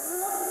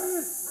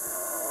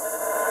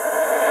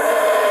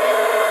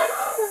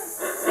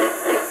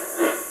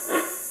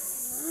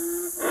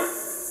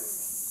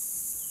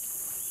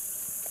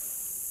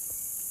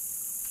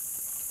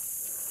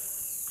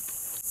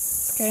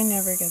 Guy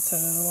never gets out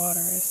of the water,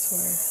 I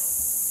swear.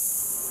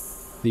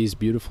 These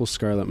beautiful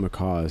scarlet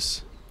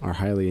macaws are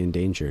highly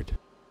endangered,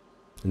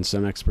 and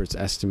some experts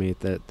estimate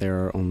that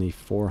there are only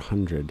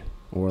 400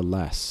 or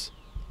less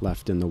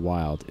left in the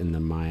wild in the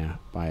Maya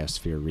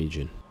biosphere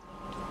region.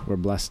 We're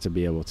blessed to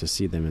be able to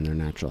see them in their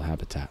natural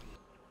habitat.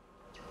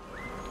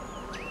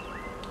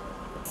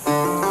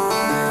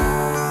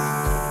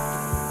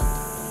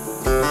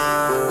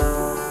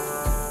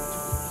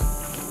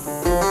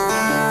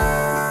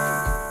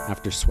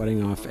 After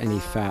sweating off any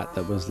fat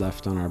that was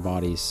left on our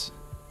bodies,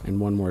 and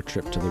one more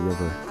trip to the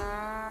river,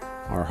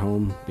 Our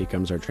home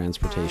becomes our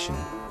transportation,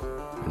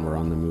 and we're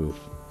on the move.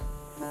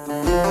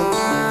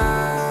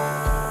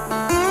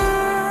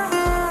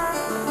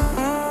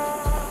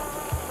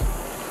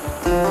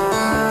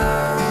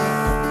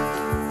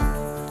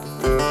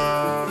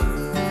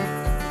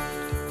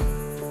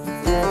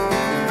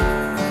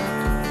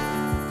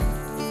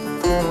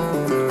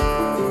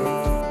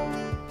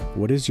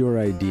 What is your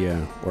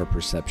idea or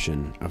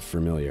perception of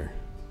familiar?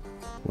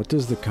 What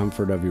does the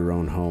comfort of your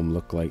own home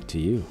look like to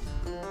you?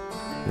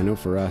 I know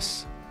for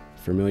us,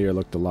 familiar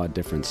looked a lot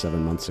different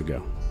 7 months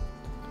ago.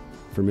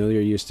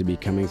 Familiar used to be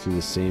coming through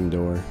the same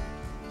door,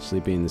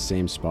 sleeping in the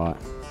same spot,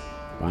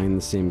 buying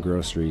the same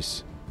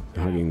groceries,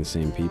 and hugging the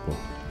same people.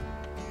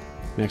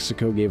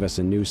 Mexico gave us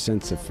a new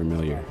sense of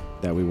familiar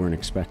that we weren't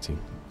expecting.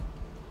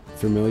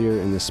 Familiar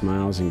in the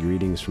smiles and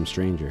greetings from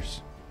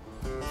strangers.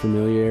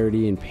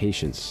 Familiarity and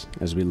patience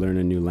as we learn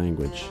a new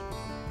language.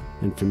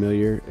 And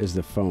familiar is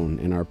the phone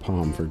in our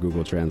palm for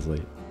Google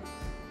Translate.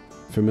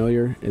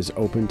 Familiar is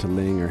open to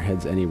laying our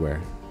heads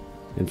anywhere,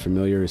 and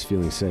familiar is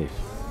feeling safe.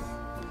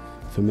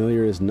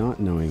 Familiar is not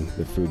knowing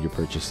the food you're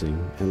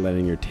purchasing and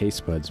letting your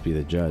taste buds be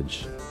the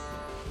judge.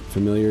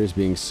 Familiar is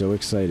being so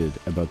excited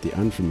about the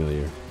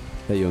unfamiliar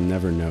that you'll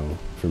never know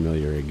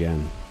familiar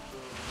again.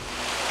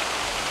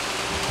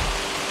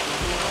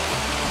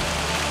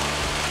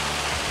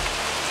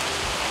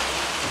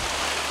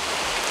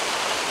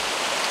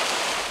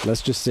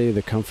 Let's just say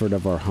the comfort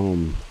of our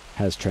home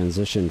has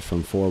transitioned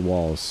from 4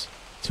 walls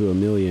to a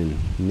million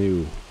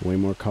new, way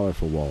more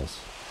colorful walls.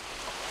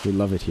 We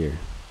love it here,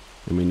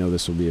 and we know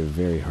this will be a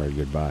very hard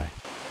goodbye.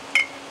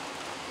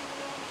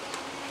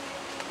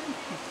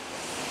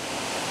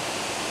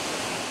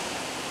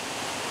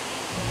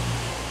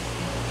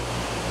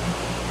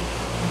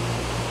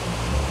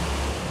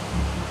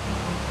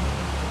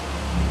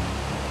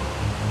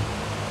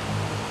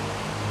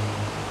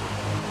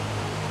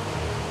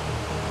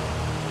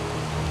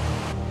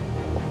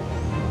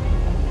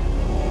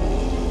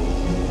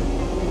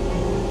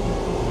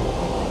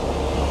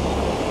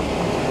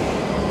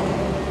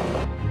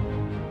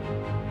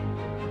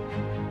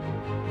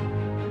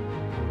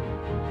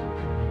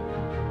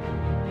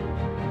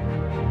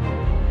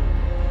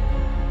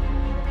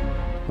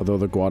 Although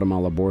the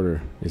Guatemala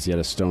border is yet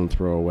a stone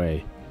throw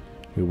away,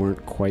 we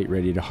weren't quite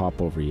ready to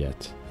hop over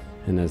yet,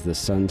 and as the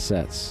sun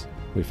sets,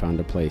 we found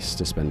a place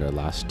to spend our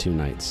last 2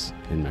 nights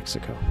in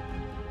Mexico.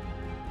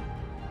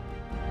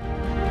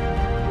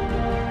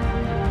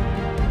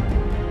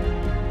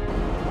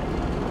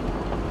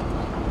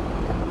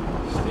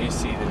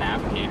 Stacy, the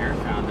navigator,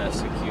 found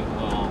us a cute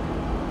little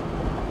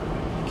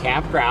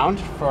campground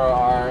for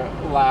our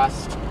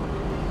last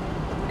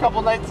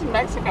couple nights in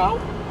Mexico.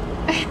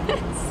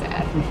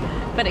 Sad,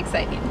 but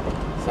exciting.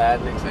 Sad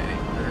and exciting.